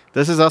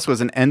 This Is Us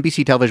was an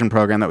NBC television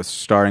program that was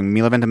starring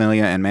Mila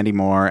Ventimiglia and Mandy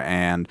Moore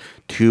and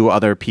 2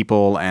 other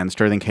people and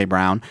Sterling K.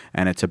 Brown.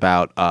 And it's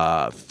about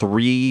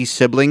 3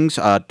 siblings,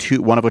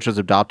 one of which was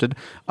adopted,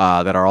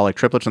 that are all like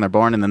triplets when they're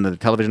born. And then the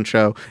television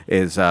show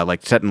is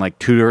like set in like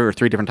 2 or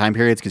 3 different time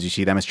periods because you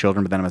see them as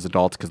children, but then as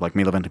adults because like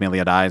Mila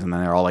Ventimiglia dies and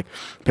then they're all like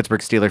Pittsburgh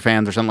Steelers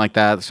fans or something like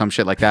that, some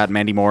shit like that.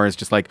 Mandy Moore is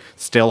just like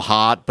still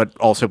hot, but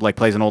also like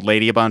plays an old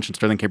lady a bunch. And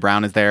Sterling K.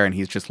 Brown is there, and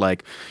he's just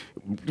like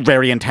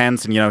very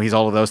intense, and he's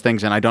all of those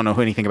things. And I don't know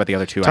anything about the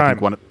other 2. Time. I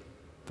think one.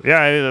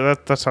 Yeah,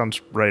 that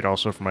sounds right.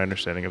 Also, from my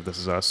understanding of This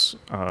Is Us.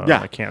 Yeah.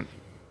 I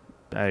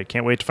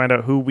can't wait to find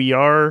out who we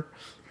are,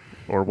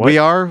 or what We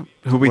are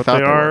who we what thought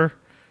they they are. were.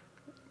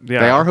 Yeah,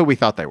 They are who we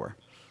thought they were.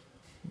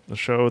 the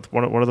show with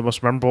one of the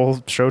most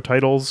memorable show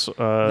titles.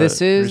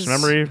 This is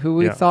recent memory. who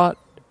we Yeah. thought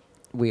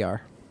we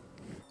are.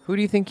 Who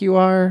do you think you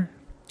are?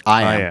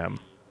 I I am. am.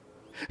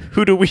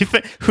 Who do we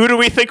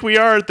think we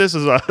are? This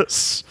Is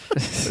Us.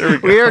 There we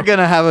go. We are going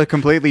to have a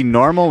completely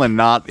normal and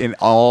not in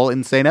all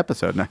insane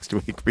episode next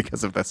week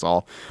because of this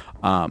all.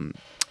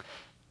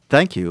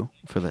 Thank you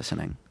for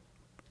listening.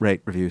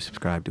 Rate, review,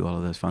 subscribe, do all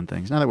of those fun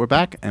things. Now that we're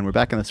back, and we're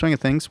back in the swing of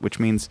things,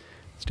 which means,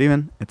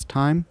 Stephen, it's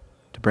time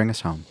to bring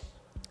us home.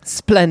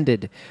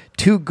 Splendid.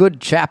 2 good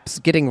chaps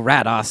getting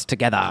rad-ass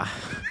together.